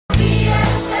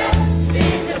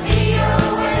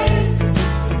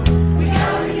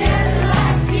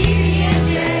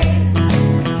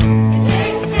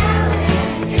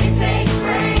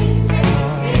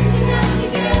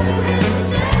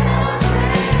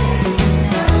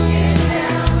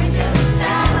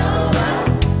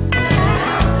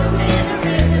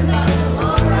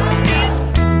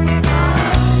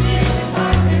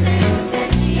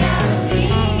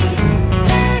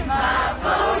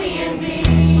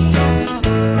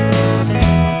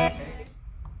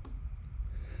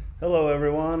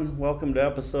welcome to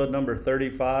episode number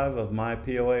 35 of my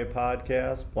POA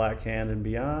podcast, Black Hand and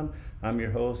Beyond. I'm your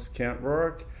host, Kent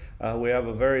Rourke. We have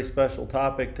a very special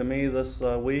topic to me this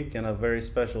week and a very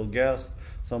special guest,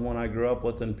 someone I grew up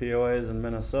with in POAs in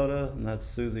Minnesota, and that's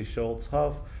Susie Schultz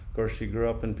Huff. Of course, she grew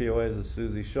up in POAs as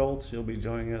Susie Schultz. She'll be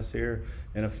joining us here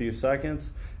in a few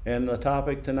seconds. And the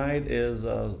topic tonight is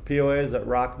POAs that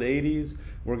rock the 80s.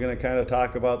 We're going to kind of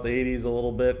talk about the 80s a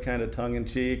little bit, kind of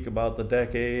tongue-in-cheek about the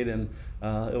decade. And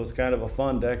it was kind of a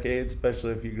fun decade,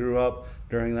 especially if you grew up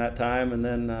during that time. And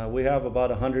then we have about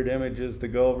 100 images to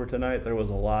go over tonight. There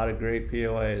was a lot of great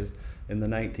POAs in the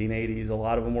 1980s. A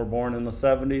lot of them were born in the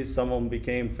 70s. Some of them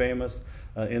became famous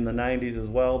in the 90s as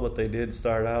well, but they did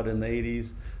start out in the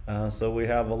 80s. So we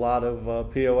have a lot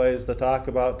of POAs to talk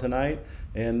about tonight.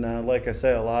 And like I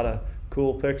say, a lot of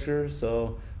cool pictures.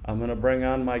 So I'm going to bring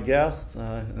on my guest.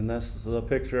 And this is a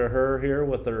picture of her here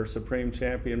with her Supreme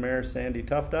Champion mare, Sandy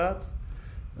Tough Dots.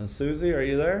 Susie, are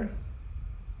you there?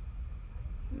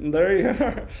 There you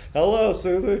are. Hello,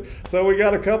 Susie. So we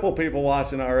got a couple people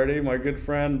watching already. My good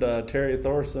friend Terry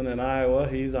Thorson in Iowa,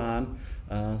 he's on.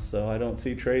 So I don't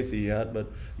see Tracy yet, but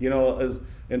you know,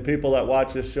 and people that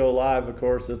watch this show live, of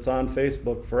course, it's on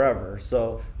Facebook forever.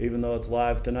 So even though it's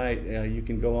live tonight, you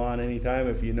can go on anytime.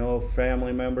 If you know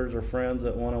family members or friends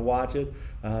that want to watch it,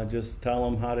 just tell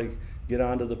them how to get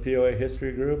onto the POA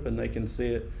history group, and they can see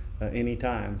it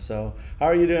anytime. So how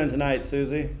are you doing tonight,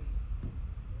 Susie?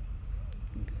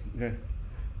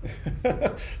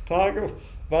 Talk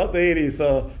about the 80s.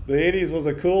 So the 80s was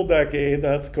a cool decade.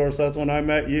 Of course, that's when I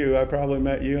met you. I probably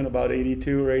met you in about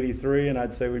 82 or 83, and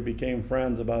I'd say we became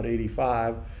friends about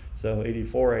 85, so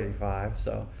 84, 85.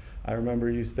 So I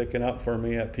remember you sticking up for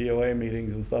me at POA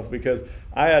meetings and stuff, because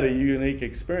I had a unique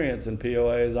experience in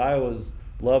POAs. I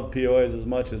loved POAs as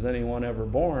much as anyone ever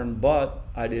born, but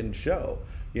I didn't show.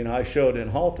 You know, I showed in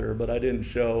halter, but I didn't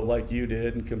show like you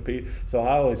did and compete. So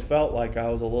I always felt like I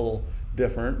was a little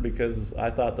different, because I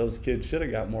thought those kids should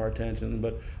have got more attention.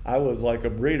 But I was like a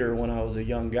breeder when I was a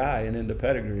young guy and into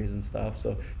pedigrees and stuff.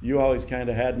 So you always kind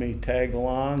of had me tagged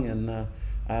along, and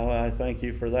I thank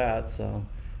you for that. So.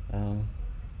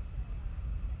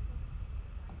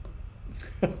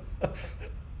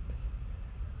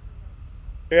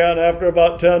 Yeah, and after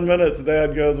about 10 minutes,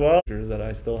 Dad goes, well, that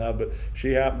I still have, but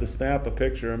she happened to snap a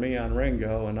picture of me on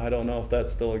Ringo, and I don't know if that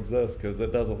still exists, because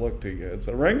it doesn't look too good.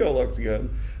 So Ringo looks good,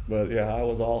 but yeah, I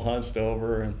was all hunched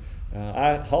over,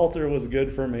 and halter was good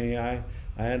for me. I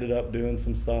ended up doing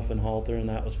some stuff in halter, and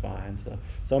that was fine. So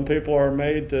some people are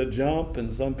made to jump,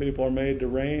 and some people are made to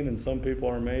rein, and some people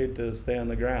are made to stay on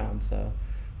the ground. So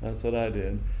that's what I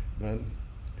did. But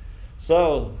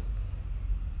so.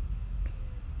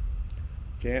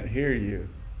 Can't hear you.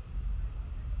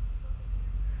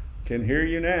 Can hear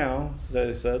you now,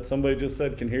 they said. Somebody just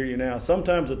said can hear you now.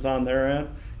 Sometimes it's on their end,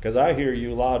 because I hear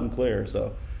you loud and clear.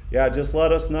 So yeah, just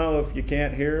let us know if you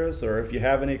can't hear us or if you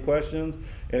have any questions.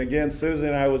 And again, Susie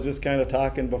and I was just kind of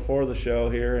talking before the show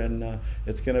here, and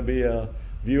it's going to be a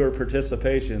viewer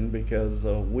participation, because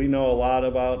we know a lot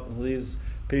about these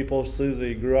people.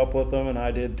 Susie grew up with them, and I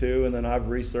did too, and then I've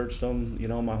researched them, you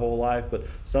know, my whole life. But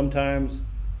sometimes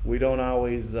we don't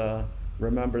always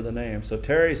remember the name. So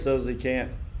Terry says he can't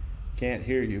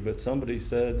hear you, but somebody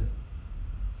said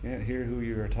can't hear who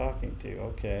you were talking to.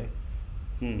 Okay.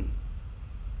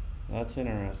 That's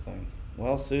interesting.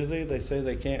 Well, Susie, they say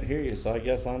they can't hear you, so I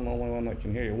guess I'm the only one that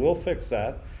can hear you. We'll fix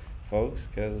that, folks,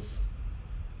 because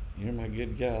you're my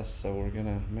good guest, so we're going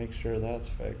to make sure that's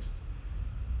fixed.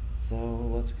 So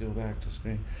let's go back to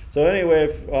screen. So anyway,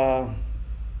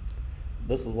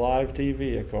 this is live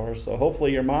TV, of course, so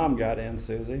hopefully your mom got in,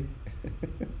 Susie.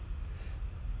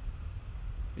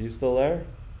 You still there?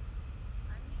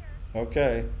 I'm here.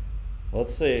 Okay.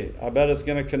 Let's see. I bet it's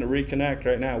going to reconnect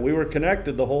right now. We were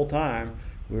connected the whole time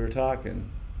we were talking.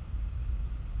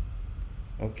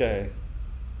 Okay.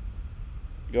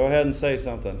 Go ahead and say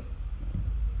something.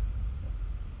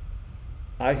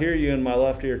 I hear you in my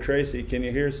left ear. Tracy, can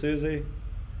you hear Susie?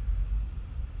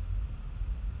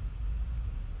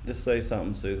 Just say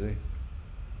something, Susie.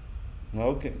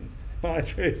 Okay. Hi,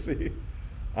 Tracy.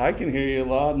 I can hear you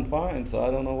loud and fine, so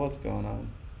I don't know what's going on.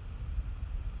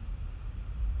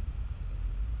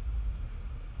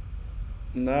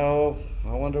 No,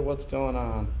 I wonder what's going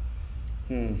on.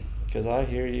 Because I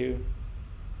hear you.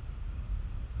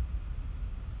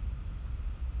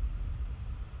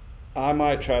 I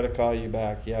might try to call you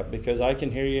back, yeah, because I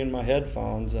can hear you in my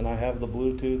headphones, and I have the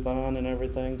Bluetooth on and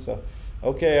everything. So,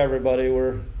 okay, everybody,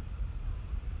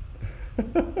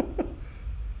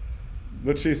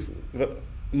 but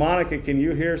Monica, can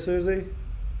you hear Susie?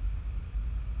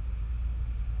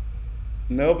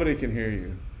 Nobody can hear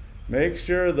you. Make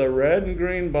sure the red and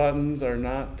green buttons are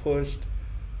not pushed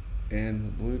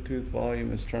and the Bluetooth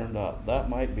volume is turned up. That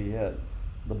might be it.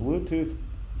 The Bluetooth.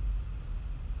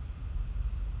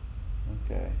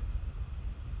 Okay.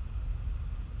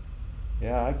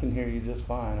 Yeah, I can hear you just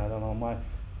fine. I don't know.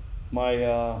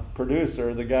 My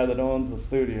producer, the guy that owns the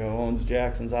studio, owns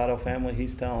Jackson's Auto Family,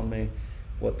 he's telling me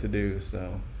what to do.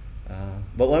 So,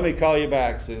 but let me call you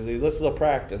back, Susie. This is a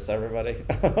practice, everybody.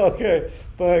 Okay,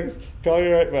 thanks. Call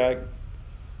you right back.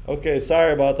 Okay,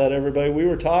 sorry about that, everybody. We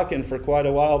were talking for quite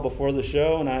a while before the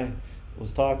show, and I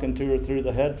was talking to her through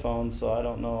the headphones, so I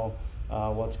don't know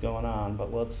what's going on.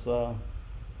 But let's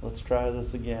try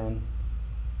this again.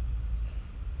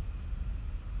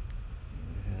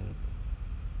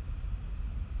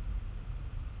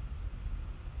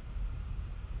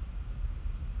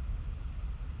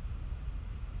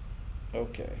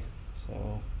 Okay,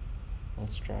 so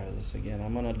let's try this again.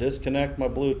 I'm going to disconnect my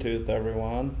Bluetooth,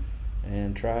 everyone,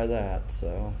 and try that.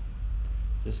 So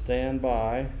just stand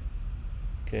by.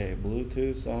 Okay,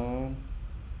 Bluetooth's on.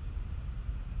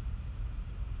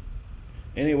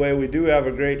 Anyway, we do have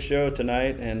a great show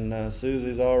tonight, and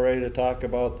Susie's all ready to talk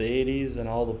about the 80s and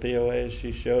all the POAs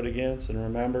she showed against and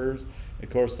remembers. Of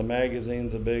course, the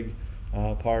magazine's a big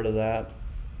part of that,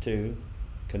 too.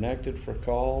 Connected for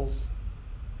calls.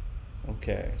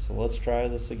 Okay, so let's try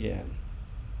this again.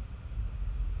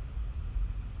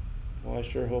 Well, I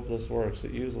sure hope this works.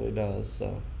 It usually does,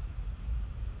 so.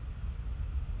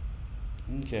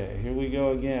 Okay, here we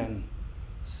go again.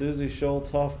 Susie Schultz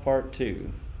Huff Part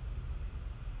 2.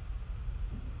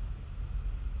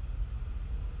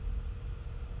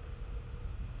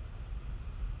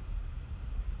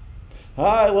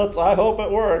 Hi, I hope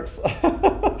it works.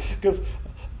 Because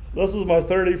this is my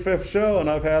 35th show, and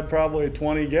I've had probably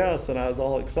 20 guests, and I was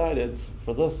all excited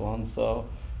for this one, so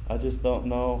I just don't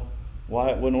know why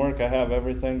it wouldn't work. I have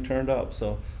everything turned up,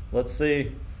 so let's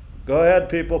see. Go ahead,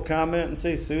 people, comment and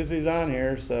see. Susie's on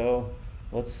here, so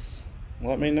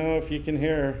let me know if you can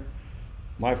hear.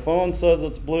 My phone says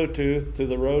it's Bluetooth to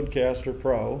the Rodecaster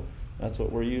Pro. That's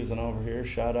what we're using over here.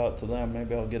 Shout out to them.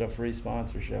 Maybe I'll get a free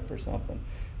sponsorship or something.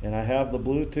 And I have the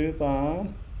Bluetooth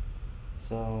on.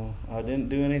 So I didn't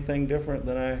do anything different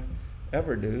than I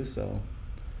ever do. So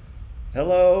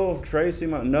hello, Tracy.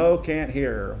 No, can't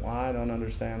hear her. Well, I don't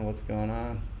understand what's going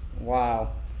on.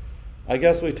 Wow. I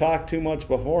guess we talked too much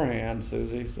beforehand,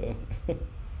 Susie. So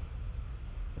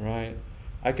right.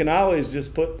 I can always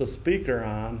just put the speaker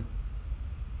on,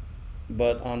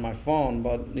 but on my phone.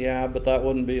 But yeah, but that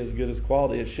wouldn't be as good as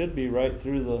quality. It should be right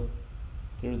through the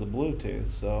Bluetooth.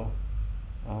 So.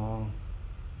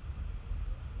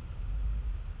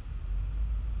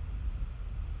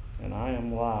 And I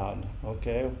am loud.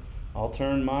 Okay, I'll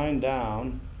turn mine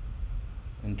down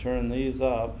and turn these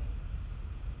up.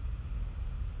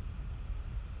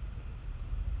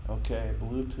 Okay,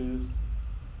 Bluetooth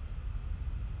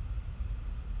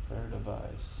pair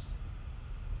device.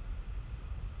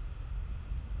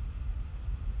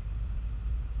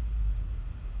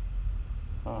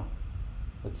 Huh.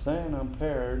 It's saying I'm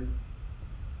paired.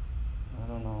 I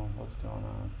don't know what's going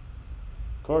on.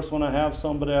 Of course, when I have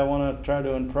somebody I want to try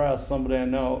to impress, somebody I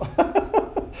know,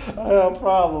 I have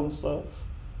problems, so.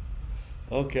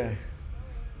 Okay.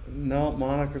 No,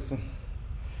 Monica,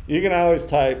 you can always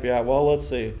type, yeah. Well, let's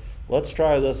see. Let's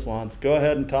try this once. Go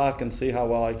ahead and talk and see how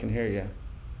well I can hear you.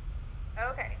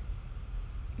 Okay.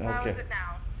 How is it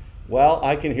now? Well,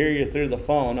 I can hear you through the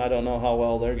phone. I don't know how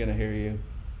well they're going to hear you.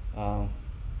 I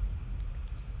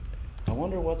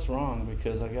wonder what's wrong,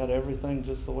 because I got everything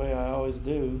just the way I always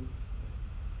do.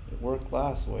 It worked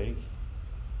last week.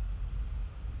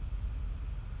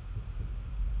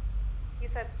 You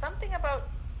said something about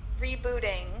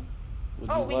rebooting. We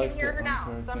can hear her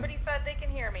now. Somebody said they can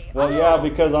hear me. Well, yeah,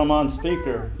 because I'm on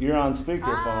speaker. You're on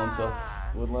speakerphone, so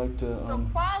would like to. So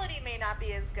quality may not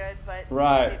be as good, but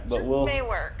right, it but just may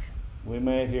work. We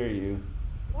may hear you.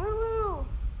 Woo-hoo.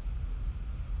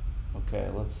 Okay,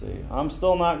 let's see. I'm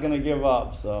still not going to give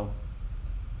up, so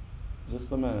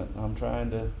just a minute. I'm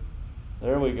trying to.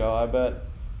 There we go. I bet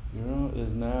Euro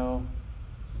is now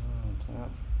tap.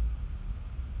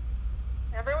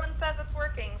 Everyone says it's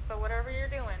working, so whatever you're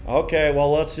doing. Okay,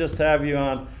 well, let's just have you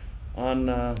on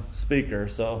speaker.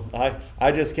 So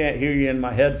I just can't hear you in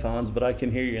my headphones, but I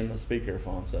can hear you in the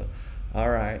speakerphone. So, all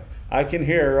right, I can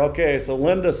hear her. Okay, so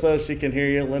Linda says she can hear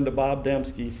you. Linda Bob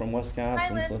Dembski from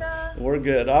Wisconsin. Hi, Linda. So we're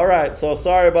good. All right, so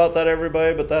sorry about that,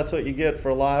 everybody, but that's what you get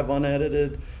for live,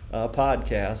 unedited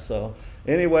podcast. So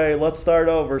anyway, let's start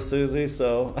over, Susie.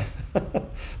 So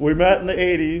we met in the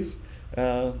 80s.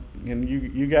 And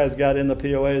you guys got in the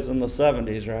POAs in the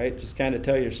 70s, right? Just kind of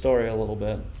tell your story a little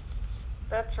bit.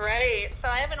 That's right. So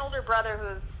I have an older brother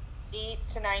who's 8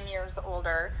 to 9 years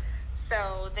older.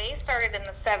 So they started in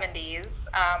the 70s.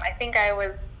 I think I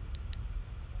was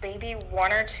maybe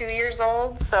 1 or 2 years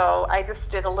old. So I just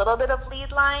did a little bit of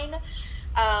lead line.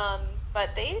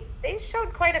 But they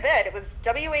showed quite a bit. It was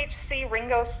WHC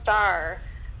Ringo Starr.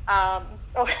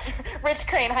 Rich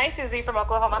Crane. Hi, Susie from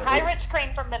Oklahoma. Hi, Rich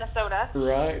Crane from Minnesota.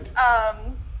 Right.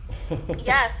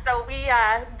 Yes, so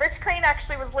Rich Crane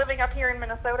actually was living up here in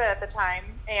Minnesota at the time,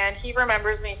 and he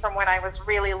remembers me from when I was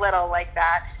really little like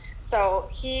that. So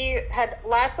he had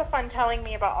lots of fun telling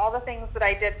me about all the things that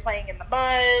I did playing in the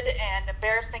mud and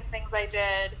embarrassing things I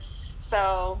did.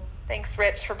 So thanks,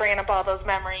 Rich, for bringing up all those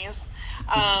memories.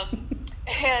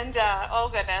 And oh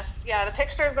goodness, yeah, the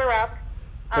pictures are up.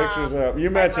 Pictures are up. You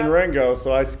mentioned Ringo,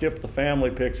 so I skipped the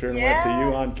family picture and went to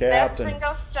you on Cap. That's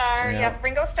Ringo Starr. Yep,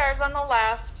 Ringo Starr's on the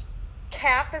left.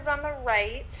 Cap is on the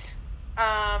right.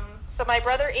 So my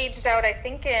brother aged out, I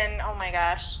think in, oh my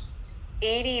gosh,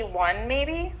 81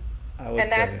 maybe. And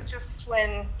that's just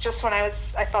when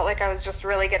I felt like I was just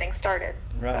really getting started.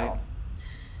 Right. So.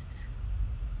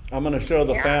 I'm going to show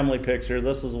the family picture.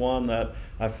 This is one that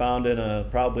I found in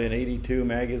probably an 82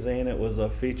 magazine. It was a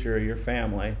feature of your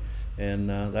family. And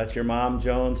that's your mom,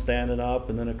 Joan, standing up.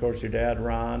 And then, of course, your dad,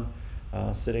 Ron,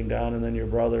 sitting down. And then your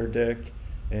brother, Dick.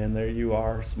 And there you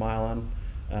are, smiling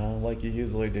like you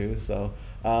usually do. So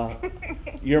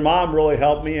your mom really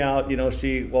helped me out. You know,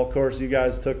 of course, you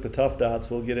guys took the Tough Dots.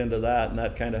 We'll get into that. And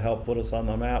that kind of helped put us on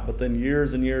the map. But then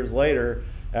years and years later,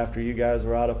 after you guys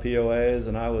were out of POAs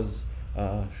and I was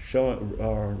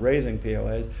raising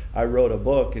POAs, I wrote a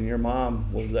book, and your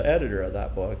mom was the editor of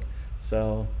that book.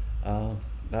 So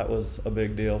that was a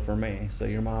big deal for me. So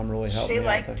your mom really helped me. She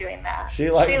liked doing that. She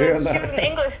was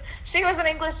an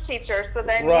English teacher. So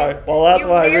then right. Well, that's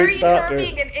why I reached out to her.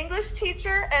 Being an English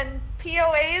teacher and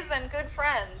POAs and good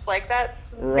friends, like that's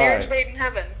marriage made in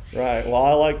heaven. Right. Well,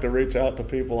 I like to reach out to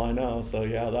people I know, so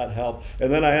yeah, that helped.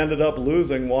 And then I ended up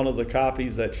losing one of the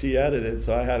copies that she edited,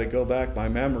 so I had to go back by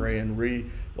memory and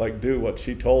do what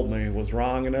she told me was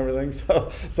wrong and everything.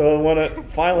 So when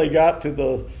it finally got to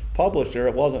the publisher,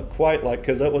 it wasn't quite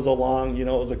because it was it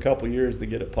was a couple years to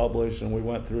get it published, and we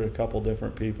went through a couple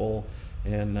different people,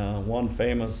 and one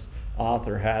famous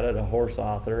author had it, a horse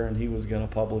author, and he was going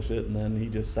to publish it, and then he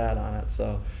just sat on it,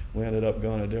 so we ended up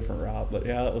going a different route. But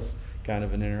yeah, that was kind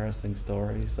of an interesting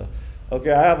story. So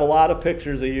okay, I have a lot of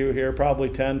pictures of you here, probably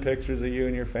 10 pictures of you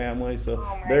and your family. So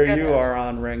there goodness. You are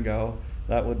on Ringo.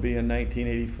 That would be in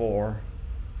 1984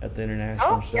 at the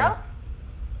International Show. Yep.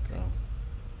 So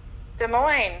Des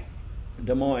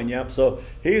Moines, yep. So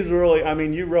he's really,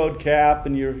 you rode Cap,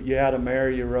 and you had a mare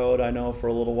you rode, I know, for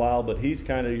a little while, but he's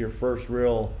kind of your first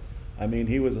real,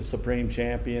 he was a Supreme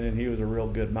Champion, and he was a real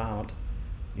good mount.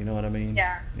 You know what I mean?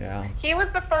 Yeah. He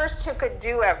was the first who could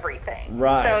do everything.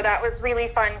 Right. So that was really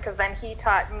fun because then he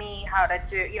taught me how to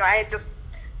do, I had just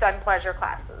done pleasure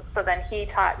classes. So then he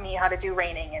taught me how to do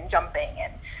reining and jumping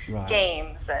and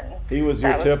games. And he was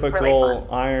your typical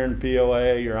iron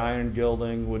POA, your iron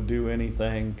gelding, would do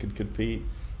anything, could compete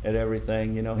at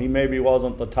everything. He maybe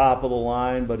wasn't the top of the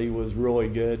line, but he was really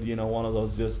good. One of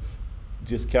those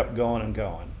just kept going and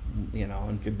going,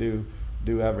 and could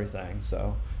do everything.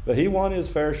 So, but he won his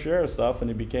fair share of stuff,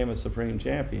 and he became a Supreme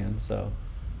Champion. So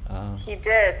he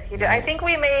did. I think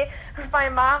my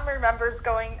mom remembers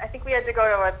going, I think we had to go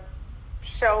to a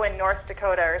show in North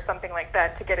Dakota or something like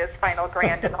that to get his final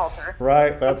grand in halter.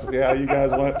 Right. You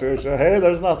guys went to a show. Hey,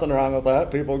 there's nothing wrong with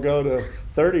that. People go to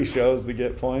 30 shows to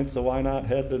get points, so why not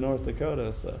head to North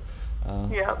Dakota? So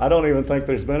I don't even think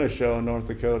there's been a show in North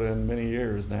Dakota in many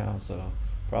years now, so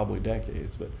probably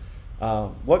decades. But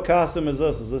what costume is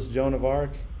this? Is this Joan of Arc?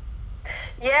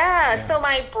 Yeah, so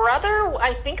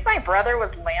I think my brother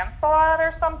was Lancelot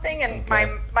or something, and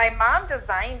my mom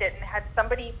designed it and had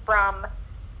somebody from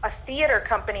a theater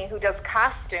company who does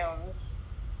costumes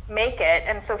make it,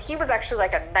 and so he was actually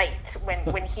like a knight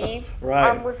when he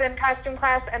was in costume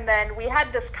class, and then we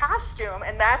had this costume,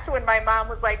 and that's when my mom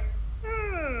was like,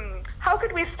 how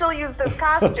could we still use this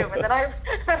costume? And then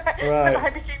I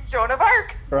became Joan of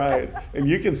Arc. Right. And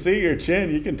you can see your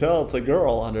chin. You can tell it's a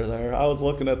girl under there. I was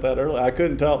looking at that earlier. I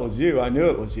couldn't tell it was you. I knew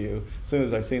it was you as soon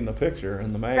as I seen the picture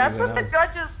in the magazine. That's what the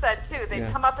judges said, too.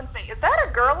 They'd come up and say, is that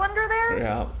a girl under there?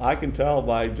 Yeah, I can tell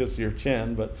by just your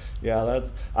chin. But, yeah,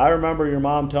 I remember your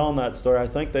mom telling that story. I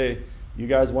think you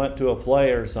guys went to a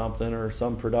play or something or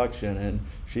some production, and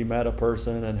she met a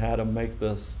person and had them make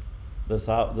this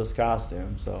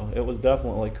costume, so it was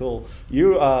definitely cool.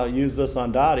 You used this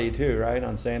on Dottie too, right?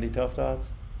 On Sandy Tough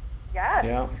Dots? Yes,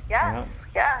 Yeah, yes, yeah,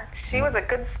 yeah. She yeah. was a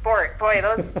good sport. Boy,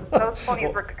 those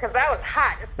ponies were, because that was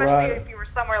hot, especially Right. if you were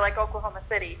somewhere like Oklahoma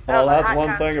City. That Well, was a that's hot one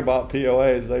thing costume. about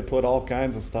POAs. They put all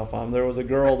kinds of stuff on. There was a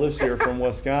girl this year from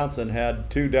Wisconsin had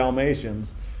 2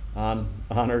 Dalmatians on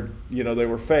her. You know, they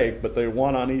were fake, but they were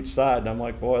one on each side. And I'm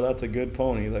like, boy, that's a good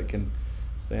pony that can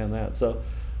stand that. So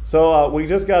we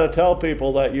just got to tell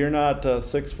people that you're not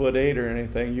 6'8" or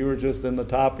anything. You were just in the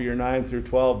top of your 9 through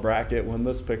 12 bracket when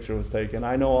this picture was taken.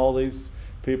 I know all these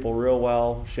people real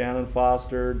well: Shannon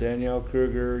Foster, Danielle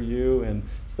Kruger, you, and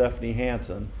Stephanie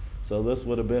Hansen. So this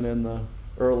would have been in the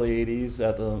early '80s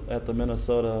at the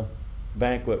Minnesota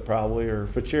banquet, probably, or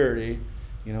futurity.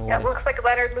 You know. Yeah, it looks like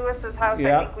Leonard Lewis's house.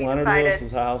 Yeah, I think we Leonard decided.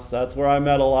 Lewis's house. That's where I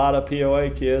met a lot of POA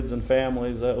kids and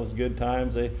families. That was good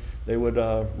times. They would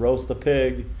roast a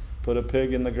pig, put a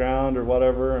pig in the ground or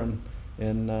whatever,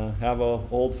 and have a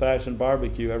old-fashioned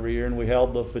barbecue every year. And we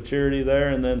held the futurity there,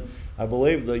 and then I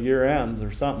believe the year ends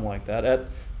or something like that. At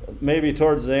maybe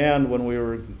towards the end when we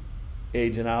were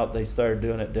aging out, they started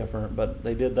doing it different. But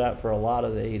they did that for a lot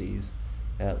of the '80s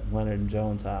at Leonard and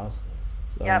Jones' house.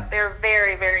 So. Yep, they're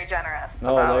very, very generous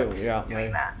about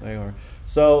doing that. They are.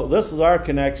 So this is our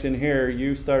connection here.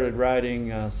 You started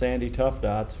riding Sandy Tough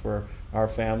Dots for our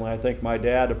family. I think my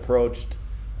dad approached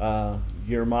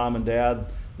your mom and dad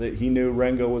that he knew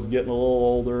Ringo was getting a little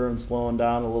older and slowing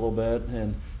down a little bit,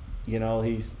 and you know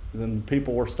then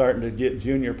people were starting to get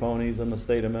junior ponies in the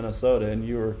state of Minnesota, and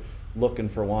you were looking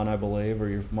for one, I believe, or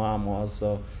your mom was.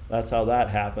 So that's how that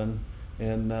happened.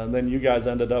 And then you guys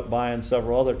ended up buying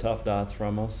several other Tough Dots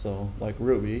from us, so like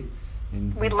Ruby.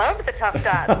 And We loved the Tough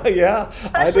Dots. yeah,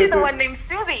 Especially the one named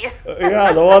Susie.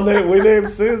 Yeah, the one we named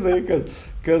Susie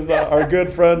because our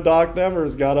good friend Doc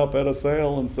Nemers got up at a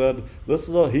sale and said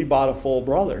he bought a full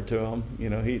brother to him.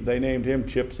 You know, they named him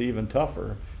Chips Even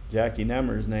Tougher. Jackie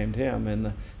Nemers named him,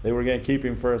 and they were going to keep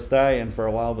him for a stallion for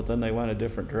a while, but then they went a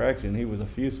different direction. He was a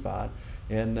few spot,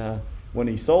 and when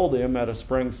he sold him at a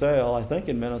spring sale, I think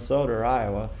in Minnesota or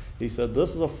Iowa, he said,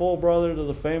 "This is a full brother to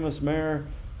the famous mare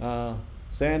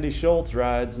Sandy Schultz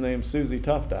rides named Susie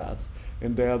Tough Dots."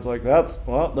 And Dad's like,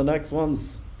 the next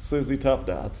one's Susie Tough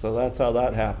Dots. So that's how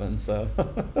that happened. So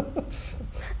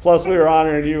plus we were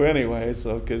honoring you anyway,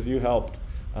 so because you helped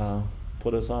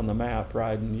put us on the map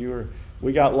riding.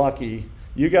 We got lucky.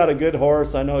 You got a good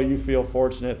horse. I know you feel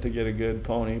fortunate to get a good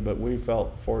pony, but we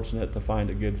felt fortunate to find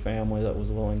a good family that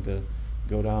was willing to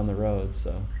go down the road.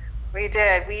 So we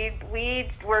did. We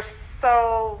were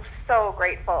so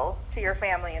grateful to your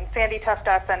family, and Sandy Tough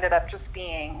Dots ended up just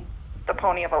being the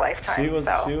pony of a lifetime. She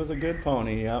was a good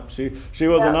pony. Yep. She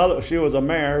was She was a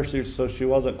mare. So she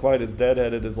wasn't quite as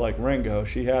deadheaded as like Ringo.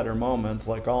 She had her moments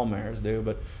like all mares do,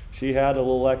 but she had a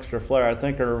little extra flair. I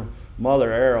think her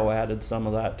mother Arrow added some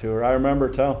of that to her. I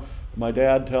remember my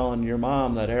dad telling your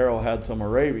mom that Arrow had some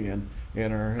Arabian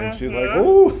in her, and she's like,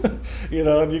 "Ooh," you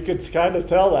know, and you could kind of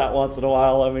tell that once in a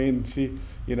while. I mean, she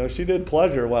did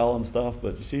pleasure well and stuff,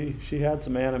 but she had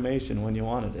some animation when you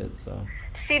wanted it. So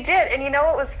she did. And you know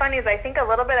what was funny is I think a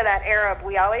little bit of that Arab,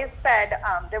 we always said,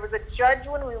 there was a judge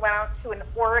when we went out to an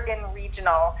Oregon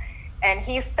regional, and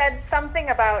he said something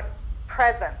about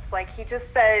presence. Like he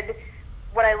just said,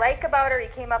 what I like about her, he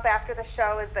came up after the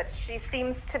show, is that she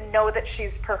seems to know that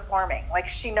she's performing. Like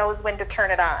she knows when to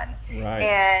turn it on. Right.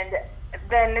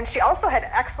 And she also had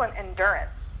excellent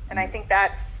endurance. And I think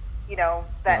that's,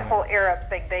 that whole Arab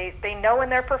thing. They know when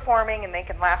they're performing and they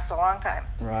can last a long time.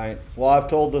 Right. Well, I've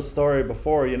told this story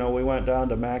before. We went down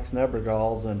to Max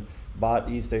Nebergall's and bought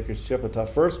East Acres Chippewa.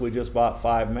 First, we just bought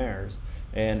 5 mares,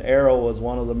 and Arrow was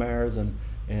one of the mares, and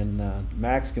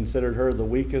Max considered her the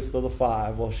weakest of the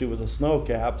 5. Well, she was a snow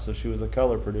cap, so she was a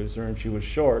color producer, and she was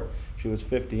short. She was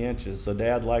 50 inches, so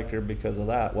Dad liked her because of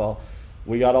that. Well,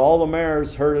 we got all the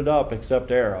mares herded up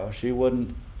except Arrow. She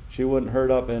wouldn't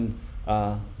herd up, and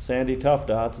Sandy Tough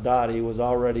Dots, Dottie, was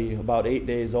already about 8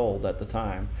 days old at the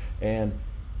time, and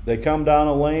they come down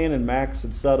a lane, and Max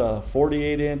had set a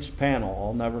 48-inch panel.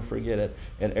 I'll never forget it.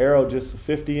 And Arrow, just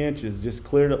 50 inches, just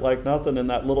cleared it like nothing, and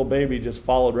that little baby just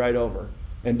followed right over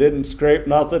and didn't scrape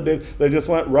nothing. They just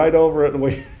went right over it, and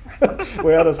we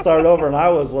had to start over. And I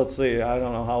was, I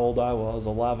don't know how old I was,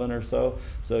 11 or so.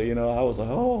 So, I was like,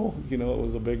 it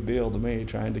was a big deal to me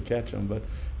trying to catch them. But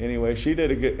anyway,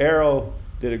 Arrow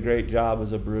did a great job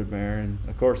as a broodmare. And,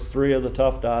 of course, 3 of the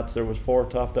Tough Dots, there was 4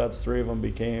 Tough Dots, 3 of them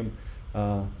became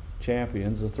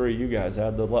champions. The 3 you guys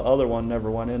had. The other one never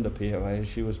went into POA.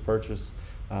 She was purchased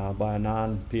by a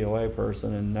non-POA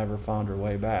person and never found her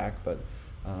way back. But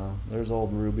there's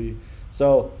old Ruby.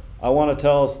 So I want to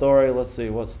tell a story. Let's see,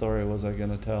 what story was I going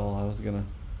to tell? I was going to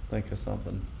think of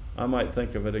something. I might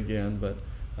think of it again, but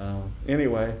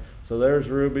Anyway, so there's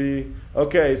Ruby.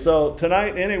 Okay, so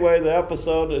tonight, anyway, the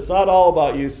episode, it's not all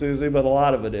about you, Susie, but a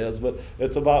lot of it is. But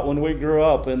it's about when we grew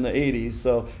up in the 80s.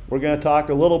 So we're going to talk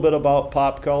a little bit about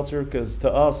pop culture because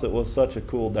to us it was such a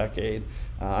cool decade.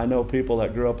 I know people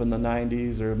that grew up in the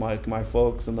 90s or my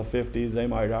folks in the 50s, they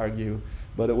might argue.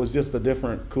 But it was just a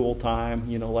different, cool time.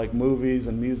 You know, like movies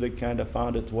and music kind of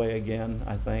found its way again,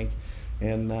 I think.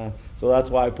 And so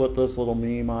that's why I put this little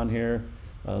meme on here.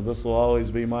 This will always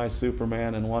be my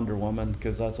Superman and Wonder Woman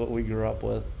because that's what we grew up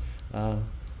with. Of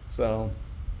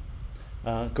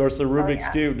course, the Rubik's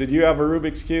Cube. Did you have a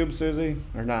Rubik's Cube, Susie,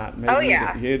 or not? Maybe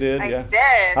you did. I yeah.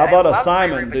 did. How about a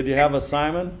Simon? Did you have a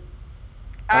Simon?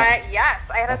 Yes,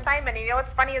 I had a Simon. You know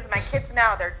what's funny is my kids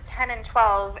now, they're 10 and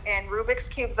 12, and Rubik's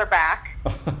Cubes are back.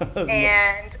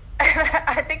 And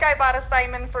I think I bought a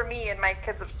Simon for me, and my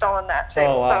kids have stolen that too.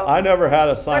 Oh, so I never had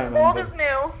a Simon. What's old is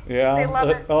new. Yeah. They love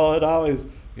it. Oh, it always.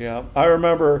 Yeah. I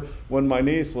remember when my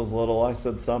niece was little, I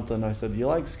said something. I said, "You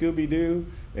like Scooby-Doo?"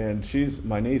 And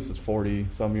my niece is 40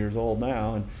 some years old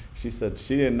now, and she said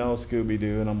she didn't know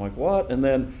Scooby-Doo, and I'm like, "What?" And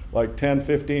then like 10,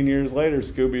 15 years later,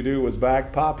 Scooby-Doo was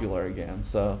back popular again.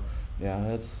 So, yeah,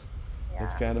 it's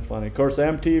kind of funny. Of course,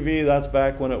 MTV, that's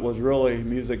back when it was really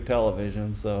music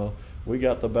television, so we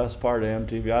got the best part of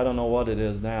MTV. I don't know what it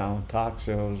is now, talk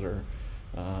shows or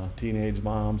teenage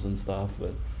moms and stuff,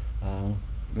 but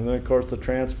and then of course the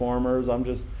Transformers.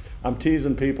 I'm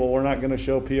teasing people. We're not going to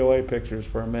show POA pictures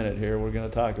for a minute here. We're going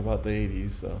to talk about the 80s.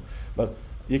 So, but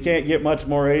you can't get much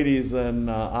more 80s than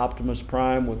Optimus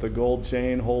Prime with the gold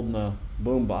chain holding a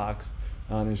boombox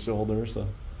on his shoulder. So,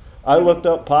 I looked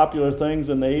up popular things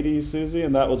in the 80s, Susie,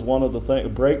 and that was one of the things.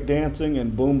 Break dancing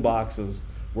and boomboxes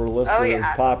were listed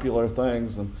as popular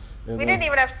things. And we didn't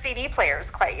even have CD players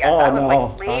quite yet. Oh, that was no.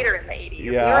 like later in the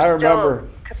 80s. Yeah, I remember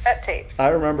cassette tapes. I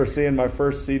remember seeing my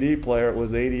first CD player. It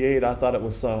was '88. I thought it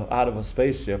was out of a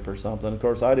spaceship or something. Of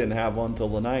course, I didn't have one till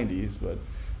the '90s. But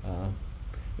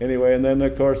anyway, and then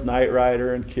of course Knight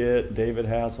Rider and Kit, David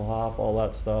Hasselhoff, all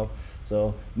that stuff.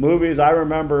 So movies, I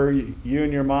remember you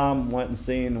and your mom went and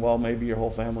seen, well, maybe your whole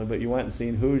family, but you went and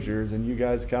seen Hoosiers, and you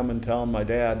guys come and telling my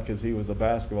dad, because he was a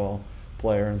basketball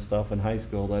player and stuff in high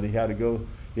school, that he had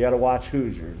to watch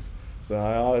Hoosiers. So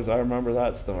I remember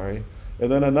that story.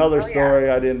 And then another story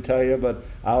I didn't tell you, but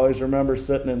I always remember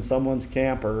sitting in someone's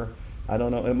camper. I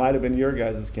don't know, it might have been your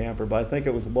guys' camper, but I think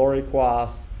it was Lori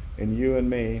Quass and you and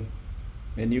me,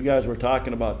 and you guys were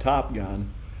talking about Top Gun.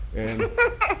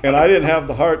 And I didn't have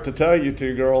the heart to tell you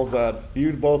two girls that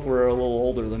you both were a little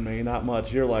older than me, not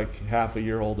much. You're like half a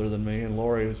year older than me, and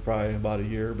Lori was probably about a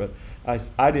year. But I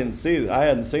hadn't seen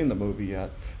the movie yet.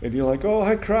 And you're like, "Oh,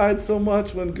 I cried so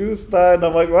much when Goose died." And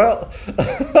I'm like, "Well,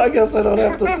 I guess I don't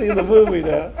have to see the movie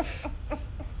now."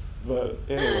 But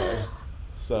anyway,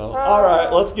 so all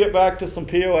right, let's get back to some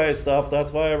POA stuff.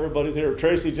 That's why everybody's here.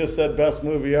 Tracy just said best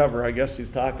movie ever. I guess she's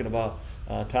talking about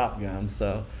Top Gun.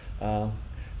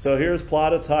 So here's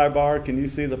Plauditz High Bar. Can you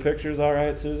see the pictures all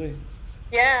right, Susie?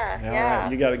 Yeah. All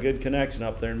right. You got a good connection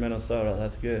up there in Minnesota.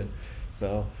 That's good.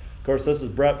 So, of course, this is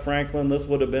Brett Franklin. This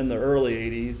would have been the early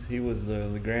 80s. He was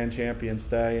the grand champion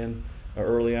stallion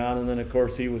early on. And then, of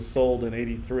course, he was sold in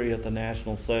 83 at the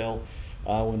national sale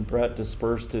when Brett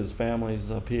dispersed his family's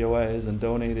POAs and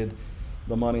donated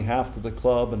the money half to the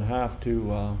club and half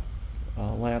to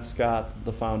Lance Scott,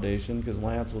 the foundation, because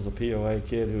Lance was a POA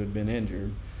kid who had been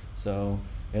injured. So...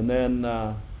 And then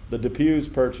the Depews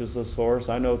purchased this horse.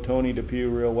 I know Tony Depew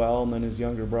real well, and then his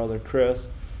younger brother Chris.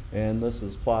 And this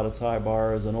is Plauditz High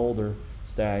Bar as an older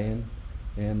stallion.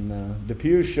 And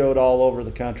Depews showed all over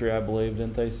the country, I believe,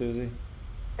 didn't they, Susie?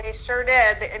 They sure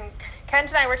did. And Kent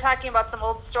and I were talking about some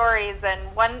old stories, and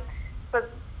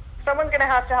someone's going to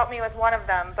have to help me with one of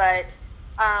them. But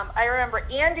I remember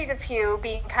Andy Depew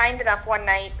being kind enough one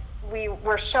night. We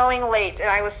were showing late, and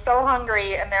I was so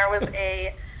hungry, and there was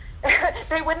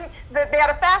they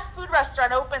had a fast food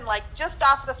restaurant open like just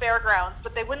off the fairgrounds,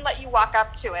 but they wouldn't let you walk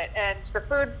up to it, and the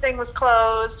food thing was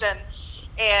closed,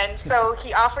 and so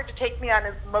he offered to take me on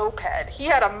his moped. He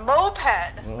had a moped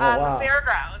on the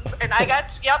fairgrounds, and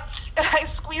and I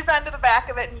squeezed onto the back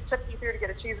of it, and he took me through to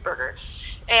get a cheeseburger.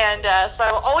 And so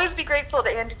I'll always be grateful to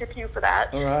Andy Depew for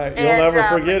that. All right, you'll never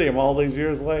forget him all these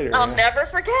years later. I'll never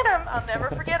forget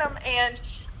him. And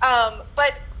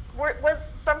but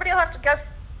somebody will have to guess.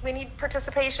 We need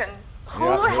participation.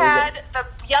 Who had the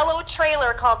yellow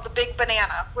trailer called the Big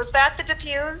Banana? Was that the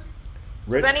Depews?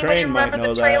 Rich Crane might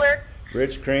know that.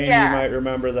 Rich Crane, you might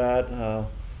remember that.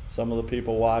 Some of the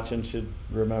people watching should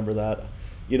remember that.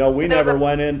 You know, we never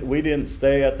went in. We didn't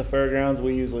stay at the fairgrounds.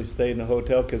 We usually stayed in a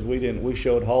hotel because we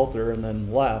showed halter and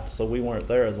then left, so we weren't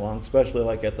there as long, especially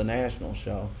like at the national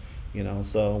show.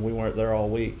 so we weren't there all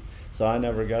week. So I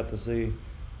never got to see.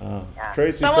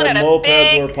 Tracy Someone said had a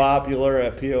mopeds big- were popular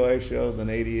at POA shows in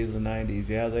 80s and 90s.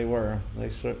 Yeah, they were. They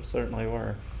certainly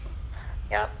were.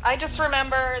 Yep. I just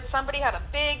remember somebody had a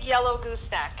big yellow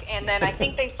gooseneck, and then I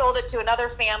think they sold it to another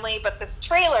family, but this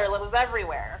trailer was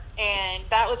everywhere. And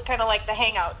that was kind of like the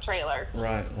hangout trailer.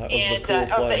 Right. That was And the cool of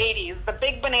the place. 80s, the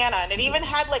Big Banana. And it even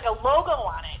had like a logo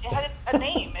on it. It had a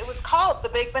name. It was called the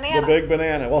Big Banana. The Big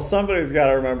Banana. Well, somebody's got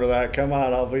to remember that. Come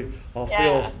on, I'll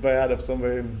Yeah. feel bad if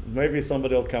maybe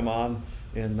somebody will come on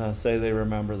and say they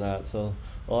remember that. So,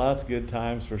 well, that's good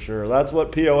times for sure. That's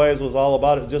what POAs was all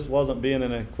about. It just wasn't being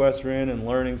an equestrian and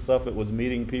learning stuff. It was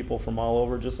meeting people from all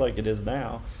over, just like it is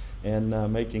now,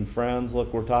 and making friends.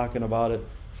 Look, we're talking about it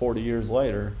 40 years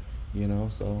later,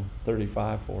 so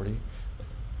 35, 40.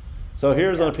 So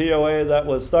here's a POA that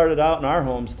was started out in our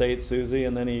home state, Susie,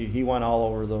 and then he went all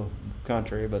over the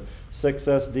country. But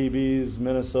 6SDB's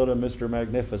Minnesota Mr.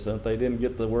 Magnificent. They didn't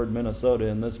get the word Minnesota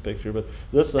in this picture, but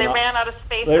this They ran out of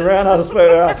space. They ran out of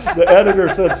space. The editor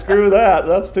said, "Screw that.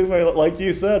 That's too many." Like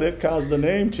you said, it caused the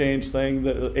name change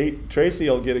thing. Tracy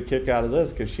will get a kick out of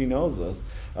this because she knows this.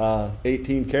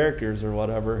 18 characters or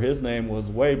whatever. His name was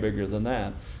way bigger than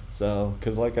that. So,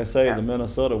 because like I say, the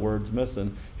Minnesota word's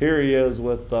missing. Here he is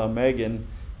with Megan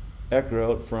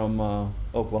Eckroat from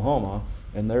Oklahoma,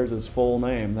 and there's his full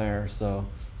name there. So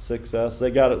 6S, they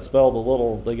got it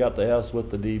spelled they got the S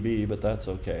with the DB, but that's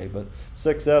okay. But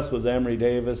 6S was Emory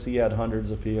Davis. He had hundreds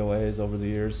of POAs over the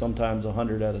years, sometimes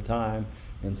 100 at a time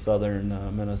in southern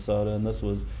Minnesota, and this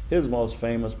was his most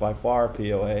famous by far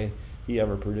POA he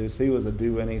ever produced. He was a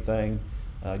do-anything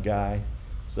guy.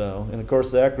 So, and of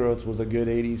course the Eckroats was a good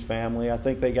 80s family. I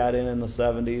think they got in the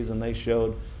 70s, and they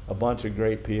showed a bunch of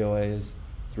great POAs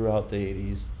throughout the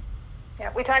 80s.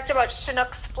 Yeah, we talked about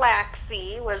Chinook's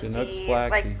Flaxsea.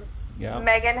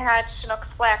 Megan had Chinook's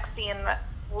Flaxsea in the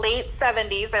late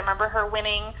 70s. I remember her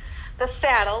winning the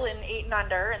saddle in 8 and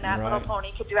Under, and that little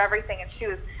pony could do everything.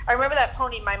 And I remember that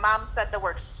pony, my mom said the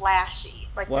word flashy.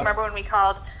 Do you remember when we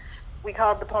called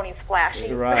the ponies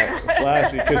flashy? Right,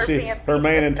 flashy, because her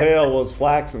mane and tail was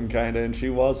flaxen kind of, and she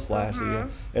was flashy.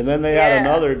 Mm-hmm. And then they had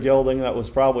another gelding that was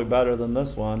probably better than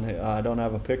this one. I don't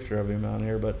have a picture of him on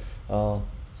here, but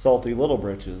Salty Little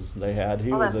Britches they had.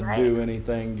 He was a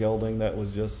do-anything gelding that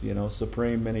was just,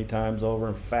 supreme many times over,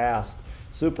 and fast,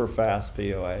 super fast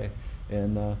POA.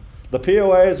 And the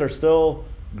POAs are still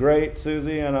great,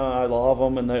 Susie, and I love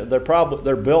them, and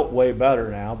they're built way better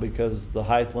now because the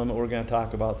height limit, we're going to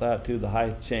talk about that too, the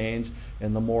height change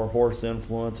and the more horse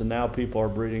influence, and now people are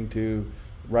breeding to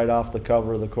right off the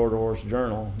cover of the Quarter Horse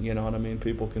Journal, you know what I mean?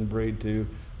 People can breed to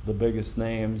the biggest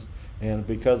names, and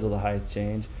because of the height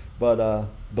change, but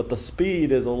the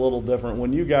speed is a little different.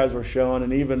 When you guys were showing,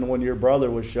 and even when your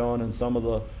brother was showing, and some of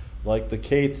the, like the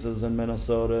Cateses in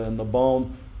Minnesota and the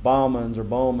Baumans,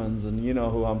 and you know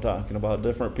who I'm talking about,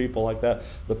 different people like that.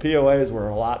 The POAs were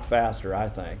a lot faster, I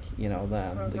think, then.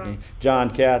 Mm-hmm. John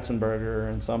Katzenberger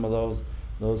and some of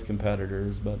those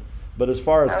competitors. But as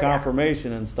far as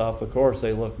conformation and stuff, of course,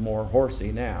 they look more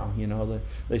horsey now.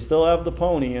 They still have the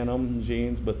pony in them,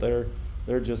 genes, but they're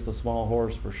just a small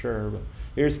horse for sure. But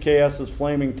here's KS's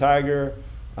Flaming Tiger.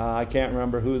 I can't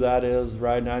remember who that is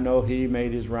riding. I know he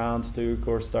made his rounds too. Of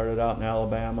course, started out in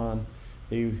Alabama, and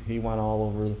he went all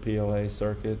over the POA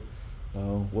circuit.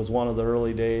 Was one of the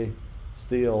early day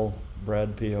steel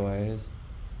bred POAs.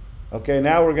 Okay,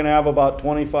 now we're going to have about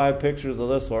 25 pictures of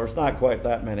this horse. Not quite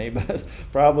that many, but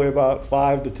probably about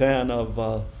 5 to 10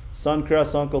 of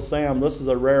Suncrest Uncle Sam. This is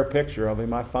a rare picture of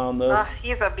him. I found this.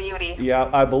 He's a beauty. Yeah,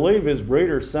 I believe his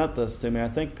breeder sent this to me. I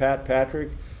think Pat Patrick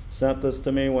sent this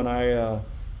to me when I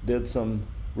did some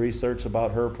research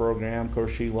about her program. Of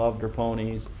course, she loved her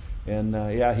ponies. And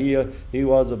he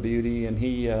was a beauty, and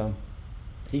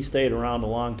he stayed around a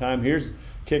long time. Here's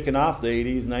kicking off the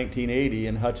 80s, 1980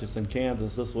 in Hutchinson,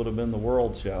 Kansas. This would have been the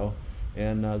World Show,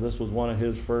 and this was one of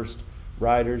his first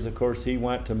riders. Of course, he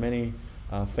went to many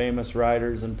famous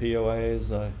riders and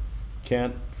POAs.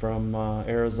 Kent from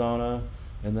Arizona,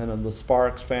 and then in the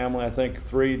Sparks family, I think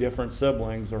 3 different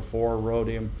siblings or 4 rode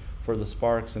him for the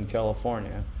Sparks in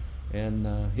California.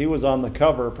 And he was on the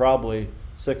cover probably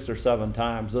 6 or 7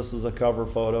 times. This is a cover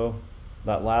photo.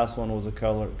 That last one was a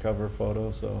cover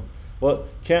photo. So, well,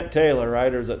 Kent Taylor,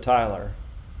 right? Or is it Tyler?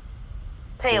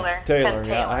 Taylor. So, Taylor, Kent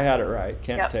yeah, Taylor. I had it right.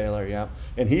 Kent Taylor, yeah.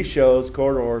 And he shows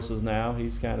quarter horses now.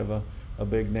 He's kind of a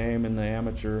big name in the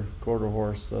amateur quarter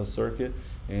horse circuit.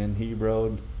 And he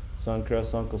rode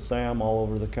Suncrest Uncle Sam all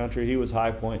over the country. He was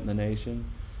high point in the nation.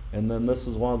 And then this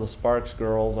is one of the Sparks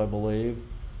girls, I believe,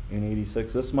 in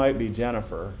 '86. This might be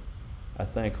Jennifer, I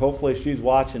think. Hopefully she's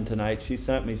watching tonight. She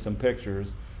sent me some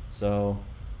pictures. So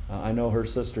I know her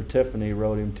sister Tiffany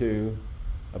rode him too.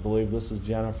 I believe this is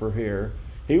Jennifer here.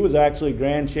 He was actually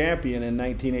grand champion in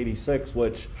 1986,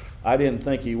 which I didn't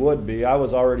think he would be. I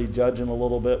was already judging a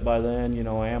little bit by then, you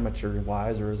know,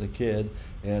 amateur-wise or as a kid.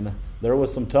 And there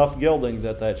was some tough geldings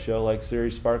at that show, like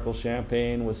Series Sparkle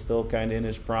Champagne was still kind of in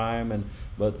his prime.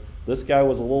 But this guy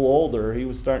was a little older. He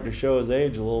was starting to show his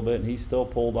age a little bit, and he still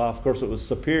pulled off. Of course, it was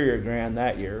Superior Grand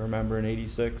that year. Remember in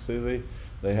 '86, Susie?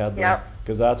 They had the,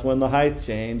 because that's when the height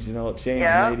changed. You know, it changed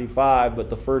in '85,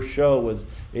 but the first show was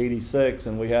 '86,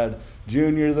 and we had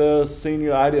junior this,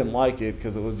 senior. I didn't like it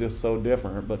because it was just so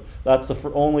different. But that's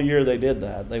the only year they did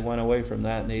that. They went away from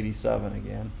that in '87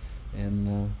 again.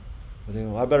 And but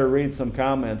anyway, I better read some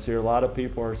comments here. A lot of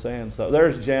people are saying stuff.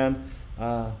 There's Jen,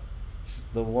 the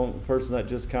one person that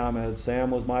just commented. Sam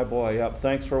was my boy. Yep.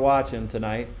 Thanks for watching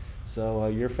tonight. So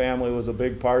your family was a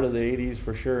big part of the 80s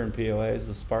for sure in POAs,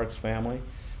 the Sparks family.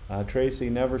 Tracy,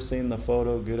 never seen the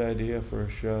photo. Good idea for a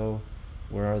show.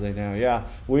 Where are they now? Yeah,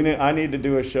 I need to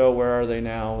do a show. Where are they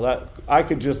now? That I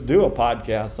could just do a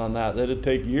podcast on that. That'd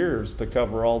take years to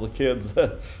cover all the kids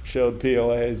that showed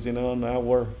POAs. You know, now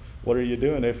what are you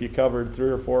doing if you covered 3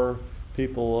 or 4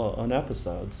 people an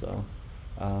episode? So.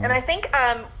 And I think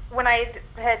when I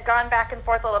had gone back and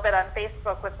forth a little bit on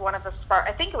Facebook with one of the Sparks,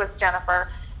 I think it was Jennifer,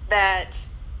 that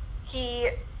he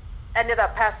ended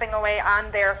up passing away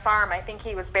on their farm. I think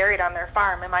he was buried on their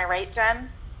farm. Am I right, Jen?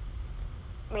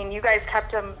 I mean, you guys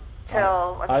kept him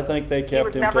till... I think they kept him till he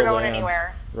was never going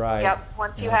anywhere. Right. Yep.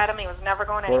 Once you had him, he was never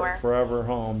going anywhere. Forever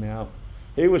home, yeah.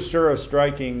 He was sure a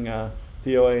striking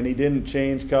POA, and he didn't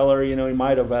change color. You know, he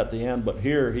might have at the end, but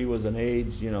here he was an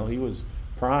age, you know, he was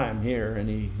prime here, and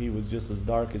he was just as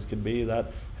dark as could be.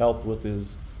 That helped with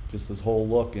his whole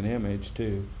look and image,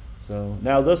 too. So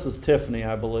now this is Tiffany,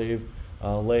 I believe,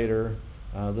 later.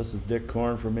 This is Dick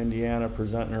Korn from Indiana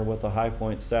presenting her with a High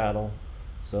Point saddle.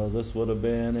 So this would have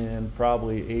been in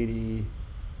probably 89,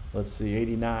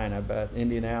 I bet,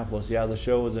 Indianapolis. Yeah, the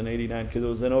show was in 89 because it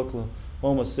was in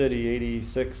Oklahoma City,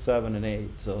 86, 7, and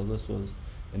 8. So this was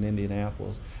in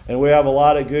Indianapolis. And we have a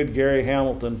lot of good Gary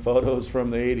Hamilton photos from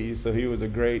the 80s. So he was a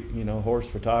great, you know, horse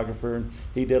photographer, and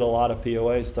he did a lot of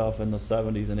POA stuff in the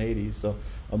 70s and 80s. So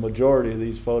a majority of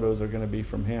these photos are going to be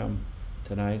from him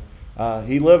tonight.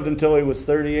 He lived until he was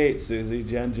 38, Susie.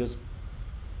 Jen just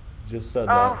said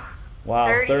that.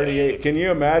 Wow, 38. Can you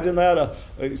imagine that?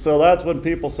 So that's when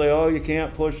people say, oh, you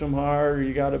can't push them hard, or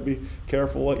you got to be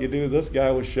careful what you do. This guy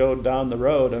was shown down the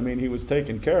road. I mean, he was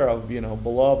taken care of, you know,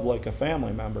 beloved like a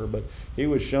family member, but he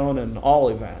was shown in all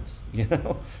events, you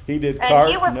know. He did kart.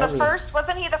 And he was the first,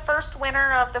 wasn't he the first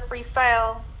winner of the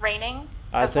freestyle reining?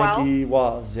 I think he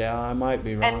was, yeah, I might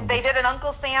be wrong. And they did an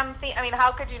Uncle Sam theme. I mean,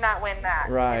 how could you not win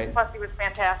that? Right. And plus, he was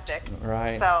fantastic.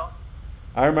 Right. So.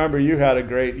 I remember you had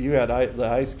the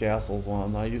Ice Castles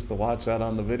one. I used to watch that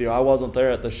on the video. I wasn't there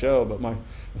at the show, but my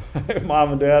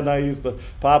mom and dad and I used to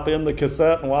pop in the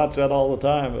cassette and watch that all the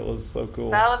time. It was so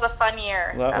cool. That was a fun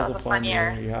year. That was a fun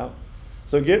year. Yeah.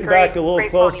 So getting back a little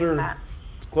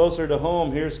closer to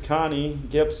home, here's Connie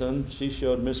Gibson. She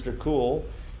showed Mr. Cool,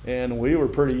 and we were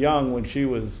pretty young when she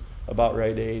was about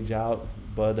right to age out,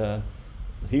 but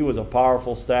he was a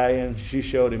powerful stallion. She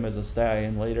showed him as a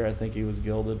stallion. Later, I think he was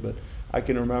gilded, but I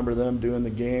can remember them doing the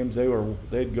games.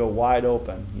 They'd go wide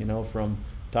open, you know, from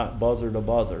buzzer to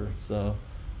buzzer. So,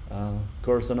 of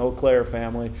course, an Eau Claire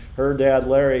family. Her dad,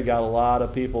 Larry, got a lot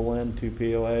of people into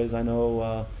POAs. I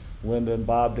know Linda and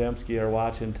Bob Dembski are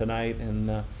watching tonight, and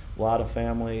a lot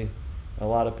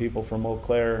of people from Eau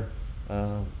Claire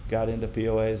got into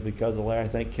POAs because of Larry. I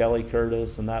think Kelly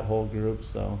Curtis and that whole group.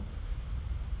 So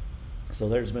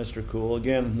there's Mr. Cool.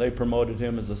 Again, they promoted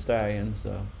him as a stallion,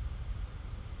 so.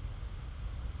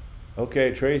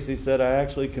 Okay, Tracy said, I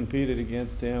actually competed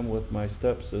against him with my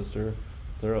stepsister.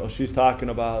 She's talking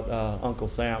about Uncle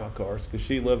Sam, of course, because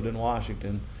she lived in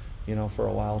Washington, you know, for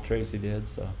a while. Tracy did,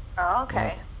 so. Oh,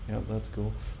 okay. Yeah, that's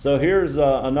cool. So here's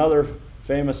another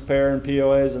famous pair in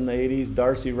POAs in the 80s,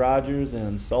 Darcy Rogers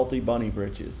and Salty Bunny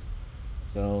Britches.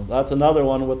 So that's another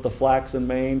one with the flaxen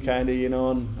mane, kind of, you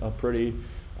know, and a pretty...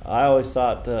 I always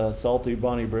thought Salty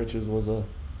Bunny Britches was a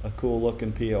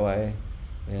cool-looking POA.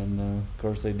 And, of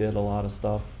course, they did a lot of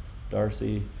stuff.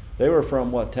 Darcy, they were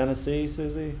from, what, Tennessee,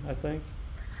 Susie, I think?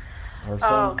 Or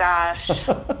some... Oh, gosh.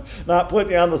 Not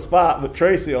putting you on the spot, but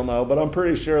Tracy will know. But I'm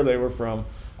pretty sure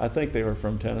I think they were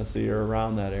from Tennessee or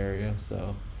around that area.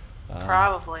 So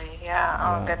probably,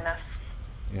 yeah. Oh, goodness.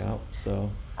 Yeah, so...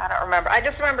 I don't remember. I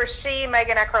just remember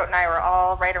Megan Eckroat, and I were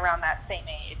all right around that same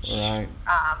age. Right.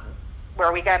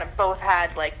 Where we kind of both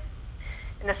had, like,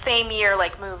 in the same year,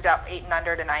 like, moved up 8 and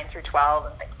under to 9 through 12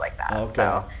 and things like that. Okay.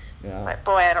 So Yeah. But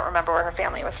boy, I don't remember where her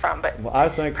family was from. But well, I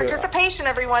think participation,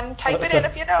 everyone, type it in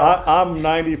if you know. I'm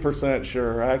 90%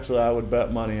 sure. Actually, I would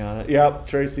bet money on it. Yep,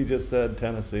 Tracy just said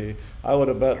Tennessee. I would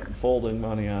have bet folding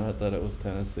money on it that it was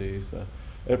Tennessee. So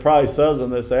it probably says in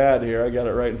this ad here, I got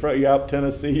it right in front. Yep,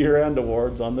 Tennessee year-end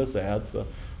awards on this ad. So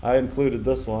I included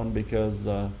this one because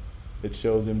it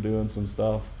shows him doing some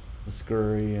stuff, the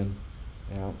scurry, and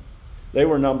they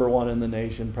were number one in the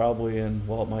nation, probably in,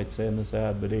 well, it might say in this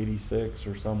ad, but 86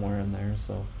 or somewhere in there.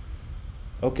 So,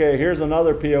 okay, here's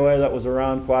another POA that was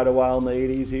around quite a while in the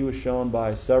 80s. He was shown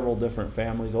by several different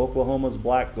families. Oklahoma's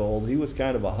Black Gold. He was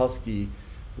kind of a husky,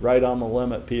 right on the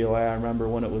limit POA. I remember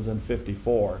when it was in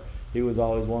 54. He was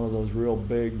always one of those real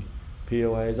big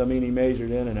POAs. I mean, he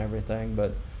measured in and everything,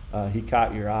 but he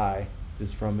caught your eye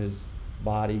just from his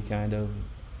body, kind of.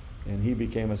 And he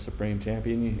became a Supreme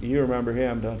Champion. You remember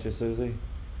him, don't you, Susie?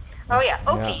 Oh, yeah,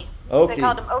 Okie. Yeah. Okie. They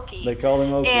called him Okie. They called him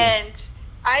Okie. And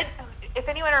if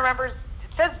anyone remembers,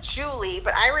 it says Julie,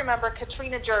 but I remember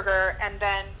Katrina Jerger and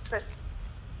then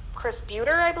Chris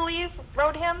Buter, I believe,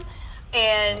 rode him.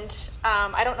 And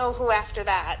I don't know who after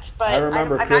that. But I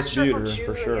remember I'm Chris not sure Buter, who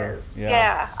for Julie sure. is.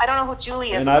 Yeah, I don't know who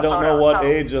Julie is. And I don't know what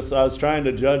age. I was trying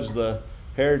to judge the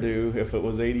hairdo, if it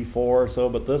was 84 or so,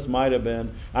 but this might have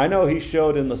been. I know he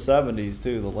showed in the 70s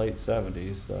too, the late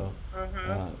 70s. So,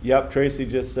 yep, Tracy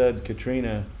just said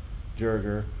Katrina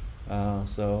Jerger.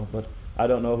 But I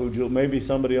don't know who Julie. Maybe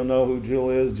somebody will know who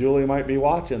Julie is. Julie might be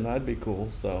watching. That'd be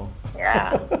cool. So,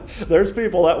 yeah, there's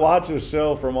people that watch this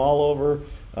show from all over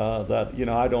that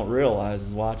I don't realize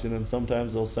is watching, and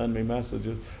sometimes they'll send me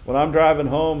messages when I'm driving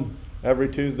home. Every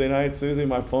Tuesday night, Susie,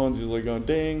 my phone's usually going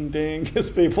ding, ding, because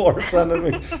people are sending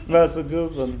me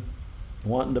messages and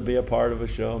wanting to be a part of a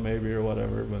show maybe or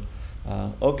whatever.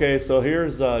 But okay, so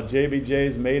here's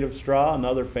JBJ's Made of Straw.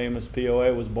 Another famous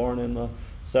POA, was born in the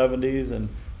 70s and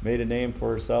made a name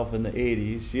for herself in the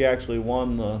 80s. She actually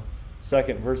won the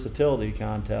second versatility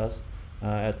contest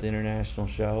at the international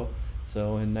show.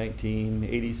 So in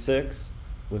 1986.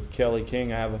 With Kelly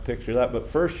King, I have a picture of that. But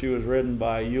first, she was ridden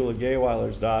by Eula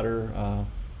Gayweiler's daughter,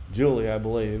 Julie, I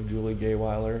believe, Julie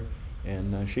Gayweiler.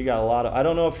 And she got a lot of, I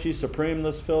don't know if she supreme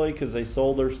this filly because they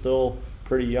sold her still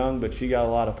pretty young, but she got a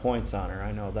lot of points on her.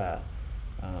 I know that.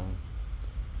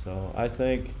 So I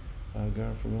think,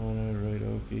 Gardner from Illinois,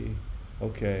 rode Okie.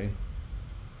 Okay.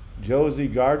 Josie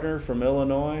Gardner from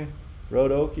Illinois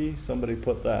rode Okie. Somebody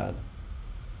put that.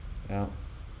 Yeah.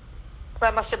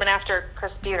 That must have been after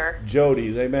Chris Buter. Jody,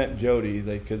 they meant Jody,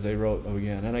 because they wrote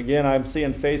again. And again, I'm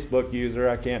seeing Facebook user.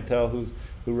 I can't tell who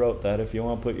wrote that. If you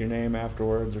want to put your name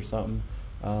afterwards or something,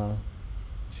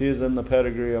 she is in the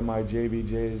pedigree of my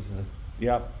JBJ's.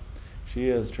 Yep, she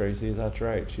is, Tracy. That's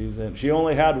right. She's in. She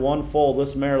only had one foal.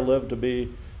 This mare lived to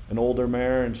be an older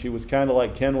mare, and she was kind of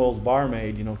like Kenwell's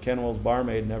Barmaid. Kenwell's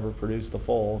Barmaid never produced a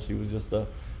foal. She was just a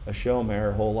show mare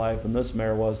her whole life, and this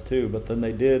mare was too. But then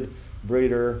they did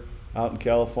breed her out in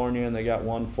California, and they got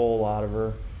one foal out of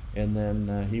her, and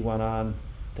then he went on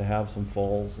to have some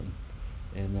foals,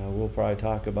 and we'll probably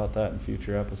talk about that in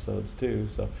future episodes too.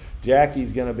 So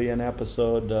Jackie's going to be an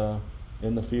episode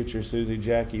in the future, Susie.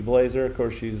 Jackie Blazer, of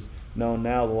course, she's known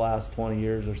now the last 20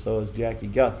 years or so as Jackie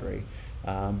Guthrie,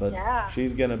 but yeah,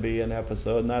 she's going to be an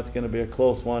episode, and that's going to be a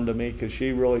close one to me because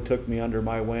she really took me under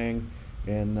my wing.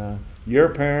 And your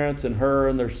parents and her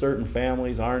and their certain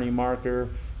families, Arnie Marker,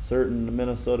 certain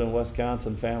Minnesota and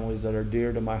Wisconsin families that are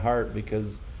dear to my heart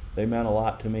because they meant a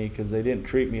lot to me because they didn't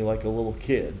treat me like a little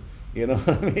kid. You know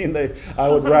what I mean? I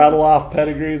would rattle off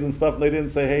pedigrees and stuff, and they didn't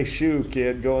say, "Hey, shoo,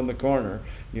 kid, go in the corner."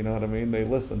 You know what I mean? They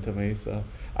listened to me. So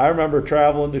I remember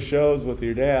traveling to shows with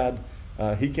your dad.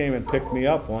 He came and picked me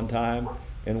up one time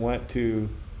and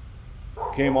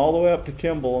came all the way up to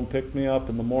Kimball and picked me up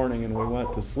in the morning, and we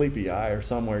went to Sleepy Eye or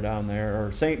somewhere down there,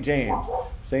 or St.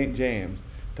 James,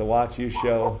 to watch you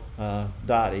show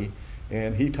Dottie,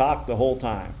 and he talked the whole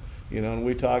time, and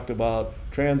we talked about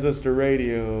transistor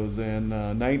radios and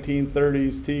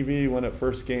 1930s TV when it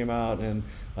first came out, and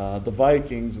the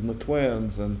Vikings and the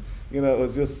Twins, and it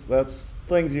was just, that's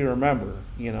things you remember,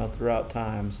 throughout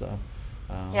time. So.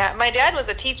 Yeah, my dad was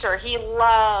a teacher. He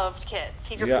loved kids.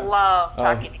 He just loved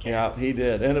talking to kids. Yeah, he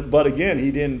did. But again,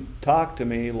 he didn't talk to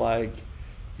me like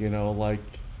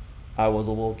I was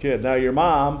a little kid. Now your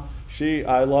mom,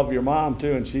 I love your mom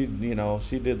too, and she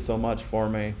did so much for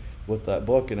me. with that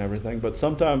book and everything. But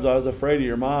sometimes I was afraid of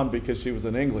your mom because she was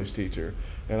an English teacher,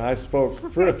 and I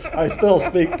still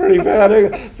speak pretty bad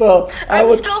English. So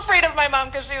I'm still afraid of my mom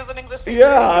because she was an English teacher.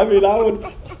 Yeah, I mean,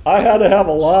 I had to have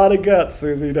a lot of guts,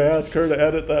 Susie, to ask her to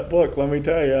edit that book. Let me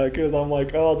tell you, because I'm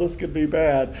like, oh, this could be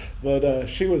bad. But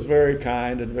she was very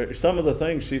kind, and some of the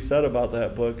things she said about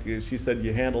that book, she said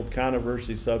you handled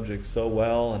controversy subjects so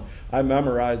well, and I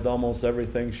memorized almost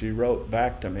everything she wrote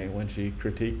back to me when she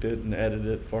critiqued it and edited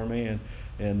it for me,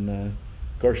 and of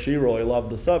course she really loved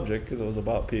the subject because it was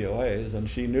about POAs, and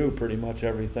she knew pretty much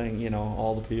everything,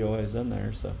 all the POAs in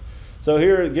there. So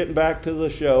here, getting back to the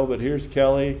show, but here's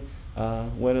Kelly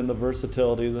winning the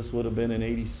versatility. This would have been in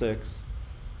 '86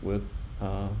 with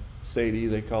Sadie,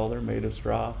 they called her, made of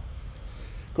straw.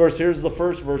 Of course, here's the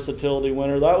first versatility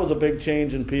winner. That was a big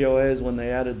change in POAs when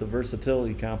they added the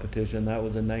versatility competition. That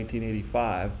was in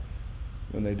 1985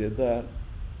 when they did that.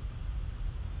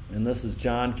 And this is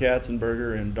John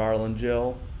Katzenberger and Darlin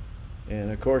Jill. And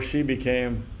of course, she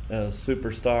became a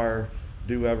superstar,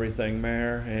 do-everything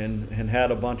mare, and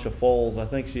had a bunch of foals. I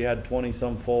think she had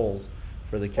 20-some foals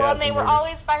for the Katzenbergers. Well, and they were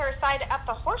always by her side at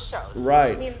the horse shows.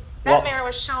 Right. I mean, that mare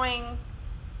was showing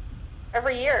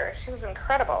every year. She was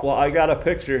incredible. Well, I got a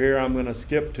picture here I'm going to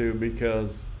skip to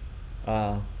because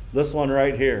this one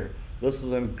right here. This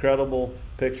is an incredible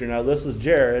picture. Now, this is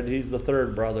Jared. He's the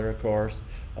third brother, of course,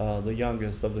 the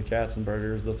youngest of the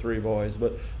Katzenbergers, the three boys.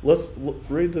 But let's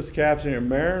read this caption here.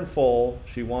 Mare and foal,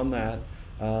 she won that.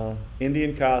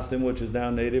 Indian costume, which is now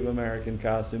Native American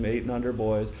costume, 8 and under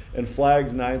boys, and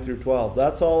flags 9 through 12.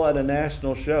 That's all at a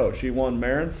national show. She won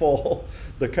mare and foal,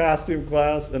 the costume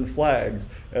class, and flags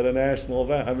at a national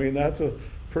event. I mean, that's a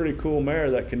pretty cool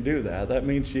mare that can do that. That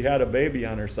means she had a baby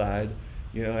on her side,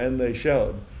 and they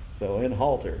showed. So in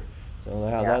halter. So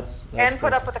that's and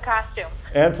put up with the costume.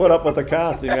 And put up with the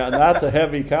costume. Yeah, and that's a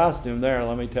heavy costume there,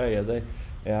 let me tell you.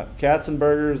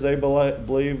 Katzenbergers, they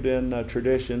believed in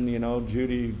tradition.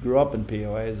 Judy grew up in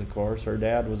POAs, of course. Her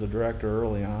dad was a director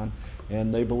early on,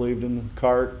 and they believed in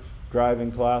cart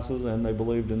driving classes, and they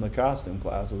believed in the costume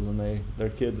classes, and their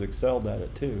kids excelled at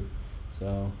it too.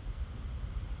 So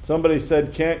somebody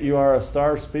said, Kent, you are a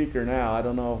star speaker now. I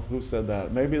don't know who said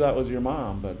that. Maybe that was your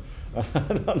mom, but I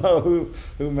don't know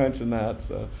who mentioned that.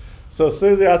 So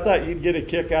Susie, I thought you'd get a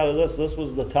kick out of this. This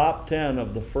was the top 10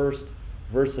 of the first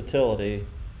versatility,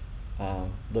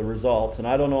 the results, and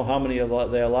I don't know how many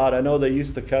they allowed. I know they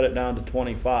used to cut it down to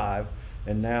 25,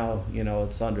 and now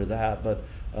it's under that. But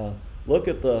look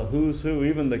at the who's who,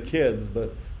 even the kids.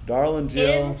 But Darlin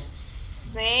Jill,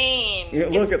 insane. Yeah,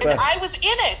 look at that. I was in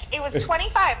it. It was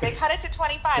 25. They cut it to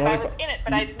 25. I was in it,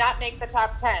 but I did not make the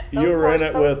top 10. You were in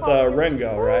it with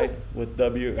Ringo, right? With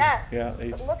W. Yes. Yeah.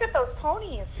 Look at those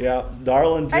ponies. Yeah.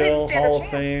 Darlin Jill, Hall of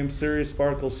Fame, Series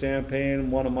Sparkle Champagne,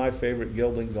 one of my favorite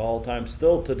geldings of all time.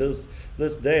 Still to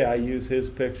this day, I use his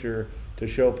picture to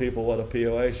show people what a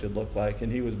POA should look like,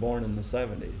 and he was born in the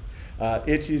 70s.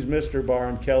 Itchy's Mr.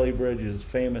 Barn, Kelly Bridges,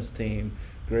 famous team.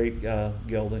 Great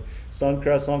gelding.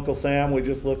 Suncrest Uncle Sam, we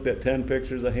just looked at 10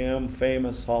 pictures of him,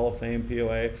 famous Hall of Fame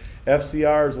POA.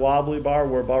 FCR's Wobbly Bar,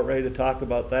 we're about ready to talk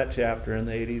about that chapter in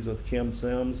the 80s with Kim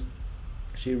Sims.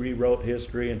 She rewrote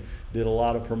history and did a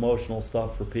lot of promotional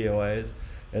stuff for POAs.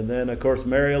 And then, of course,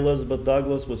 Mary Elizabeth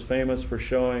Douglas was famous for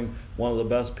showing one of the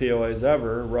best POAs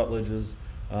ever, Rutledge's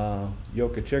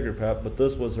Yoka Chiggerpep, but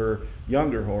this was her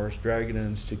younger horse, Dragon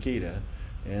and Chiquita.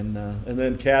 And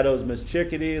then Caddo's Miss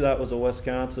Chickadee, that was a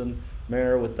Wisconsin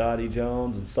mare with Dottie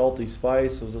Jones, and Salty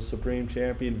Spice was a Supreme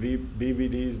Champion,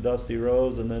 BVD's Dusty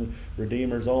Rose, and then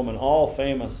Redeemer's Omen, all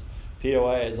famous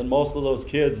POAs, and most of those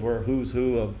kids were who's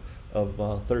who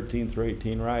of 13 through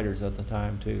 18 riders at the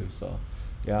time too. So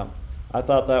yeah, I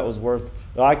thought that was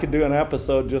I could do an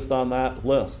episode just on that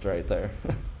list right there.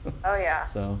 Oh yeah.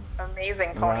 So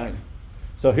amazing ponies. Right.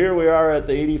 So here we are at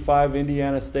the 85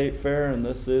 Indiana State Fair, and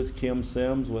this is Kim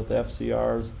Sims with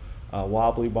FCR's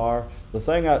Wobbly Bar. The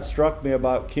thing that struck me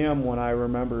about Kim when I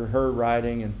remember her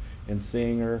riding and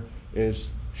seeing her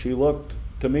is she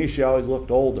always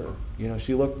looked older.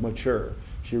 She looked mature.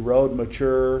 She rode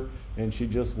mature, and she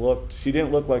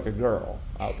didn't look like a girl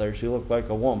out there. She looked like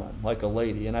a woman, like a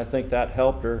lady, and I think that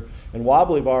helped her. And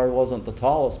Wobbly Bar wasn't the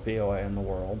tallest POA in the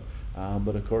world,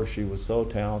 but of course she was so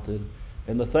talented.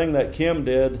 And the thing that Kim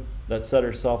did that set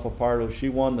herself apart was she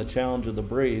won the Challenge of the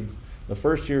Breeds. The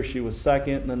first year she was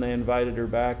second, and then they invited her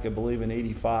back, I believe, in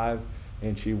 '85,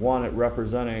 and she won it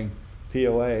representing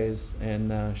POAs,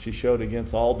 and she showed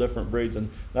against all different breeds, and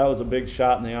that was a big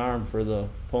shot in the arm for the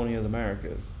Pony of the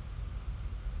Americas.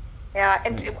 Yeah,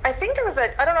 and I think there was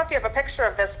I don't know if you have a picture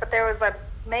of this, but there was a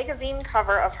magazine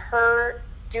cover of her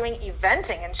doing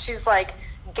eventing, and she's like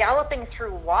galloping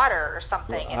through water or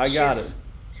something. And I got it.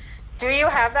 Do you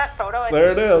have that photo?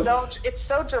 There it is. It's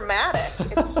so dramatic.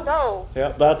 It's so.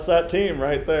 Yep, that's that team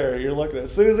right there. You're looking at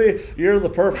Susie. You're the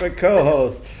perfect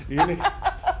co-host.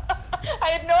 I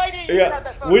had no idea you had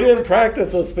that photo. We didn't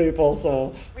practice as people,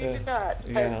 so. We did not.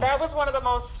 Yeah. That was one of the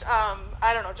most,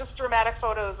 I don't know, just dramatic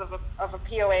photos of a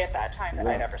POA at that time that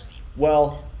I'd ever seen.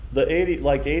 Well, the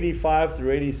 85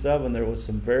 through 87, there was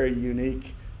some very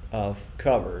unique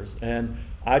covers, and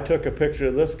I took a picture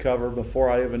of this cover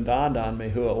before I even dawned on me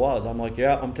who it was. I'm like,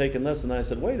 yeah, I'm taking this, and then I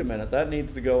said, wait a minute, that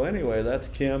needs to go anyway. That's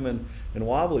Kim and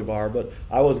Wobbly Bar, but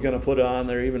I was going to put it on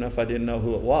there even if I didn't know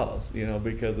who it was,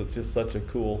 because it's just such a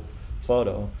cool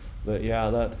photo. But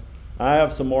yeah, I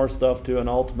have some more stuff too, an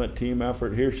ultimate team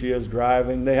effort. Here she is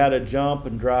driving. They had to jump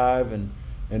and drive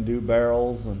and do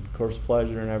barrels and of course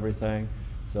pleasure and everything.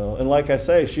 So, and like I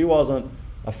say, she wasn't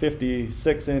a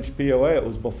 56-inch POA. It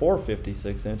was before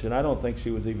 56-inch, and I don't think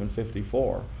she was even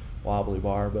 54 Wobbly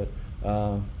Bar. But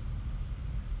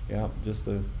yeah,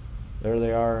 there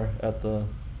they are at the.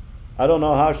 I don't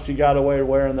know how she got away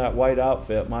wearing that white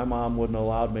outfit. My mom wouldn't have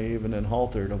allowed me even in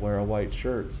halter to wear a white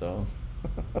shirt, so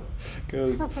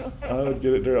because I would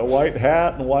get it a white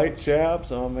hat and white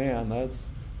chaps. Oh man, that's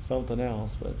something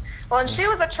else. But and she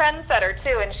was a trendsetter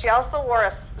too, and she also wore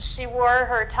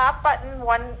her top button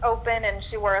one open, and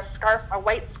she wore a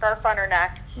white scarf on her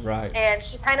neck. Right. And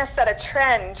she kind of set a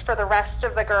trend for the rest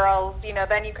of the girls.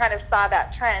 Then you kind of saw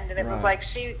that trend, and it was like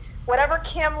whatever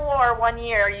Kim wore one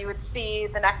year, you would see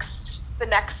the next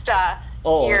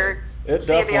year. It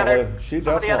definitely, she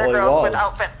definitely the other girls was with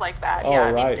outfits like that. Oh,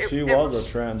 yeah, right. She was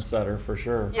a trendsetter for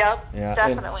sure. Yep, yeah,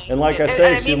 definitely. And like I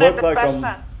say, she looked like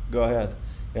a. Go ahead.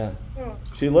 Yeah.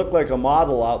 She looked like a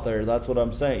model out there. That's what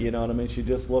I'm saying. You know what I mean? She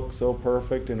just looked so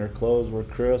perfect, and her clothes were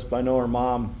crisp. I know her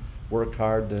mom worked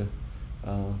hard to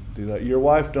do that. Your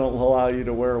wife don't allow you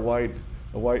to wear a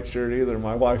white shirt either.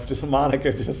 My wife,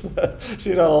 Monica, just said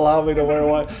she don't allow me to wear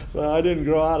white. So I didn't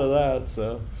grow out of that.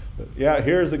 So, but yeah,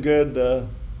 here's a good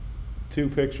two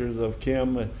pictures of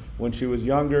Kim when she was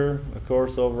younger, of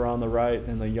course, over on the right,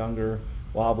 and the younger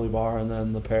Wobbly Bar, and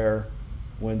then the pair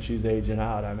when she's aging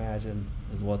out, I imagine,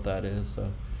 is what that is. So,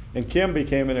 and Kim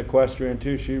became an equestrian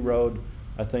too. She rode,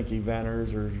 I think,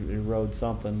 eventers or rode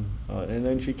something, and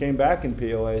then she came back in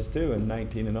POAs too in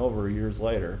 19 and over years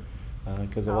later.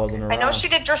 Because it wasn't around. I know she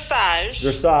did dressage.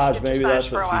 Dressage, maybe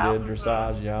that's what she did.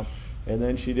 Dressage, yeah. And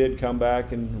then she did come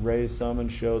back and raise some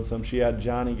and showed some. She had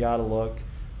Johnny Gotta Look.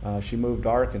 She moved to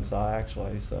Arkansas,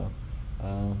 actually. So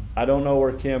I don't know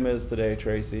where Kim is today,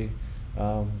 Tracy.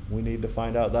 We need to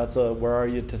find out. That's a Where Are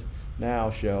You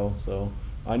Now show. So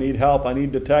I need help. I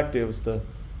need detectives to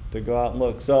go out and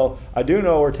look. So I do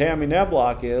know where Tammy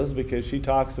Neblock is because she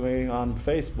talks to me on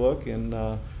Facebook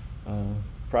and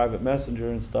private messenger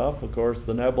and stuff. Of course,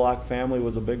 the Neblock family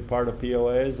was a big part of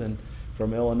POAs and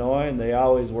from Illinois, and they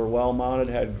always were well mounted,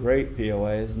 had great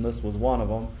POAs, and this was one of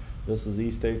them. This is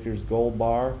East Acres Gold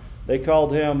Bar. They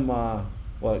called him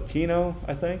Keno,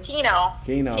 I think. Keno,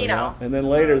 yeah. And then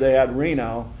later they had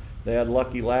Reno. They had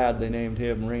Lucky Lad. They named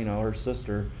him Reno. Her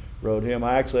sister rode him.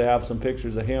 I actually have some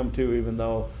pictures of him too, even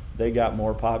though they got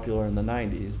more popular in the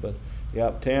 90s. But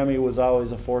yep, Tammy was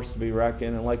always a force to be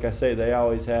reckoned, and like I say, they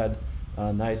always had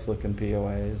nice looking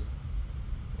POAs.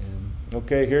 And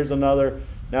okay, here's another.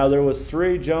 Now there was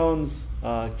 3 Jones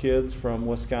kids from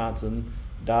Wisconsin.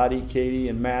 Dottie, Katie,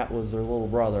 and Matt was their little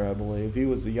brother, I believe. He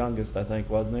was the youngest, I think,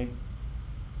 wasn't he?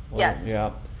 Well, yes.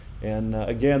 Yeah. And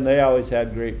again, they always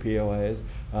had great POAs.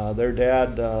 Their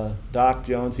dad, Doc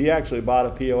Jones, he actually bought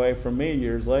a POA from me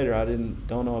years later. I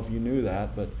don't know if you knew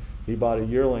that, but he bought a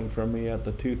yearling from me at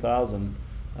the 2000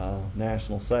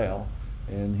 national sale.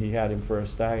 And he had him for a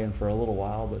stallion for a little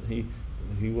while, but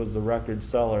he was the record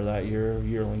seller that year,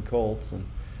 yearling colts. And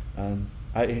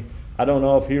I don't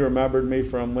know if he remembered me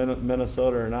from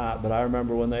Minnesota or not, but I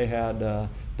remember when they had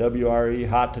WRE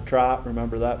Hot to Trot.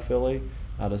 Remember that filly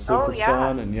out of Super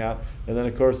Sun? And and then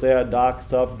of course they had Doc's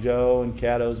Tough Joe and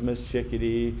Cato's Miss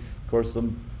Chickadee. Of course, the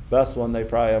best one they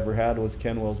probably ever had was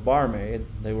Kenwell's Barmaid.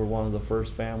 They were one of the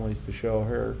first families to show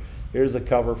her. Here's a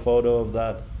cover photo of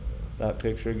that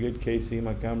picture. Good Casey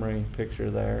Montgomery picture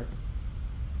there.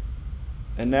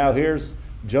 And now here's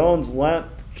Jones lent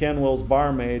Kenwell's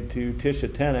Barmaid to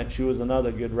Tisha Tennant. She was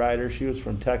another good rider. She was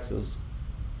from Texas.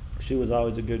 She was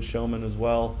always a good showman as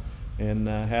well, and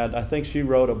I think she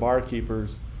rode a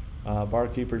Barkeeper's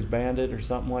Bandit or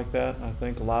something like that. I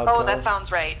think Loud. Oh, that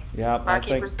sounds right. Yeah,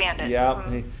 Barkeeper's Bandit. Yeah,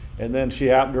 mm-hmm. And then she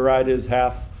happened to ride his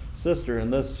half sister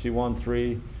in this. She won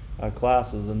 3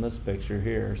 classes in this picture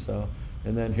here. So,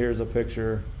 and then here's a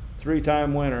picture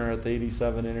three-time winner at the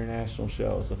 87 International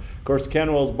Show. So, of course,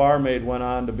 Kenwell's Barmaid went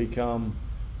on to become,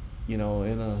 in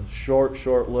a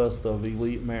short list of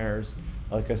elite mares.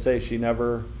 Like I say, she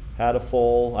never had a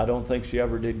foal. I don't think she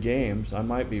ever did games. I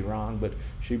might be wrong, but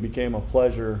she became a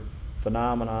pleasure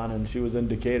phenomenon, and she was in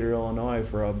Decatur, Illinois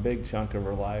for a big chunk of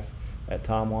her life at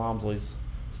Tom Walmsley's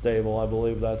stable. I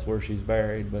believe that's where she's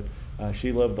buried, but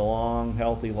she lived a long,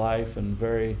 healthy life and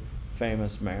very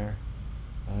famous mare.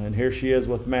 And here she is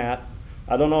with Matt.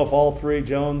 I don't know if all three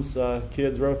Jones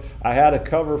kids rode. I had a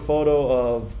cover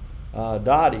photo of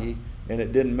Dottie, and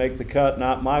it didn't make the cut.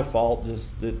 Not my fault,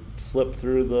 just it slipped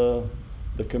through the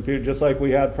computer, just like we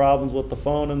had problems with the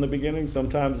phone in the beginning.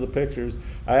 Sometimes the pictures,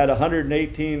 I had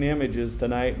 118 images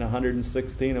tonight, and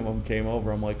 116 of them came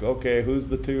over. I'm like, okay, who's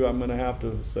the two I'm going to have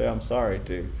to say I'm sorry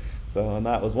to? So, and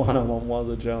that was one of them, one of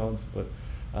the Jones. But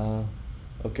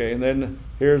okay, and then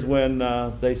here's when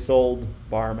they sold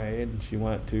Barmaid, and she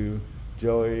went to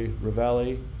Joey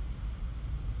Ravelli.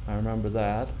 I remember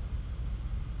that.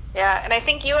 Yeah, and I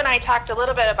think you and I talked a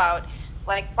little bit about,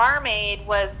 like, Barmaid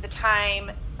was the time,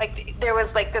 like, there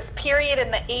was like this period in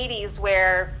the 80s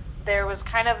where there was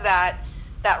kind of that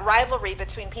rivalry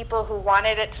between people who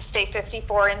wanted it to stay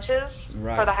 54 inches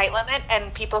for the height limit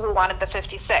and people who wanted the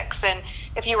 56. And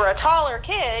if you were a taller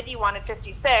kid, you wanted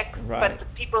 56, but the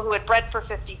people who had bred for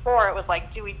 54, it was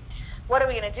like, what are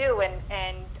we going to do?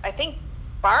 And I think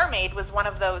Barmaid was one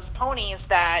of those ponies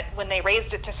that when they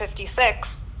raised it to 56,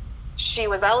 she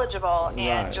was eligible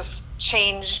and just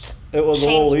changed. It was a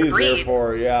little easier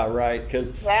for her,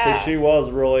 because she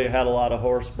was really had a lot of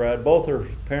horse bred. Both her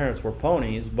parents were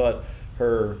ponies, but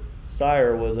her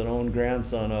sire was an own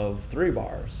grandson of 3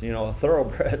 bars, a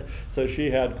thoroughbred. So she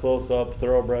had close-up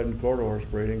thoroughbred and quarter horse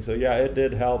breeding. So yeah, it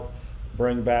did help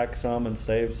bring back some and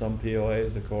save some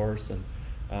POAs, of course. And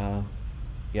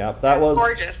that was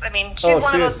gorgeous. I mean, she's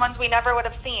one of those ones we never would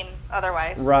have seen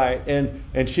otherwise. Right,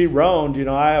 and she roaned.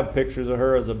 I have pictures of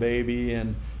her as a baby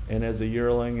and as a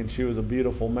yearling, and she was a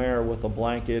beautiful mare with a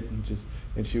blanket,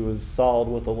 and she was solid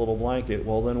with a little blanket.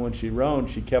 Well, then when she roaned,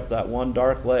 she kept that one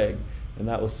dark leg, and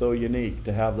that was so unique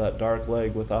to have that dark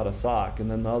leg without a sock,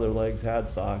 and then the other legs had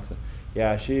socks.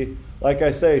 Yeah, she, like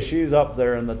I say, she's up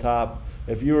there in the top.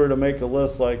 If you were to make a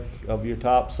list of your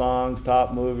top songs,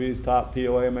 top movies, top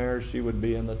POA mares, she would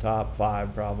be in the top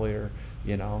 5 probably, or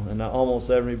and almost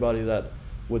everybody that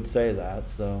would say that.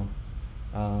 So,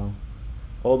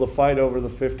 the fight over the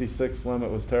 56 limit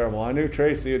was terrible. I knew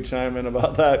Tracy would chime in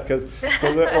about that because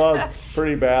it was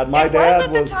pretty bad. My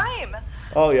dad was. Time.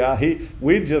 Oh yeah,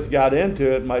 we just got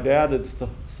into it. My dad had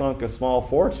sunk a small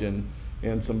fortune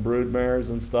in some brood mares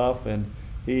and stuff, and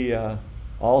he.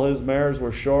 All his mares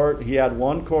were short. He had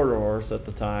one quarter horse at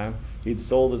the time. He'd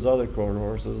sold his other quarter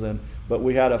horses, but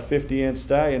we had a 50-inch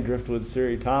stallion, Driftwood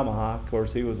Series Tomahawk. Of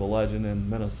course, he was a legend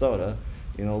in Minnesota,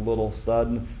 little stud.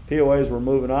 And POAs were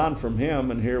moving on from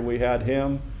him, and here we had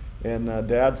him, and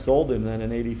Dad sold him then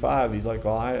in '85. He's like,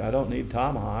 I don't need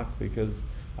Tomahawk because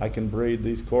I can breed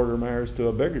these quarter mares to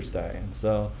a bigger stallion.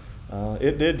 So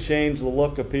it did change the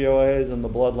look of POAs and the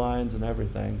bloodlines and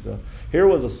everything. So here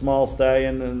was a small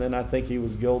stallion, and then I think he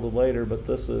was gilded later, but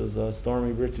this is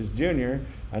Stormy Britches Jr.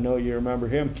 I know you remember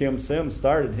him. Kim Sims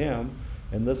started him,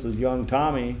 and this is young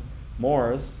Tommy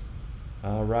Morris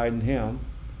riding him.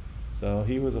 So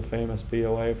he was a famous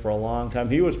POA for a long time.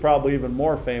 He was probably even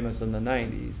more famous in the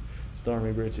 90s,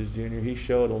 Stormy Britches Jr. He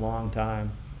showed a long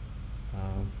time.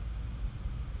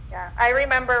 Yeah, I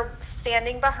remember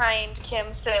standing behind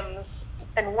Kim Sims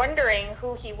and wondering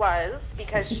who he was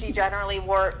because she generally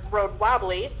rode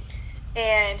wobbly.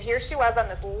 And here she was on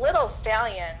this little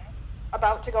stallion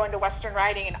about to go into Western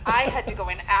riding, and I had to go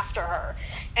in after her.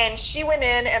 And she went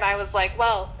in, and I was like,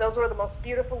 well, those were the most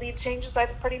beautiful lead changes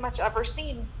I've pretty much ever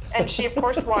seen. And she, of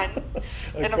course, won.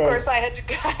 And, of course, I had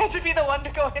to be the one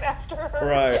to go in after her.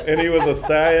 Right, and he was a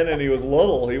stallion, and he was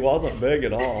little. He wasn't big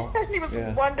at all. He was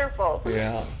wonderful.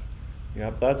 Yeah.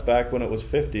 Yep, that's back when it was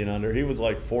 50 and under. He was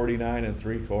like 49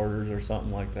 3/4 or something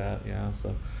like that. Yeah.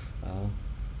 So,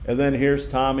 and then here's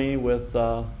Tommy with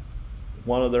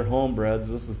one of their homebreds.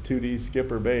 This is 2D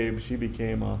Skipper Babe. She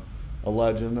became a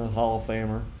legend, a Hall of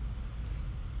Famer.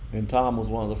 And Tom was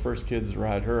one of the first kids to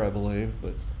ride her, I believe.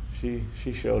 But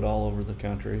she showed all over the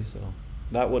country. So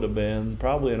that would have been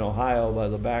probably in Ohio by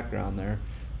the background there.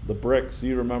 The Bricks.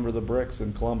 You remember the Bricks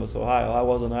in Columbus, Ohio. I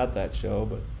wasn't at that show,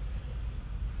 but.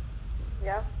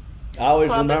 Yeah. I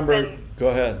always remember. Go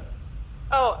ahead.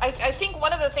 Oh, I think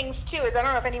one of the things too is, I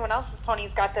don't know if anyone else's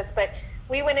ponies got this, but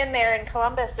we went in there in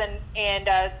Columbus,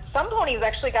 and some ponies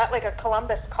actually got like a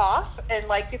Columbus cough, and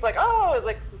like people like, oh,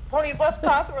 like ponies left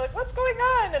cough, and we're like, what's going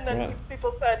on? And then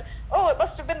people said, oh, it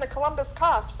must have been the Columbus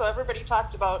cough. So everybody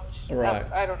talked about,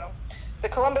 I don't know, the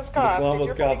Columbus cough. The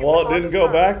Columbus cough. Well, it didn't go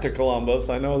back to Columbus.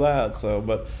 I know that. So,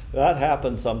 but that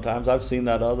happens sometimes. I've seen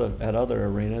that at other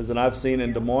arenas, and I've seen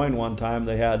in Des Moines one time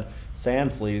they had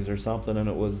sand fleas or something, and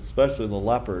it was especially the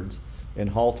leopards in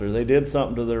halter. They did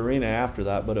something to the arena after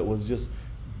that, but it was just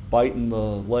biting the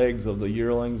legs of the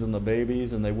yearlings and the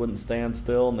babies, and they wouldn't stand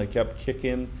still, and they kept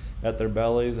kicking at their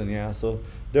bellies, and so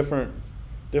different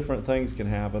things can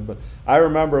happen. But I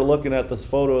remember looking at this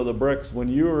photo of the bricks when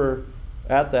you were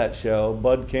at that show.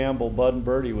 Bud and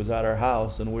Birdie was at our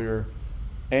house, and we were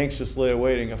anxiously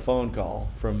awaiting a phone call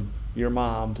from your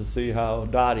mom to see how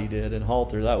Dottie did in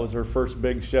halter. That was her first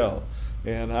big show,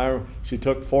 and she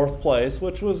took 4th place,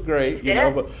 which was great, you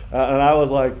know. But and I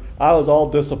was all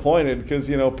disappointed because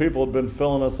people had been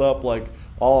filling us up, like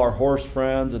all our horse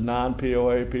friends and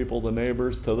non-POA people, the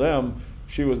neighbors. To them,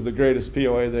 she was the greatest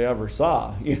POA they ever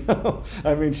saw.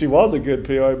 I mean, she was a good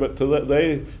POA, but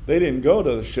they didn't go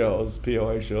to the shows,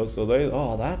 POA shows,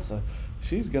 so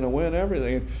she's gonna win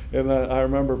everything. And I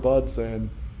remember Bud saying,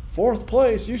 4th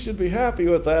place, you should be happy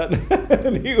with that.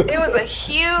 And it was a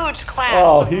huge class.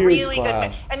 Oh, huge really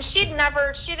class. Good. And she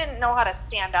didn't know how to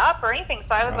stand up or anything,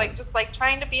 so I was just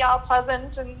trying to be all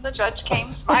pleasant, and the judge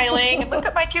came smiling and look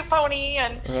at my cute pony,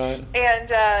 and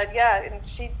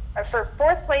she, for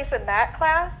 4th place in that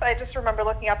class, I just remember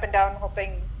looking up and down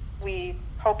hoping we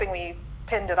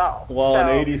pinned it all. Well, in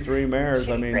 83 mares,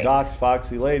 I mean, Doc's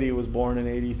Foxy Lady was born in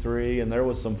 83, and there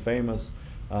was some famous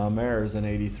mares in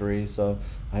 83, so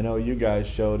I know you guys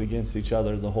showed against each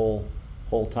other the whole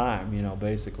time,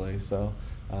 basically. So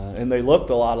and they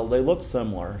looked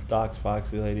similar, Doc's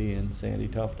Foxy Lady and Sandy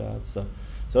Tough Dots.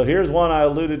 So here's one I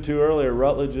alluded to earlier,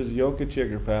 Rutledge's Yoka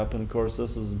Chiggerpep, and of course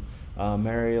this is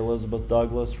Mary Elizabeth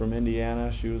Douglas from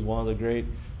Indiana. She was one of the great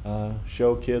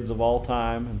show kids of all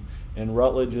time, and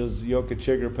Rutledge's Yoka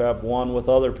Chiggerpep won with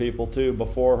other people too,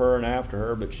 before her and after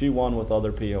her, but she won with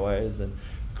other POAs. And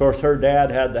of course, her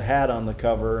dad had the hat on the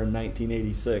cover in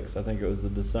 1986. I think it was the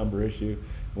December issue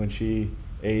when she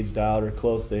aged out or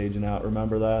close to aging out.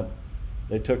 Remember that?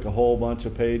 They took a whole bunch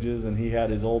of pages, and he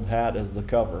had his old hat as the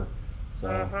cover. So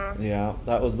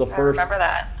that was the first. I remember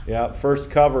that. Yeah, first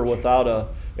cover without a.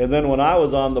 And then when I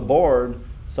was on the board,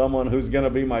 someone who's going to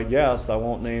be my guest, I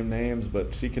won't name names,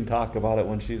 but she can talk about it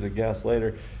when she's a guest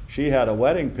later. She had a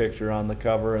wedding picture on the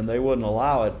cover, and they wouldn't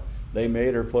allow it. They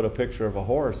made her put a picture of a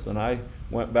horse, and I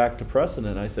went back to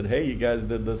precedent. I said, hey, you guys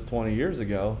did this 20 years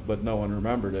ago, but no one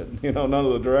remembered it. None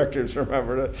of the directors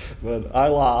remembered it, but I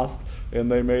lost,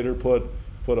 and they made her put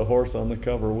a horse on the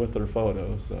cover with her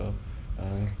photo. So.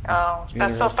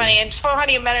 That's so funny. And so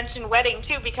funny you mentioned wedding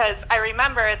too, because I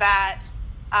remember that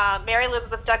Mary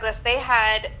Elizabeth Douglas, they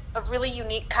had a really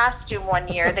unique costume one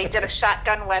year. They did a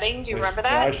shotgun wedding. Do you remember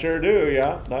that? I sure do,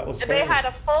 yeah. That was They had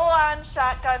a full-on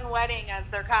shotgun wedding as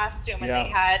their costume, and they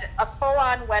had a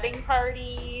full-on wedding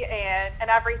party and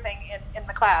everything in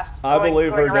the class. I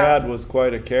believe her dad was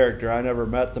quite a character. I never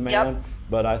met the man,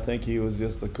 but I think he was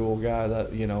just a cool guy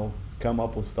that, come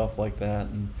up with stuff like that.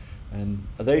 And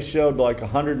they showed like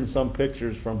 100 and some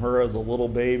pictures from her as a little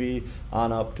baby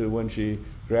on up to when she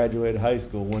graduated high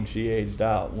school, when she aged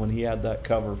out, when he had that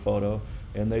cover photo.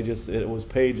 And it was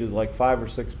pages, like 5 or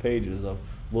 6 pages of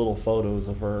little photos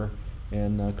of her.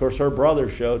 And of course her brother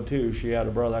showed too. She had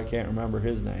a brother, I can't remember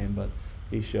his name, but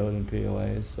he showed in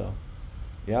POAs. So,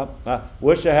 I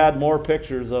wish I had more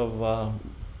pictures of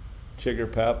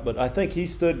Chiggerpep, but I think he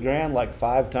stood grand like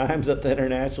 5 times at the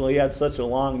International. He had such a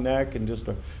long neck and just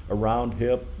a round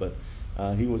hip, but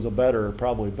he was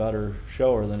probably better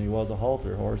shower than he was a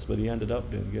halter horse, but he ended up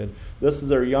doing good. This is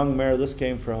their young mare. This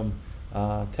came from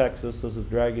Texas. This is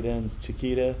Dragadin's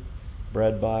Chiquita,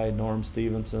 bred by Norm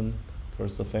Stevenson, of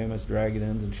course the famous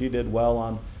Dragadins, and she did well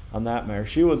on that mare.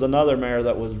 She was another mare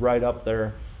that was right up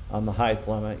there on the height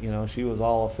limit. She was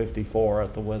all of 54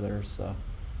 at the withers, so.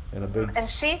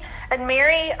 And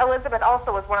Mary Elizabeth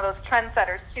also was one of those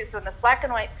trendsetters too. So in this black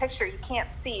and white picture, you can't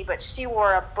see, but she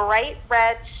wore a bright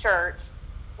red shirt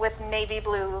with navy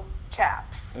blue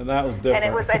chaps. And that was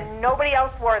different. And nobody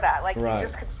else wore that. Like you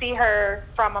just could see her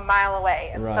from a mile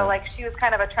away. And so she was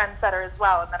kind of a trendsetter as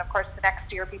well. And then of course the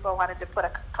next year people wanted to put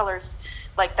colors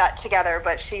like that together,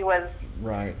 but she was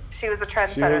She was a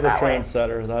trendsetter. She was a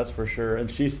trendsetter, that's for sure. And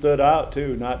she stood out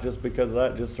too, not just because of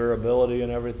that, just her ability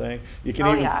and everything. You can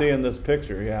even see in this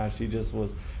picture, she just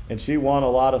was, and she won a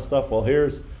lot of stuff. Well,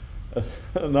 here's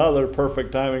another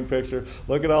perfect timing picture.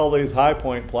 Look at all these high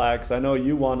point plaques. I know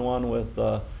you won one with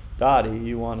Dottie,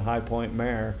 you won High Point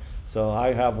Mare. So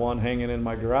I have one hanging in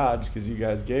my garage because you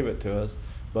guys gave it to us.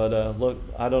 But look,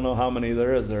 I don't know how many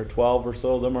there is. There are 12 or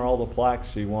so. Them are all the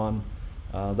plaques she won.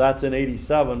 That's in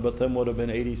 '87, but them would have been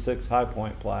 '86 High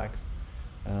Point plaques.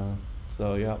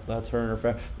 So yeah, that's her and her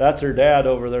family. That's her dad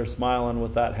over there smiling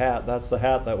with that hat. That's the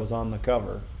hat that was on the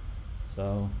cover.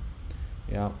 So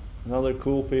yeah, another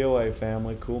cool POA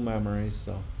family, cool memories.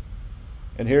 So,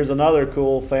 and here's another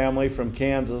cool family from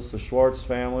Kansas, the Schwartz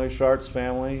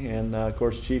family, and of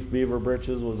course Chief Beaver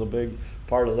Britches was a big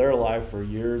part of their life for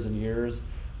years and years.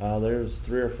 There's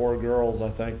 3 or 4 girls I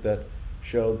think that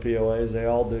showed POAs. They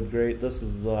all did great. This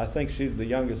is I think she's the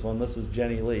youngest one. This is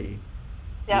Jenny Lee.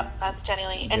 Yep, that's Jenny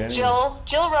Lee. And Jill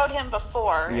rode him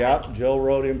before. Yep, Jill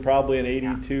rode him probably in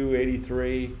 '82,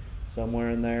 '83, somewhere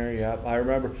in there. Yep, I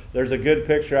remember. There's a good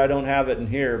picture. I don't have it in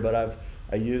here, but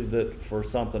I used it for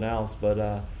something else.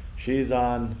 But she's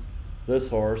on this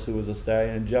horse, who was a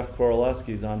stallion, and Jeff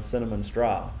Koroleski's on Cinnamon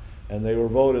Straw. And they were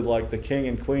voted like the king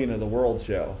and queen of the World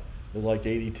Show. It was like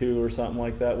 '82 or something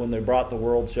like that when they brought the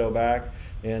World Show back.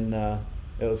 And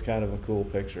it was kind of a cool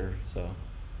picture. So,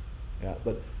 yeah,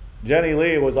 but Jenny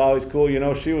Lee was always cool. You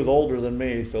know, she was older than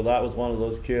me, so that was one of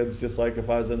those kids, just like if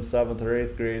I was in 7th or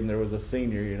 8th grade and there was a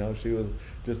senior, you know, she was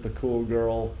just a cool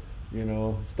girl, you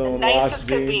know, stonewashed jeans.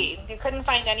 Could be. You couldn't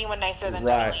find anyone nicer than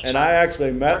right. Jenny Lee. And I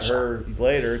actually met her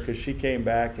later because she came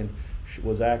back and she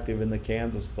was active in the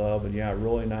Kansas Club, and yeah,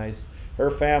 really nice.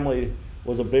 Her family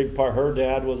was a big part. Her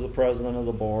dad was the president of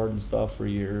the board and stuff for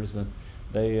years, and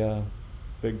they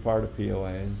big part of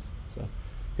POAs. So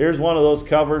here's one of those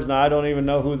covers. Now I don't even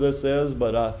know who this is,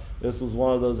 but this was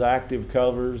one of those active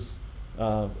covers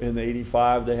in the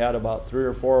 '85. They had about 3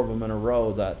 or 4 of them in a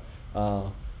row that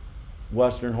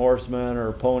Western Horseman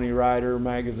or Pony Rider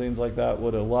magazines like that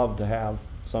would have loved to have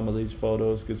some of these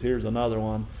photos, because here's another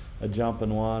one, a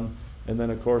jumping one, and then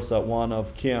of course that one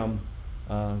of Kim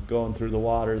going through the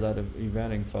water, that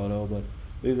eventing photo. But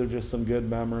these are just some good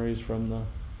memories from the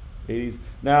 '80s.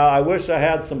 Now I wish I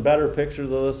had some better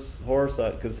pictures of this horse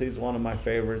because he's one of my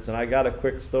favorites, and I got a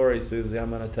quick story, Susie, I'm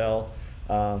going to tell.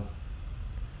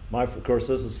 Of course,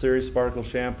 this is Series Sparkle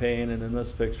Champagne, and in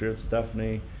this picture it's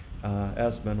Stephanie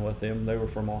Essman with him. They were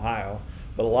from Ohio,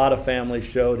 but a lot of families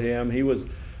showed him. He was,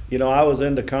 you know, I was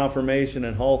into conformation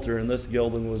and halter, and this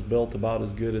gelding was built about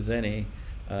as good as any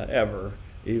ever,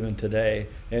 even today.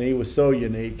 And he was so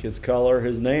unique. His color,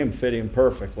 his name fit him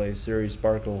perfectly, Series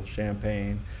Sparkle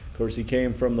Champagne. Of course, he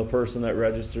came from the person that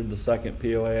registered the 2nd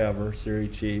POA ever,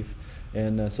 Series Chief.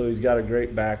 And so he's got a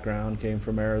great background, came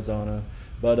from Arizona.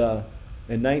 But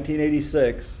in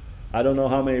 1986, I don't know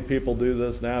how many people do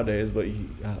this nowadays, but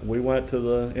we went to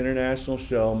the international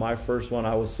show, my first one.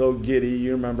 I was so giddy.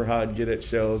 You remember how I'd get at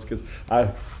shows, because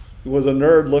I was a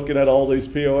nerd looking at all these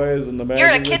POAs in the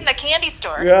magazine. You're a kid in a candy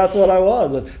store. Yeah, that's what I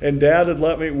was. And Dad had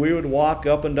let me, we would walk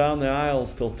up and down the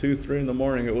aisles till 2, 3 in the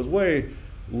morning. It was way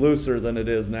looser than it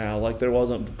is now. Like there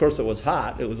wasn't, of course it was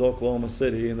hot. It was Oklahoma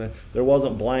City, and there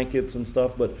wasn't blankets and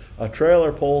stuff, but a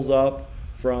trailer pulls up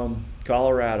from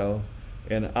Colorado,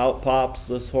 and out pops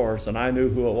this horse, and I knew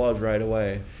who it was right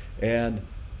away. And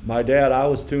my dad, I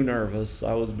was too nervous.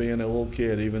 I was being a little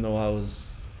kid, even though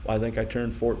I think I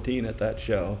turned 14 at that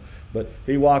show. But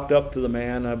he walked up to the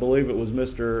man. I believe it was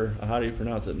Mr., how do you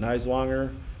pronounce it,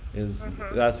 Neiswanger?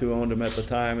 That's who owned him at the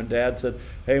time. And Dad said,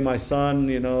 "Hey, my son,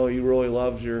 you know, he really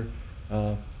loves your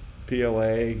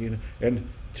POA." You know, and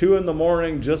 2 in the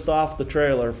morning, just off the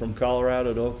trailer from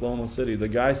Colorado to Oklahoma City, the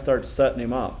guy starts setting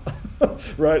him up.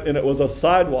 Right, and it was a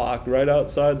sidewalk right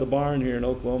outside the barn here in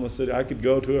Oklahoma City. I could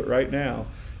go to it right now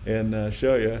and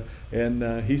show you.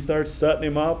 And he starts setting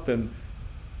him up, and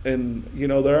you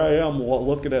know, there I am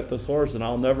looking at this horse, and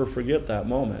I'll never forget that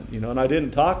moment. You know, and I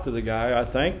didn't talk to the guy. I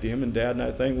thanked him, and Dad and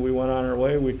I think we went on our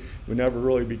way. We never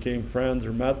really became friends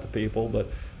or met the people, but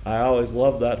I always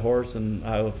loved that horse, and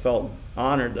I felt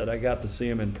honored that I got to see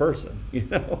him in person. You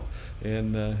know,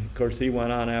 and of course he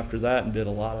went on after that and did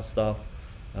a lot of stuff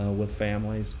with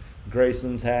families.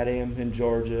 Grayson's had him in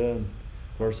Georgia, and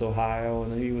of course Ohio,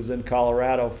 and then he was in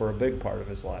Colorado for a big part of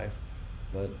his life.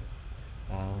 But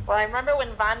well, I remember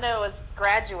when Vondo was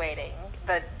graduating,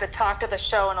 the talk of the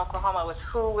show in Oklahoma was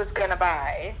who was going to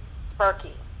buy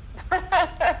Sparky.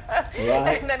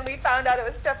 Right. And then we found out it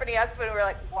was Stephanie Essman, and we were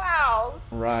like, wow,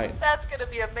 right, that's going to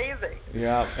be amazing.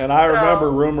 Yeah, and I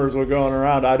remember rumors were going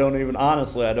around.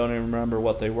 Honestly, I don't even remember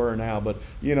what they were now, but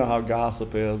you know how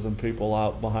gossip is, and people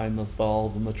out behind the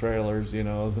stalls and the trailers, you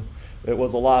know, it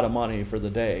was a lot of money for the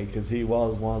day, because he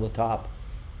was one of the top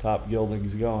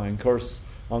geldings going. Of course,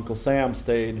 Uncle Sam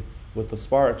stayed with the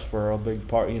Sparks for a big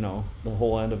part, the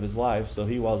whole end of his life, so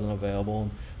he wasn't available.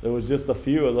 And there was just a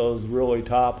few of those really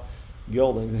top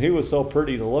geldings. And he was so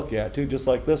pretty to look at too, just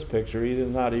like this picture. He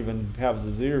does not even have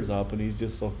his ears up, and he's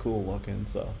just so cool looking.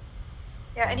 So.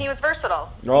 Yeah, and he was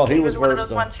versatile. Oh, he was one versatile. of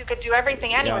those ones who could do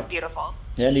everything, and he was beautiful.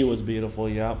 And he was beautiful.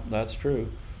 Yeah, that's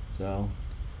true. So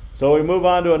we move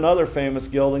on to another famous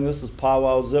gelding. This is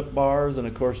Powwow Zip Bars, and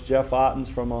of course Jeff Otten's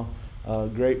from a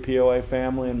great POA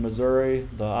family in Missouri.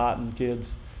 The Otten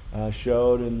kids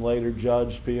showed and later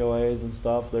judged POAs and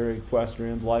stuff. They're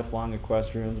equestrians, lifelong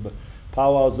equestrians. But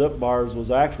Powwow Zip Bars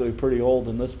was actually pretty old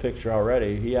in this picture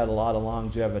already. He had a lot of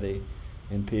longevity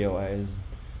in POAs.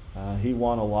 He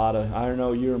won a lot of, I don't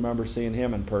know, you remember seeing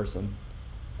him in person.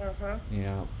 Mm-hmm.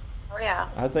 Yeah. Oh, yeah.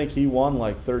 I think he won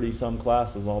like 30-some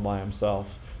classes all by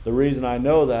himself. The reason I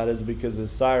know that is because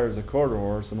his sire is a quarter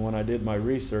horse, and when I did my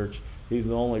research, he's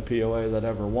the only POA that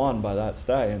ever won by that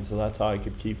stallion, so that's how I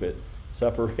could keep it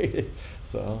separated.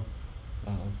 So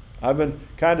I've been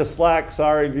kind of slack,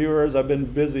 sorry viewers. I've been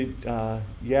busy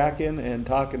yakking and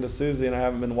talking to Susie, and I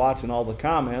haven't been watching all the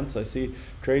comments. I see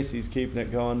Tracy's keeping it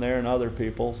going there and other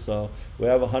people. So we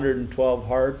have 112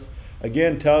 hearts.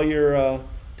 Again, tell your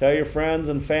friends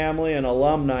and family and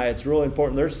alumni. It's really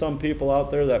important. There's some people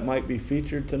out there that might be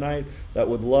featured tonight that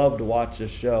would love to watch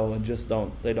this show and just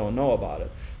don't know about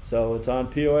it. So it's on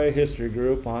POA History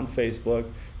Group on Facebook,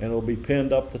 and it'll be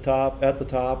pinned at the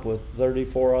top with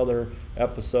 34 other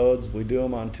episodes. We do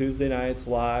them on Tuesday nights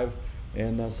live,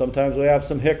 and sometimes we have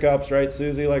some hiccups, right,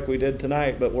 Susie, like we did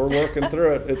tonight, but we're working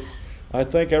through it. I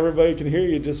think everybody can hear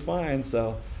you just fine.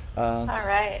 So. All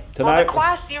right. Tonight, the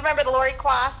Quast, do you remember the Lori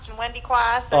Quast and Wendy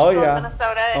Quast? Oh, yeah. In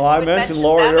Minnesota. Oh, I mentioned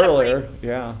Lori earlier.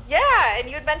 Yeah. Yeah, and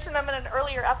you had mentioned them in an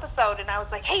earlier episode, and I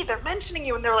was like, hey, they're mentioning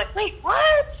you, and they're like, wait,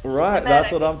 what? Right,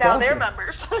 that's what I'm talking about. Now they're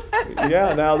members.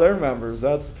 Yeah, now they're members.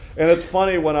 And it's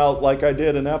funny when I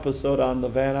did an episode on the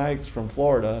Van Eycks from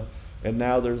Florida, and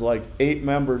now there's like 8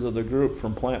 members of the group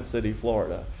from Plant City,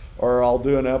 Florida. Or I'll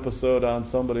do an episode on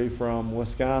somebody from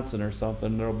Wisconsin or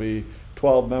something. There'll be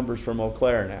 12 members from Eau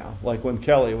Claire now. Like when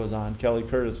Kelly was on. Kelly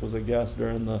Curtis was a guest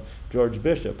during the George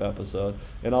Bishop episode.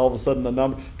 And all of a sudden the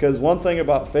number, because one thing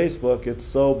about Facebook, it's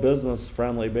so business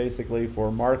friendly basically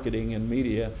for marketing and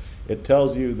media. It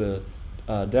tells you the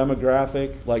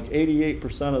demographic, like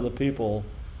 88% of the people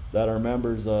that are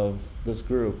members of this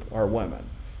group are women.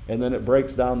 And then it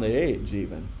breaks down the age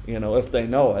even, if they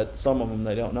know it. Some of them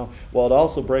they don't know. Well, it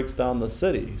also breaks down the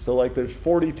city. So like there's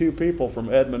 42 people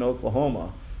from Edmond,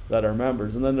 Oklahoma that are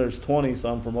members. And then there's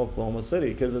 20-some from Oklahoma City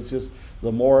because it's just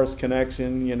the Morris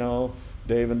connection,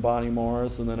 Dave and Bonnie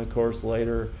Morris. And then, of course,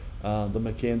 later the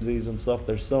McKenzies and stuff.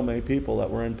 There's so many people that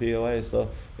were in POA.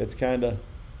 So it's kind of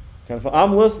fun.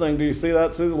 I'm listening. Do you see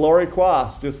that, Susan? Lori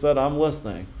Quast just said, I'm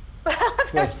listening.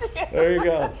 There you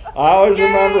go. I always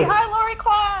remember. Hi, Lori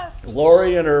Quast.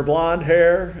 Lori and her blonde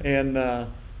hair and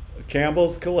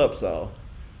Campbell's Calypso.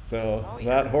 So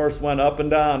that horse went up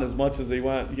and down as much as he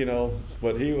went,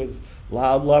 but he was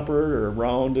loud leopard or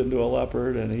round into a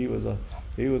leopard, and he was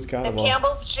kind of a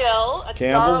Campbell's Jill, a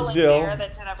Campbell's darling Jill mare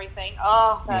that did everything.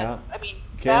 Oh, that, yeah.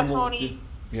 Campbell's that pony.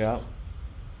 Yeah.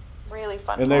 Really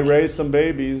fun. And they raised some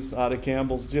babies out of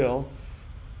Campbell's Jill.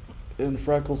 In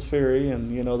Freckles Fury,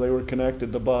 and they were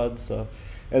connected to Bud. So,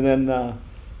 and then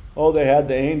they had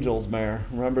the Angels mare.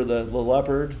 Remember the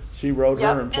leopard? She rode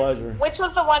her in Pleasure. Which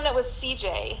was the one that was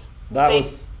CJ? That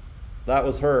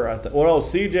was her. I think. Well, no,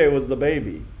 CJ was the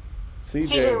baby.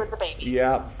 CJ was the baby.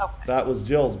 Yeah, okay. That was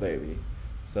Jill's baby.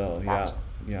 So gotcha.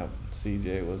 yeah.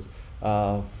 CJ was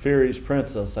Fury's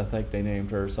Princess. I think they named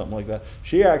her or something like that.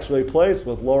 She actually placed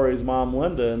with Lori's mom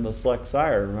Linda in the Select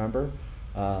Sire. Remember?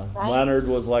 Nice. Leonard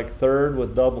was like third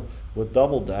with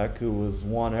Double Deck, who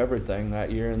won everything that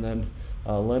year, and then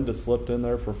Linda slipped in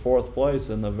there for 4th place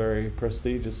in the very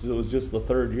prestigious. It was just the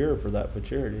 3rd year for that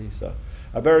futurity. So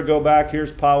I better go back.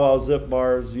 Here's Powwow Zip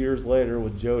Bars years later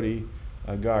with Jody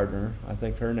Gardner. I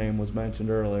think her name was mentioned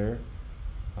earlier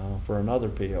for another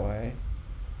POA.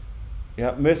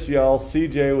 Yep, Miss Y'all.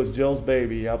 CJ was Jill's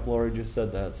baby. Yep, Lori just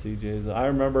said that. CJ's. I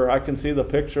remember. I can see the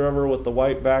picture of her with the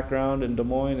white background in Des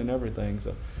Moines and everything.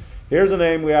 So, here's a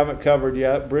name we haven't covered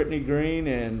yet: Brittany Green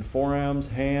and 4M's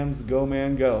Hands Go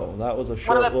Man Go. That was a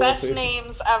short one of the little best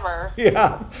names ever.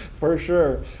 Yeah, for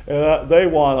sure. And they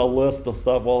won a list of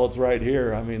stuff. Well, it's right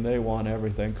here. I mean, they won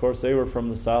everything. Of course, they were from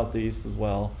the Southeast as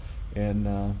well, and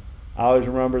I always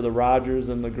remember the Rogers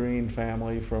and the Green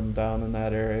family from down in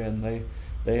that area, and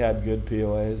they had good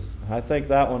POAs. I think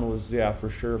that one was, for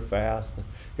sure fast.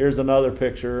 Here's another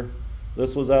picture.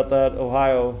 This was at that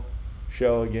Ohio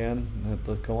show again, at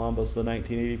the Columbus, the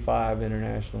 1985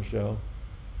 international show.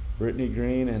 Brittany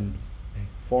Green and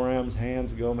 4M's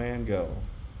Hands Go Man Go.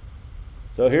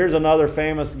 So here's another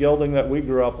famous gelding that we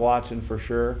grew up watching for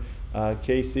sure.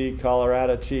 KC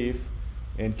Colorado Chief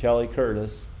and Kelly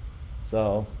Curtis.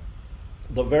 So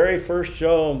the very first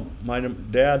show my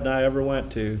dad and I ever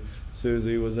went to,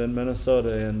 Susie, was in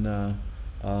Minnesota in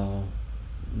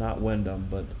not Wyndham,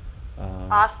 but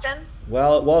Austin?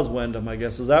 Well, it was Wyndham, I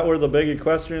guess. Is that where the big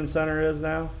equestrian center is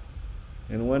now?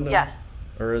 In Wyndham? Yes.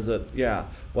 Or is it? Yeah.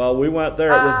 Well, we went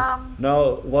there.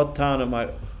 No, what town am I?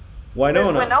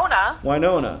 Winona.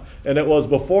 Winona. And it was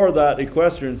before that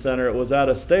equestrian center. It was at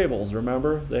a stables,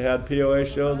 remember? They had POA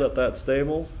shows at that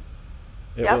stables.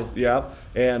 It was,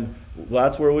 and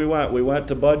that's where we went. We went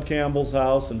to Bud Campbell's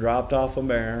house and dropped off a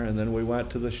mare, and then we went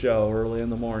to the show early in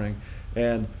the morning.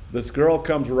 And this girl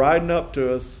comes riding up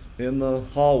to us in the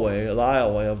hallway, the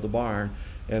aisleway of the barn,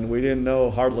 and we didn't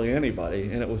know hardly anybody.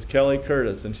 And it was Kelly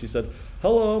Curtis, and she said,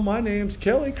 "Hello, my name's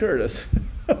Kelly Curtis."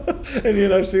 And you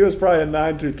know, she was probably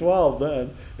 9 through 12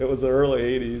 then. It was the early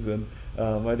 80s, and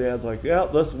my dad's like, "Yeah,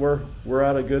 we're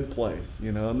at a good place,"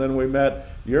 you know. And then we met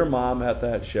your mom at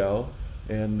that show.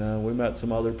 And we met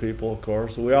some other people, of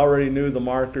course. So we already knew the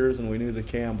Markers and we knew the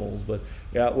Campbells. But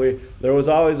yeah, there was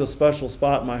always a special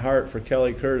spot in my heart for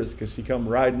Kelly Curtis because she come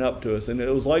riding up to us. And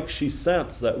it was like she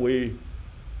sensed that we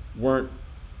weren't,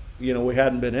 you know, we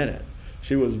hadn't been in it.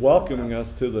 She was welcoming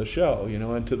us to the show, you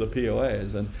know, and to the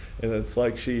POAs. And it's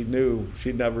like she knew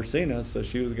she'd never seen us, so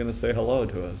she was going to say hello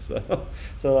to us.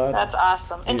 So that's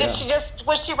awesome. And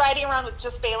was she riding around with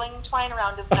just baling twine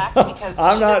around his neck? Because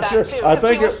I'm not sure. I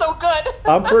think he was so good.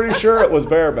 I'm pretty sure it was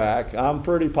bareback. I'm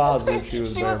pretty positive she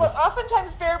was bareback. She was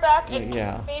oftentimes bareback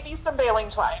and maybe some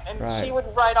baling twine. And she would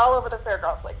ride all over the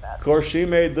fairgrounds like that. Of course, she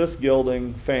made this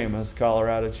gelding famous,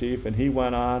 Colorado Chief, and he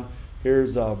went on.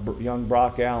 Here's young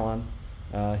Brock Allen.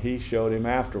 He showed him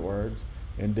afterwards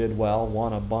and did well,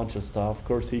 won a bunch of stuff. Of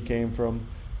course, he came from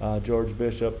George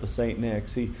Bishop, the St.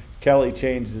 Nick's. Kelly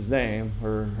changed his name,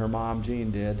 her mom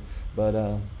Jean did,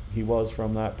 but he was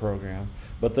from that program.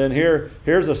 But then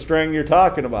here's a string you're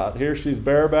talking about. Here she's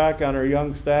bareback on her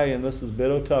young stallion. This is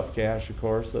Bido Tough Cash, of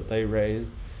course, that they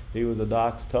raised. He was a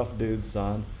Doc's tough dude's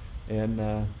son,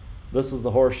 and this is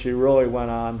the horse she really went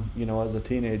on, you know, as a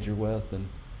teenager with, and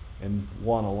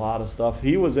won a lot of stuff.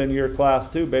 He was in your class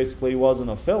too. Basically, he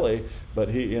wasn't a filly, but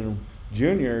in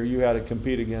junior you had to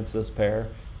compete against this pair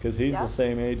because he's the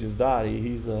same age as Dottie.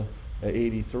 He's a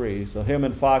 83, so him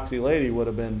and Foxy Lady would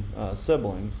have been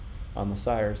siblings on the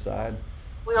sire side.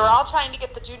 We were all trying to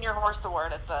get the Junior Horse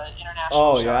Award at the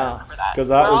International show. Yeah, because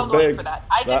that was big. For that.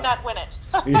 I did not win it.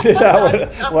 You did not win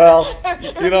it. Well,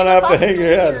 you don't have to hang your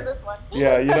head.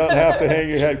 Yeah, you don't have to hang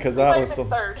your head because that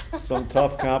was some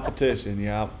tough competition.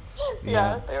 Yeah,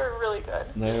 they were really good.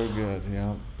 They were good,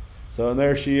 yeah. So and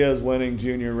there she is winning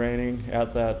junior reining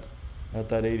at that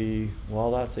 80.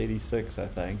 Well, that's 86, I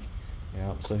think.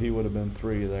 Yeah, so he would have been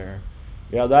 3 there.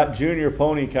 Yeah, that junior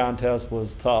pony contest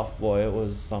was tough, boy. It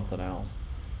was something else.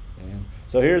 And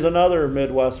so here's another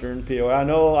Midwestern POA. I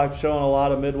know I've shown a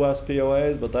lot of Midwest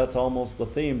POAs, but that's almost the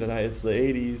theme tonight. It's the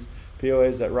 80s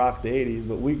POAs that rocked the 80s,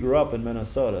 but we grew up in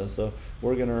Minnesota, so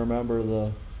we're going to remember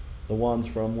the ones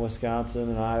from Wisconsin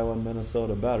and Iowa and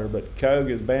Minnesota better. But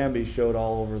Cayuga's Bambi showed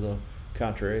all over the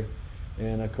country.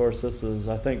 And of course this is,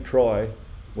 I think, Troy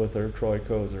with her, Troy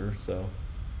Kozer. So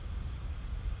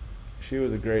she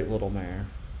was a great little mare.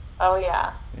 Oh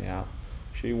yeah. Yeah.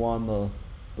 She won the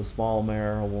small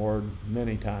mare award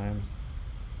many times.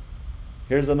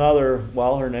 Here's another,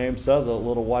 well, her name says it,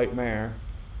 little white mare.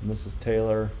 And this is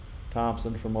Taylor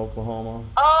Thompson from Oklahoma.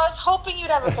 Oh, I was hoping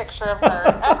you'd have a picture of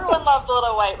her. Everyone loved the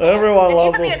little white mare. Everyone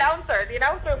loved even the announcer. The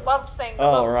announcer loved saying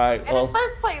the right. And in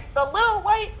first place, the little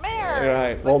white mare.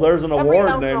 Right. Well, there's an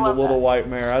award named the Little White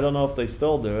Mare. I don't know if they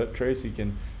still do it. Tracy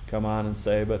can come on and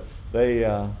say, but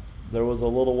there was a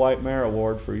Little White Mare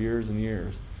award for years and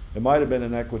years. It might have been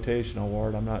an equitation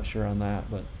award. I'm not sure on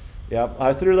that, but yeah,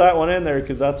 I threw that one in there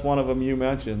because that's one of them you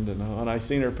mentioned, and when I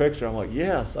seen her picture, I'm like,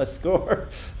 yes, I scored.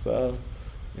 So.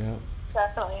 Yeah.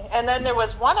 Definitely. And then there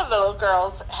was one of the little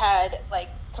girls had like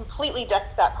completely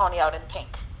decked that pony out in pink.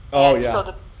 Oh, and so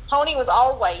the pony was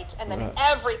all white, and then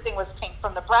everything was pink,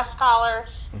 from the breast collar,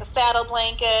 the saddle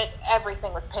blanket,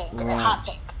 everything was pink, hot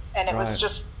pink, and it was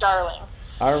just darling.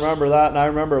 I remember that, and I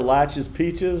remember Latch's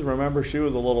Peaches. Remember, she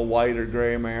was a little white or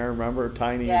gray mare. Remember,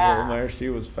 tiny little mare. She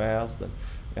was fast, and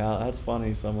yeah, that's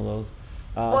funny. Some of those.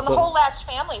 Well, the whole Latch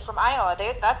family from Iowa,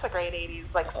 that's a great 80s,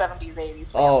 like 70s, 80s family.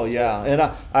 Oh, yeah. And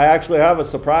I actually have a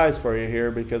surprise for you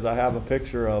here because I have a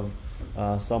picture of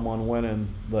someone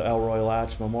winning the Elroy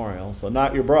Latch Memorial. So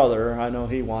not your brother. I know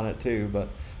he won it too, but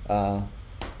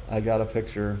I got a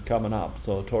picture coming up,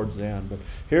 so towards the end. But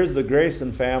here's the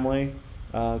Grayson family.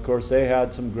 Of course, they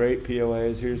had some great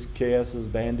POAs. Here's KS's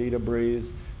Bandita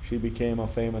Breeze. She became a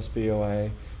famous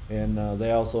POA. And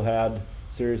they also had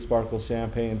Series Sparkle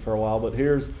Champagne for a while. But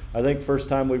here's, I think, first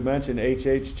time we've mentioned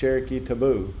HH Cherokee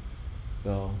Taboo.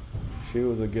 So she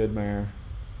was a good mare.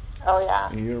 Oh,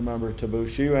 yeah. You remember Taboo.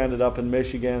 She ended up in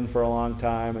Michigan for a long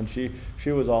time, and she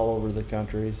was all over the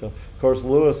country. So, of course,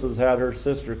 Lewis has had her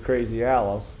sister, Crazy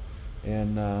Alice,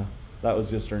 and that was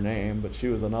just her name, but she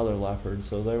was another leopard.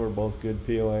 So they were both good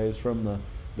POAs from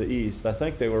the East. I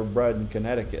think they were bred in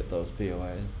Connecticut, those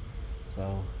POAs.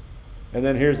 So, and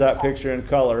then here's that picture in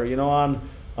color. You know,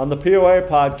 on the POA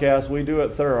podcast, we do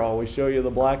it thorough. We show you the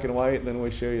black and white, and then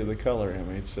we show you the color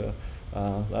image. So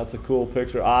that's a cool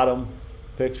picture. Autumn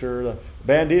picture.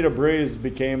 Bandita Breeze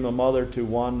became the mother to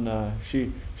one.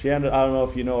 She ended. I don't know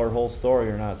if you know her whole story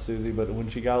or not, Susie, but when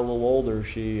she got a little older,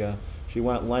 she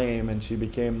went lame, and she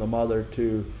became the mother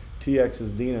to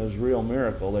TX's Dina's Real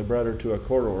Miracle. They bred her to a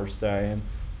quarter horse stallion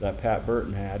that Pat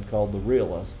Burton had called the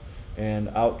Realist, and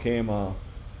out came a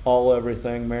all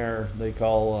everything mare they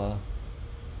call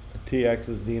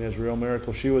TX's Dina's Real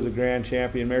Miracle. She was a grand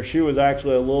champion mare. She was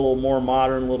actually a little more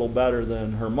modern, a little better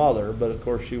than her mother, but of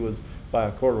course she was by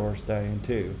a quarter horse stallion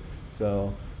too.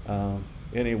 So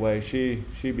anyway, she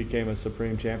became a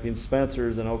supreme champion.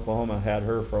 Spencer's in Oklahoma had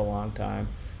her for a long time,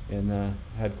 and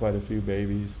had quite a few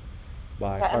babies.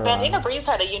 And Bandita Breeze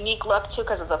had a unique look too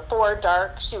because of the four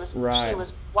dark. She was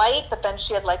white, but then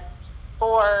she had like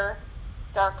four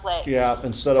dark legs. Yeah,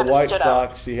 instead of white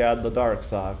socks, she had the dark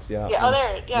socks. Yeah. Yeah. Oh,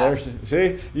 there. Yeah.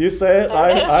 See, you say it,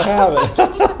 I have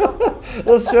it.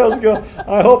 This show's go.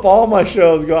 I hope all my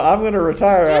shows go. I'm going to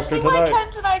retire after tonight.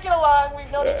 Kent and I get along. We've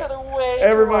known each other way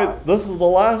Everybody, too long. this is the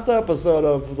last episode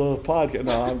of the podcast.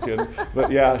 No, I'm kidding.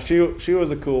 But yeah, she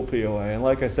was a cool POA, and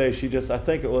like I say, I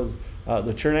think it was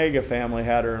the Chernega family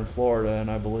had her in Florida,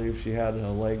 and I believe she had a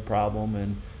leg problem,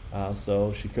 and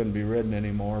so she couldn't be ridden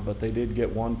anymore. But they did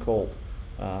get one colt.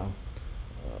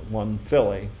 One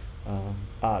filly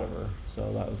out of her,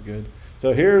 so that was good.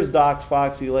 So here's Doc's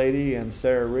Foxy Lady and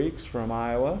Sarah Reeks from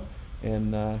Iowa,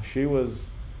 and she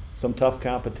was some tough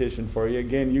competition for you.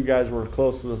 Again, you guys were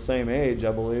close to the same age,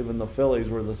 I believe, and the fillies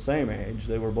were the same age.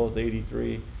 They were both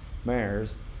 83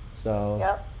 mares. So,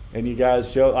 yep. And you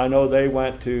guys I know they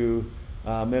went to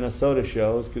Minnesota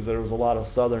shows because there was a lot of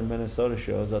southern Minnesota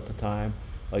shows at the time,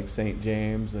 like St.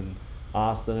 James and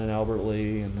Austin and Albert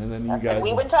Lee, and then you guys.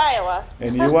 We went to Iowa.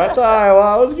 And you went to Iowa.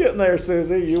 I was getting there,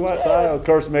 Susie. You went to Iowa. Of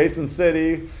course, Mason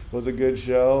City was a good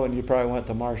show, and you probably went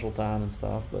to Marshalltown and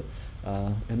stuff. But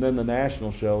and then the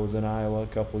national show was in Iowa a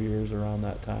couple years around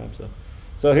that time.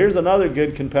 So here's another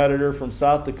good competitor from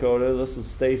South Dakota. This is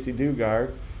Stacy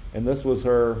Dugard, and this was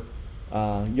her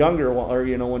younger one, or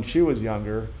when she was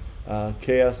younger,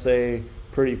 KSA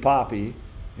Pretty Poppy,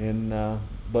 and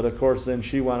but of course then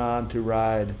she went on to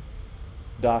ride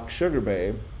Doc Sugar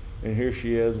Babe, and here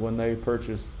she is when they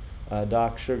purchased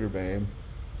Doc Sugar Babe.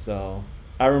 So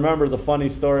I remember the funny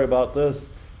story about this.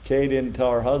 Kay didn't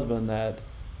tell her husband that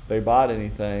they bought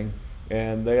anything,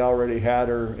 and they already had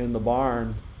her in the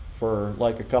barn for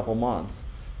like a couple months.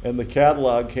 And the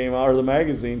catalog came out, or the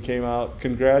magazine came out,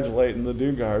 congratulating the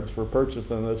Dugards for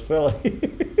purchasing this filly.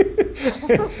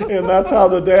 And that's how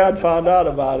the dad found out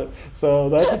about it. So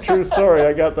that's a true story.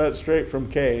 I got that straight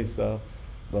from Kay.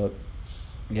 But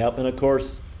yep, and of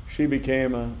course she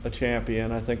became a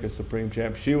champion. I think a supreme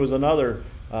champion. She was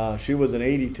she was an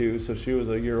 82, so she was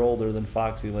a year older than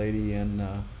Foxy Lady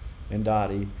and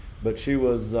Dottie. But she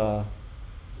was, of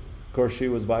course, she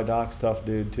was by Doc's Tough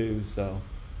Dude too. So.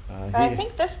 I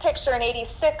think this picture in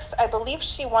 '86, I believe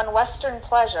she won Western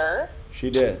Pleasure. She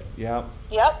did, yep.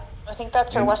 Yep, I think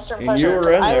that's her Western Pleasure. And you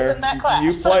were in there. I was in that class.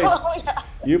 You placed. Yeah.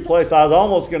 You placed. I was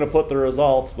almost going to put the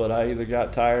results, but I either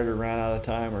got tired or ran out of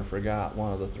time or forgot,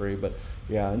 one of the three. But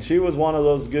yeah, and she was one of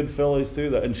those good fillies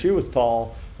too. And she was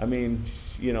tall. I mean,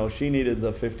 she needed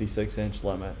the 56-inch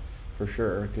limit for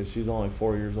sure because she's only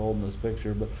 4 years old in this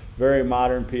picture. But very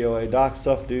modern POA. Doc's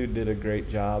Tough Dude did a great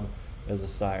job as a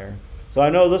sire. So I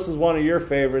know this is one of your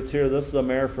favorites here. This is a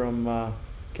mare from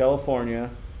California,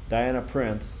 Diana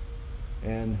Prince,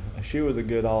 and she was a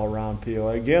good all-around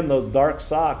POA. Again, those dark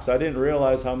socks. I didn't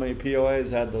realize how many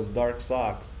POAs had those dark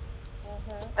socks.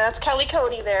 Mm-hmm. That's Kelly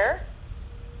Cody there,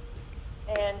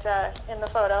 and in the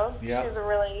photo, yeah. She's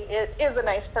is a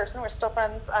nice person. We're still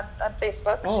friends on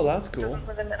Facebook. Oh, that's cool. She doesn't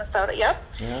live in Minnesota. Yep.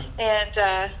 Yeah.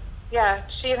 And yeah,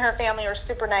 she and her family were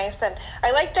super nice, and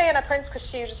I like Diana Prince because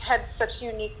she just had such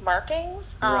unique markings.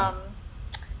 Right.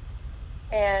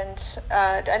 And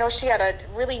I know she had a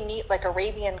really neat, like,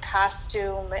 Arabian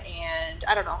costume, and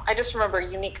I don't know. I just remember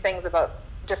unique things about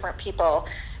different people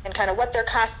and kind of what their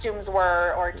costumes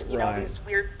were, or you know, these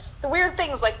weird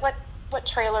things like what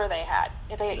trailer they had.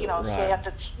 If they, you know, if they had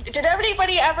the. Did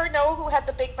anybody ever know who had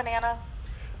the big banana?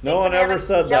 No one ever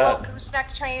said yellow that.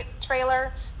 Gooseneck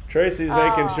trailer. Tracy's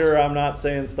making sure I'm not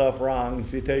saying stuff wrong.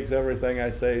 She takes everything I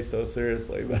say so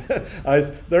seriously. But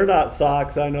they're not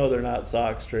socks. I know they're not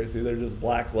socks, Tracy. They're just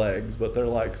black legs, but they're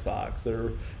like socks.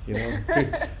 They're, you know,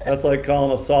 that's like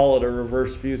calling a solid a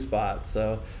reverse few spot.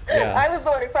 So yeah. I was the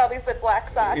one who probably said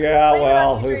black socks. Yeah,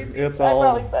 well, it's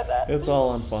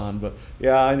all in fun. But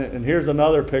yeah, and here's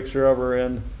another picture of her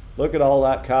in. Look at all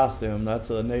that costume. That's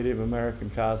a Native American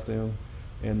costume,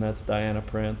 and that's Diana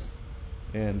Prince.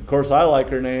 And of course, I like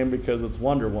her name because it's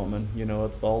Wonder Woman. You know,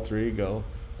 it's the alter ego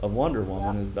of Wonder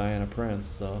Woman is Diana Prince.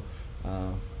 So,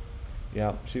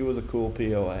 yeah, she was a cool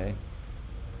POA.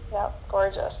 Yeah,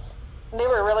 gorgeous. They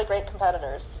were really great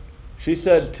competitors. She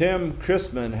said Tim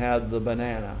Chrisman had the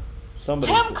banana.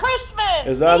 Somebody Tim Chrisman!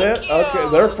 Is that Thank it? you.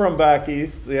 Okay, they're from back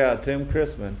east. Yeah, Tim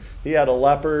Chrisman. He had a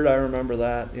leopard. I remember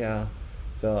that. Yeah.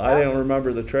 So I didn't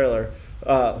remember the trailer.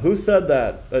 Who said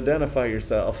that? Identify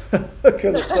yourself,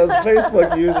 because it says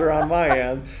Facebook user on my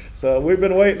end. So we've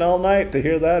been waiting all night to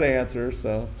hear that answer.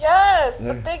 So yes,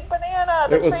 the big banana,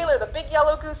 the trailer, the big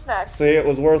yellow gooseneck. See, it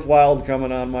was worthwhile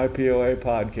coming on my POA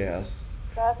podcast.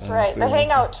 That's right, the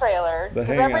hangout trailer. Because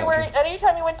everywhere,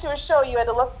 anytime you went to a show, you had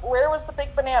to look where was the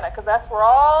big banana, because that's where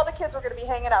all the kids were going to be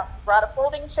hanging out. You brought a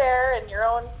folding chair and your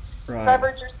own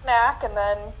beverage or snack, and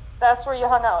then that's where you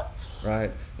hung out.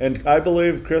 Right. And I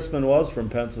believe Chrisman was from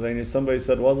Pennsylvania. Somebody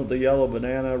said, wasn't the yellow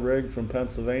banana rig from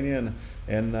Pennsylvania?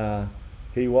 And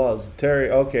he was.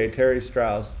 Terry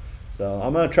Strauss. So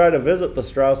I'm going to try to visit the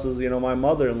Strausses. You know, my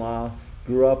mother-in-law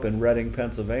grew up in Reading,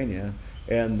 Pennsylvania,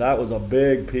 and that was a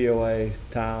big POA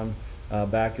town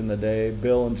back in the day.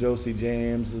 Bill and Josie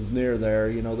James is near there.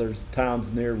 You know, there's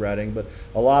towns near Reading, but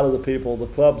a lot of the people, the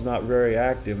club's not very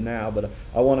active now, but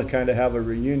I want to kind of have a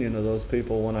reunion of those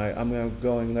people when I'm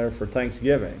going there for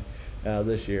Thanksgiving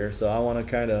this year. So I want to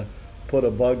kind of put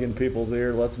a bug in people's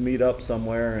ear. Let's meet up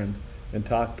somewhere and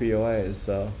talk POAs.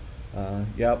 So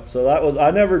yep. So that was,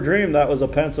 I never dreamed that was a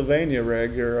Pennsylvania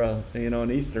rig or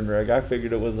an Eastern rig. I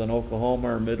figured it was an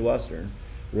Oklahoma or Midwestern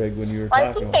rig when you were talking.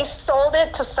 I think they sold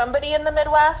it to somebody in the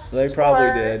Midwest. They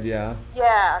probably did, yeah.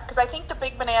 Yeah, because I think the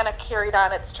big banana carried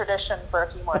on its tradition for a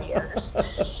few more years.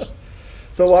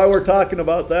 So while we're talking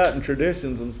about that and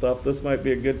traditions and stuff, this might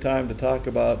be a good time to talk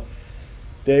about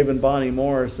Dave and Bonnie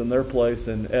Morris and their place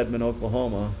in Edmond,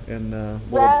 Oklahoma. And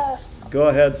yes. Go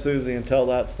ahead, Susie, and tell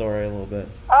that story a little bit.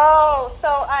 Oh, so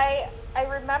I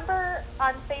remember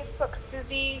on Facebook,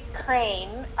 Susie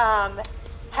Crane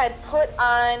had put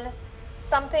on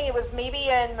something. It was maybe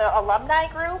in the alumni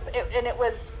group, and it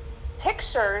was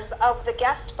pictures of the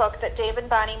guest book that Dave and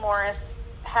Bonnie Morris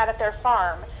had at their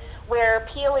farm, where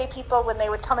POA people, when they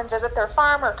would come and visit their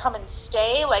farm or come and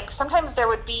stay, like sometimes there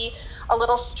would be a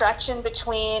little stretch in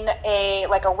between a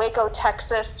Waco,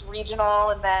 Texas regional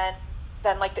and then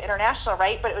like the international,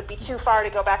 right? But it would be too far to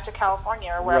go back to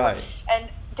California or wherever. Right. And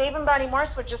Dave and Bonnie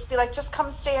Morris would just be like, just come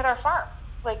stay at our farm,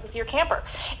 like with your camper.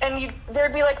 And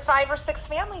there'd be like 5 or 6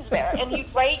 families there, and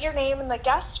you'd write your name in the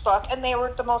guest book, and they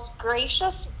were the most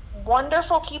gracious,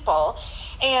 wonderful people.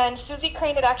 And Susie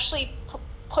Crane had actually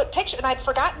put pictures, and I'd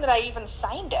forgotten that I even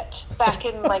signed it back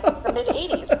in like the mid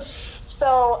 80s.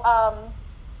 So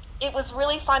it was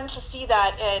really fun to see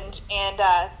that,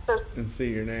 and see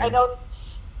your name. I know.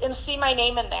 And see my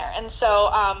name in there. And so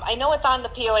I know it's on the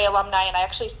POA alumni, and I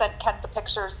actually sent Ken the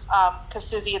pictures because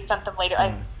Susie had sent them later.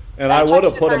 And I would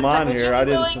have put them on here. I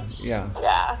didn't. Really? Yeah.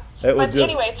 Yeah.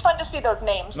 Anyway, it's fun to see those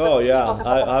names. Oh, yeah.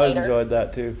 I enjoyed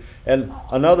that, too. And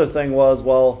another thing was,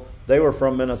 they were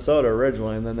from Minnesota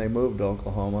originally, and then they moved to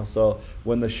Oklahoma. So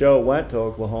when the show went to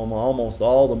Oklahoma, almost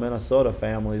all the Minnesota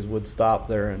families would stop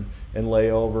there and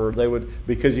lay over. They would,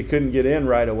 because you couldn't get in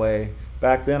right away.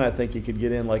 Back then, I think you could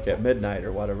get in like at midnight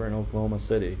or whatever in Oklahoma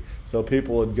City. So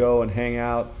people would go and hang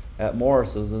out at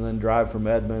Morris's and then drive from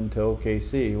Edmond to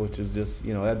OKC, which is just,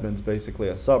 Edmond's basically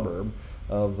a suburb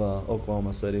of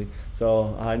Oklahoma City.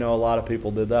 So I know a lot of people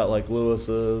did that, like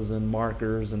Lewis's and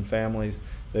Markers and families.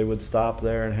 They would stop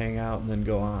there and hang out and then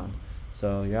go on.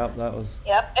 So, yep, that was...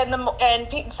 Yep,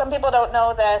 and some people don't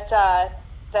know that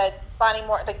Bonnie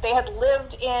Moore, like they had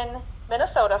lived in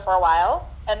Minnesota for a while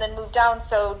and then moved down,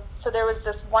 so there was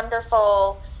this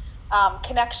wonderful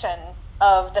connection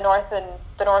of the north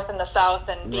and the south,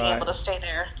 and being able to stay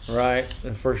there. Right,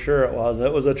 and for sure it was.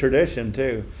 It was a tradition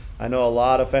too. I know a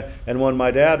lot of and when my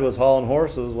dad was hauling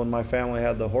horses, when my family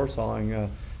had the horse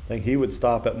hauling thing, he would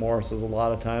stop at Morris's a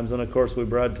lot of times, and of course we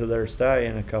bred to their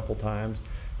stallion a couple times,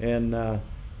 and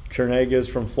Chernegas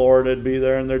from Florida would be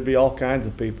there, and there'd be all kinds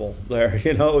of people there.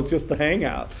 It was just a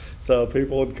hangout. So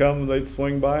people would come, they'd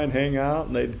swing by and hang out,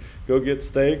 and they'd go get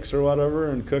steaks or whatever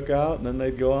and cook out, and then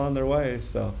they'd go on their way.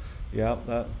 So, yeah,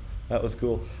 that was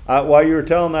cool. While you were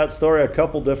telling that story, a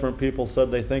couple different people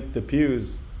said they think the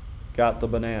Pews got the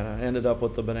banana, ended up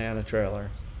with the banana trailer.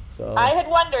 So I had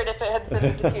wondered if it had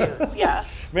been the Pews. Yes.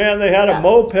 Man, they had a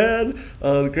moped,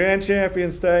 the Grand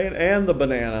Champion Stallion, and the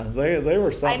banana. They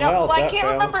were something else. Well, I can't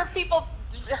remember if people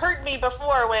heard me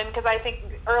before because I think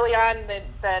early on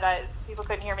that people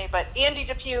couldn't hear me. But Andy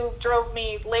Depew drove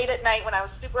me late at night when I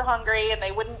was super hungry, and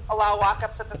they wouldn't allow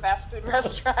walk-ups at the fast food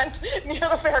restaurant near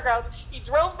the fairgrounds. He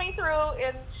drove me through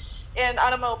in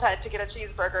on a moped to get a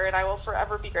cheeseburger, and I will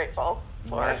forever be grateful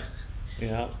for.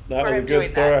 Yeah, that was a good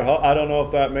story. I don't know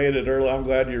if that made it early. I'm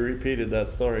glad you repeated that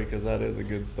story because that is a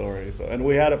good story. So, and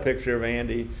we had a picture of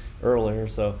Andy earlier.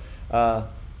 So,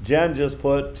 Jen just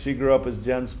she grew up as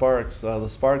Jen Sparks. The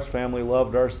Sparks family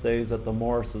loved our stays at the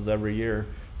Morrises every year.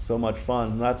 So much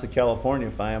fun. And that's a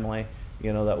California family,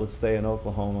 that would stay in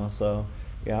Oklahoma. So,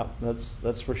 yeah,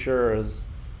 that's for sure is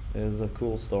a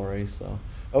cool story. So.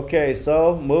 Okay,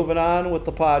 so moving on with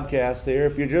the podcast here.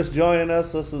 If you're just joining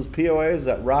us, this is POAs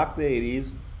that rock the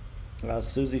 80s.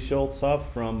 Susie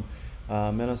Schultz-Huff from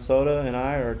Minnesota and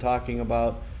I are talking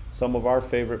about some of our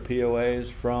favorite POAs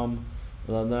from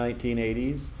the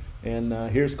 1980s. And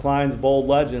here's Klein's Bold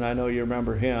Legend. I know you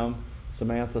remember him.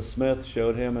 Samantha Smith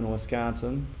showed him in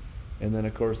Wisconsin. And then,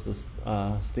 of course,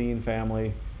 the Steen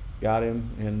family got him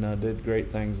and did great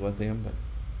things with him. But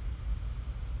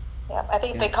yeah, I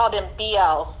think they called him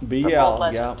BL. BL,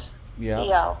 yeah.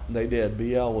 BL. They did.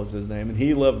 BL was his name. And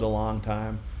he lived a long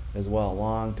time as well,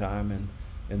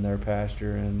 in their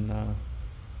pasture in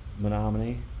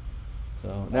Menominee.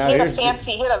 So now he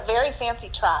had a very fancy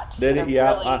trot. Did he?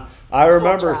 Yeah. Really I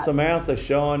remember cool Samantha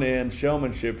showing in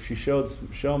showmanship. She showed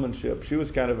showmanship. She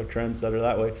was kind of a trendsetter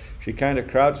that way. She kind of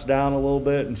crouched down a little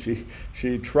bit and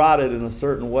she trotted in a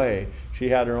certain way. She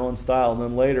had her own style, and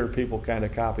then later people kind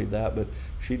of copied that, but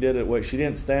she did it. She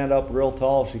didn't stand up real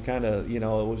tall. She kind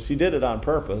of, she did it on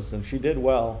purpose, and she did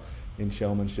well in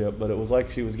showmanship. But it was like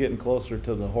she was getting closer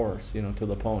to the horse, to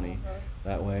the pony.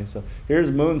 That way. So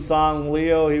here's Moonsong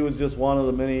Leo. He was just one of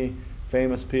the many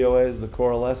famous POAs the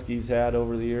Koroleskis had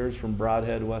over the years from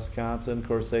Brodhead, Wisconsin. Of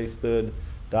course, they stood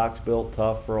Doc's Built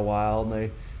Tough for a while, and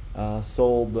they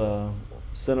sold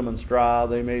Cinnamon Straw.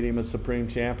 They made him a Supreme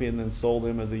Champion, then sold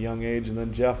him as a young age, and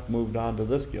then Jeff moved on to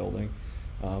this gelding,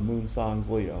 Moonsong's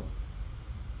Leo.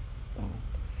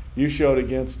 You showed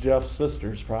against Jeff's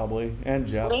sisters probably, and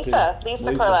Jeff Lisa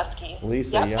Korleski.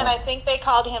 Lisa, yep, yeah. And I think they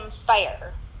called him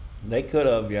Fire. They could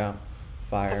have, yeah.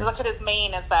 Fire. Because look at his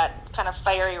mane as that kind of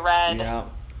fiery red. Yeah.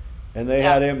 And they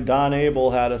had him, Don Abel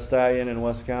had a stallion in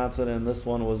Wisconsin, and this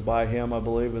one was by him, I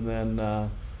believe. And then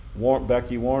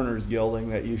Becky Warner's gelding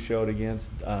that you showed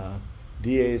against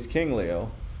DA's King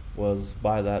Leo was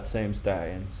by that same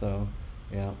stallion. So,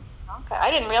 yeah. Okay.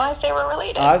 I didn't realize they were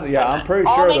related. I'm pretty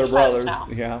sure they're brothers.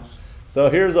 Yeah. So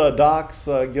here's a Doc's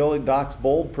gelding, Doc's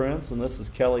Bold Prince, and this is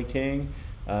Kelly King.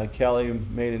 Kelly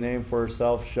made a name for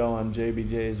herself showing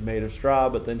JBJ's Made of Straw,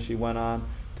 but then she went on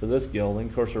to this gelding.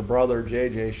 Of course, her brother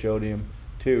JJ showed him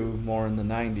too, more in the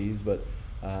 90s, but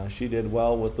she did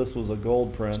well with, this was a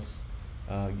Gold Prince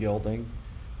gelding.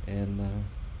 And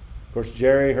of course,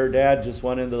 Jerry, her dad, just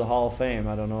went into the Hall of Fame.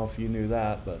 I don't know if you knew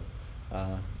that, but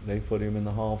they put him in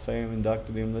the Hall of Fame,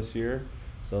 inducted him this year,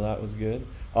 so that was good.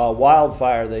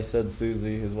 Wildfire, they said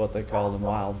Susie is what they called him,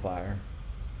 Wildfire.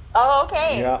 Oh,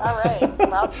 okay. Yeah. All right.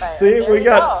 Wildfire. See,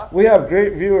 there we have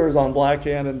great viewers on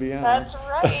Blackhand and Beyond. That's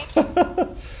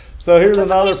right. So here's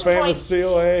another famous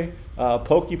POA,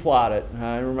 Pokey Plotted.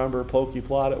 I remember Pokey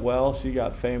Plotted well. She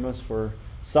got famous for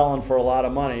selling for a lot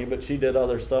of money, but she did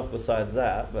other stuff besides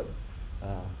that. But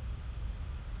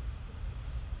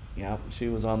yeah, she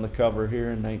was on the cover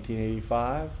here in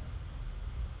 1985.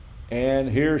 And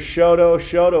here's Shoto.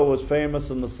 Shoto was famous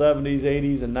in the 70s,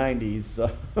 80s, and 90s.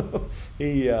 So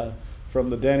he, from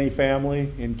the Denny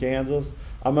family in Kansas.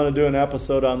 I'm going to do an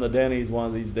episode on the Denny's one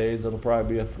of these days. It'll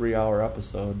probably be a 3-hour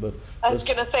episode. But I was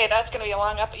going to say, that's going to be a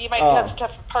long episode. You might have to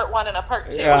have part 1 and a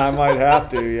part 2. Yeah, I might have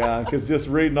to, yeah. Because just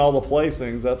reading all the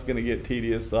placings, that's going to get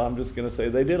tedious. So I'm just going to say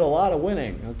they did a lot of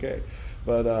winning. Okay.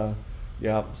 But,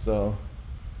 yeah, so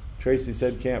Tracy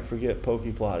said, can't forget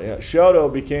Pokey Plot. Yeah,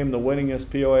 Shoto became the winningest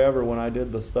POA ever when I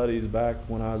did the studies back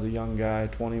when I was a young guy,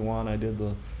 21. I did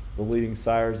the leading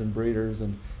sires and breeders,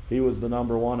 and he was the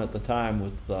number 1 at the time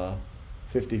with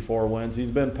 54 wins.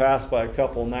 He's been passed by a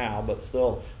couple now, but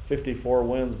still 54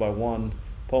 wins by one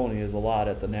pony is a lot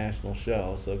at the national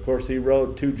show. So of course he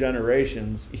rode 2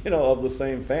 generations, of the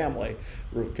same family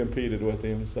competed with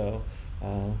him. So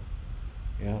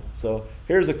yeah. So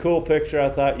here's a cool picture I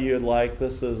thought you'd like.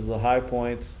 This is the High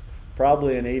Points,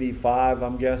 probably an '85,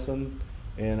 I'm guessing.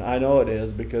 And I know it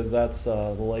is because that's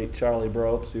the late Charlie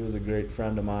Bropes. He was a great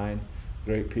friend of mine,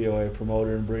 great POA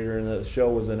promoter and breeder, and the show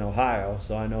was in Ohio,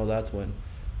 so I know that's when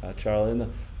Charlie.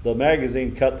 And the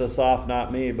magazine cut this off,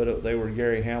 not me, but they were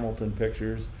Gary Hamilton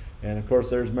pictures. And of course,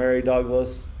 there's Mary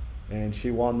Douglas, and she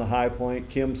won the High Point.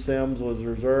 Kim Sims was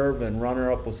reserve, and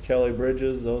runner-up was Kelly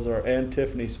Bridges. And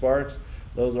Tiffany Sparks.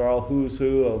 Those are all who's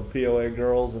who of POA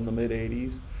girls in the mid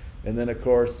 '80s. And then, of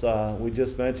course, we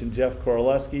just mentioned Jeff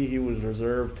Koroleski. He was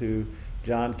reserved to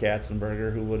John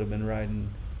Katzenberger, who would have been riding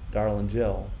Darlin'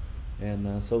 Jill.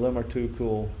 And so them are 2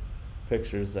 cool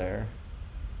pictures there.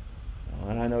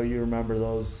 And I know you remember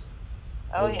those.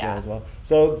 Oh, yeah. As well.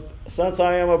 So since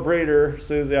I am a breeder,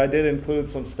 Susie, I did include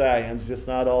some stallions, just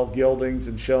not all geldings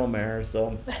and show mares.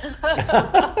 So,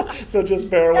 so just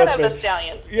bear with me. The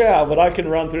stallions. Yeah, but I can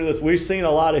run through this. We've seen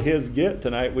a lot of his get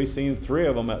tonight. We've seen 3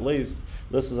 of them at least.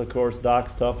 This is, of course,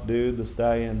 Doc's Tough Dude, the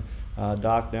stallion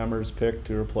Doc Demers picked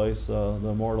to replace the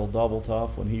immortal Double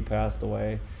Tough when he passed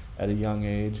away at a young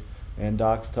age. And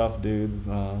Doc's Tough Dude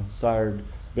sired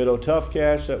Bido Tough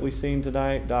Cash that we've seen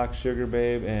tonight, Doc's Sugar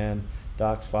Babe, and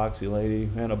Doc's Foxy Lady,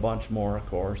 and a bunch more, of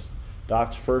course.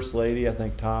 Doc's First Lady, I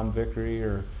think Tom Vickery,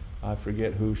 or I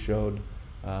forget who showed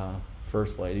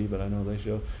First Lady, but I know they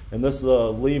showed. And this is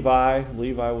Levi.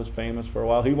 Levi was famous for a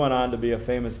while. He went on to be a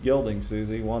famous gelding,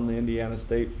 Susie. Won the Indiana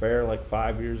State Fair like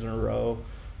 5 years in a row.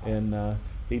 And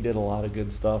he did a lot of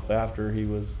good stuff after he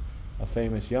was a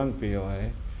famous young POA.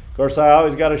 Of course, I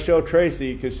always got to show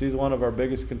Tracy because she's one of our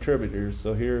biggest contributors.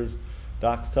 So here's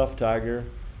Doc's Tough Tiger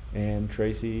and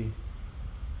Tracy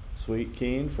Sweet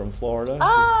Keen from Florida.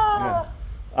 Oh,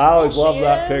 I always love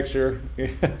that picture.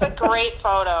 It's a great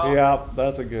photo. Yeah,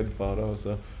 that's a good photo.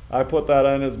 So I put that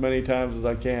in as many times as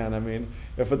I can. I mean,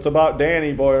 if it's about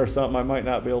Danny Boy or something, I might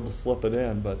not be able to slip it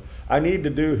in. But I need to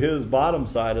do his bottom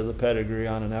side of the pedigree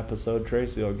on an episode.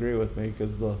 Tracy will agree with me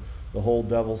because the whole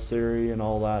Devil Siri and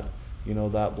all that,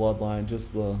 that bloodline,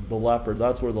 just the leopard.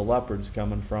 That's where the leopard's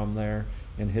coming from there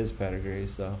in his pedigree.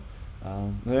 So,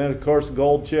 and then, of course,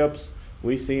 Gold Chips.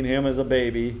 We seen him as a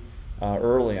baby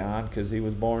early on because he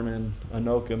was born in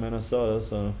Anoka, Minnesota,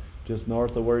 so just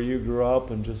north of where you grew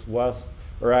up and just west,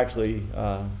 or actually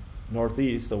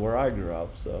northeast of where I grew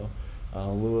up. So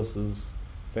Lewis's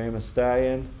famous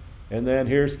stallion. And then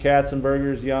here's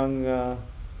Katzenberger's young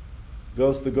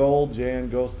Ghost of Gold, Jan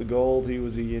Ghost of Gold. He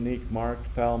was a unique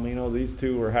marked Palomino. These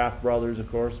 2 were half brothers,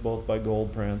 of course, both by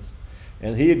Gold Prince.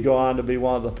 And he'd go on to be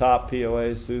one of the top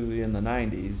POAs, Susie, in the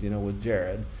 90s, with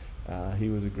Jared. He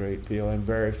was a great PO and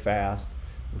very fast.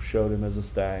 We showed him as a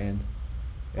stallion.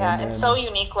 And so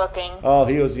unique looking. Oh,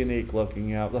 he was unique looking,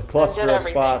 yeah. The cluster of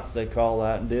spots, they call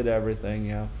that, and did everything,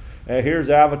 yeah. Here's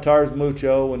Avatar's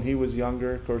Mucho when he was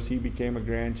younger. Of course, he became a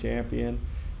grand champion.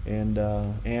 And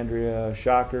Andrea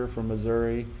Shocker from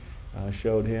Missouri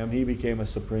showed him. He became a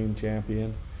supreme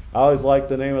champion. I always liked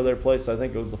the name of their place. I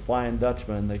think it was the Flying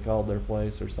Dutchman they called their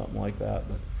place or something like that.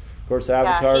 But of course,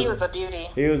 Avatar's, he was a beauty.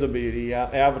 He was a beauty, yeah.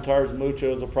 Avatar's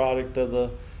Mucho is a product of the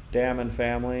Damon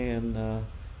family in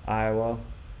Iowa.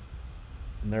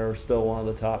 And they're still one of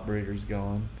the top breeders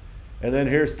going. And then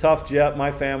here's Tough Jet.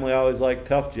 My family always liked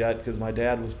Tough Jet because my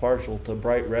dad was partial to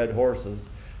bright red horses.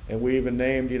 And we even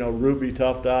named, Ruby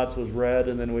Tough Dots was red,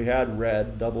 and then we had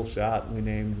Red, double shot, and we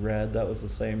named Red. That was the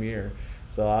same year.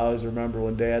 So I always remember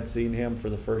when Dad seen him for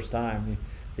the first time,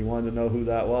 he wanted to know who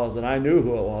that was. And I knew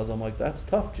who it was. I'm like, that's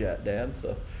Tough Jet, Dad. So,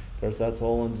 of course, that's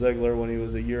Olin Ziegler when he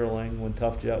was a yearling, when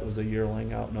Tough Jet was a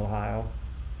yearling out in Ohio.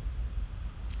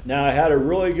 Now, I had a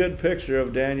really good picture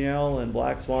of Danielle and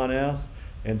Black Swan S,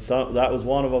 and that was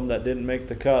one of them that didn't make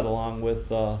the cut along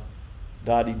with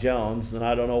Dottie Jones, and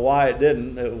I don't know why it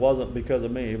didn't. It wasn't because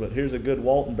of me, but here's a good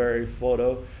Waltonberry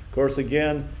photo. Of course,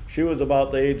 again, she was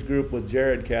about the age group with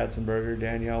Jared Katzenberger,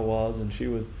 Danielle was, and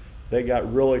they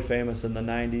got really famous in the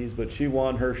 90s, but she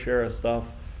won her share of stuff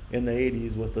in the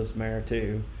 80s with this mare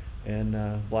too,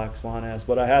 and Black Swan S.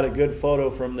 But I had a good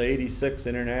photo from the 86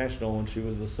 International when she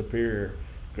was the Superior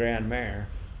Grand Mare,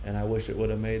 and I wish it would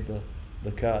have made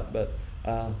the cut. But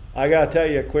I got to tell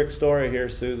you a quick story here,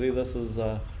 Susie. This is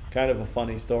kind of a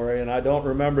funny story, and I don't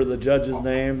remember the judge's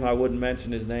name. I wouldn't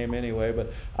mention his name anyway, but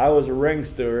I was a ring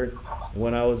steward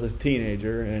when I was a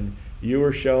teenager, and you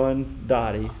were showing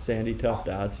Dottie, Sandy Tough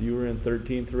Dots. You were in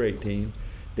 13 through 18.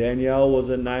 Danielle was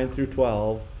in 9 through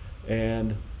 12,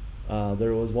 and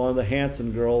there was one of the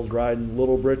Hanson girls riding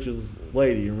Little Britches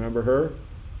Lady. You remember her?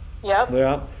 Yep.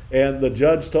 Yeah. And the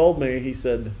judge told me, he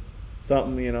said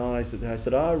something, and I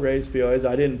said, oh, I raised POAs.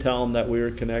 I didn't tell him that we were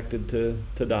connected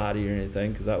to Dottie or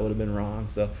anything, because that would have been wrong.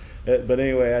 So, but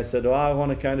anyway, I said, I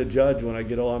want to kind of judge when I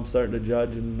get old. I'm starting to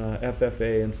judge in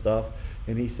FFA and stuff.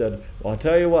 And he said, well, I'll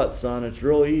tell you what, son, it's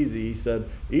real easy. He said,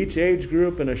 each age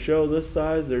group in a show this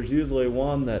size, there's usually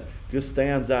one that just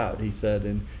stands out, he said,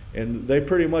 and they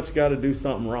pretty much got to do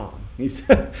something wrong. He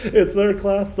said, it's their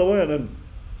class to win. And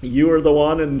you were the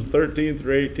one in 13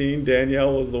 through 18.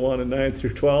 Danielle was the one in 9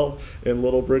 through 12. And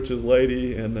Little Britches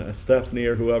Lady and Stephanie,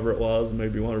 or whoever it was,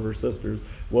 maybe one of her sisters,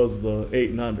 was the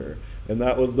 8 and under. And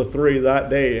that was the 3 that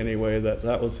day anyway.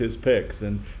 That was his picks.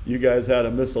 And you guys had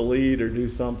to miss a lead or do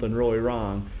something really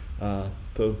wrong.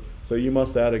 So you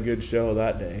must have had a good show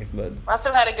that day. But must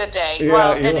have had a good day. Yeah,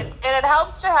 well, yeah. And it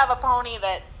helps to have a pony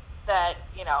that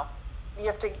you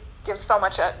have to give so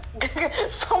much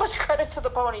credit to the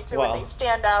pony too. Well, when they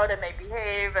stand out and they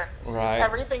behave and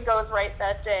everything goes right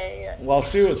that day. And well,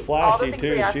 she was flashy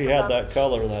too. She had them. that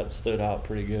color that stood out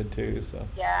pretty good too. So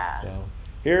yeah. So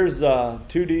here's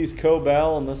 2D's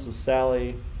Cobell, and this is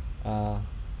Sally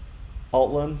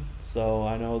Altland. So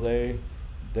I know they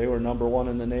were number 1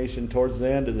 in the nation towards the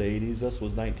end of the 80s. This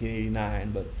was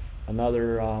 1989, but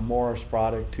another Morris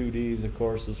product. 2D's, of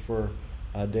course, is for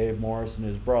Dave Morris and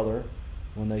his brother,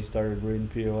 when they started breeding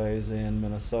POAs in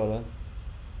Minnesota.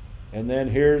 And then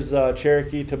here's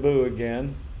Cherokee Taboo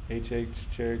again, HH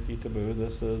Cherokee Taboo.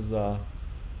 This is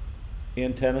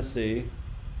in Tennessee.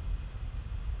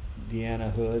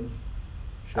 Deanna Hood.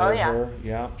 Oh, yeah. Her.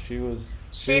 Yeah, she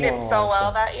did so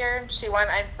well that year. She won.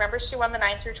 I remember she won the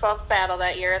 9 through 12 saddle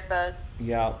that year at the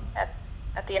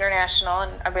at the International,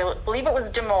 and I believe it was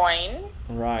Des Moines.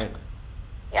 Right.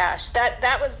 Yeah,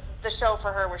 that was the show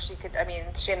for her where she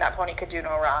and that pony could do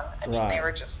no wrong. They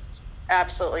were just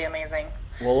absolutely amazing.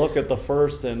 Well, look at the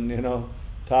first and,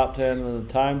 top 10 in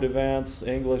the timed events,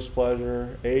 English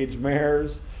Pleasure, age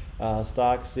mares,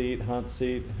 stock seat, hunt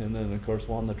seat, and then, of course,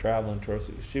 won the traveling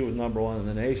trophy. She was number 1 in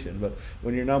the nation, but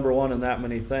when you're number 1 in that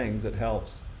many things, it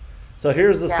helps. So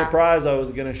here's the surprise I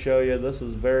was going to show you. This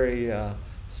is very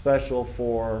special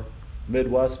for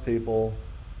Midwest people,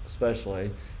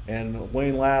 especially. And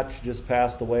Wayne Latch just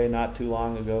passed away not too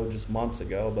long ago, just months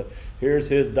ago. But here's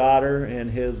his daughter and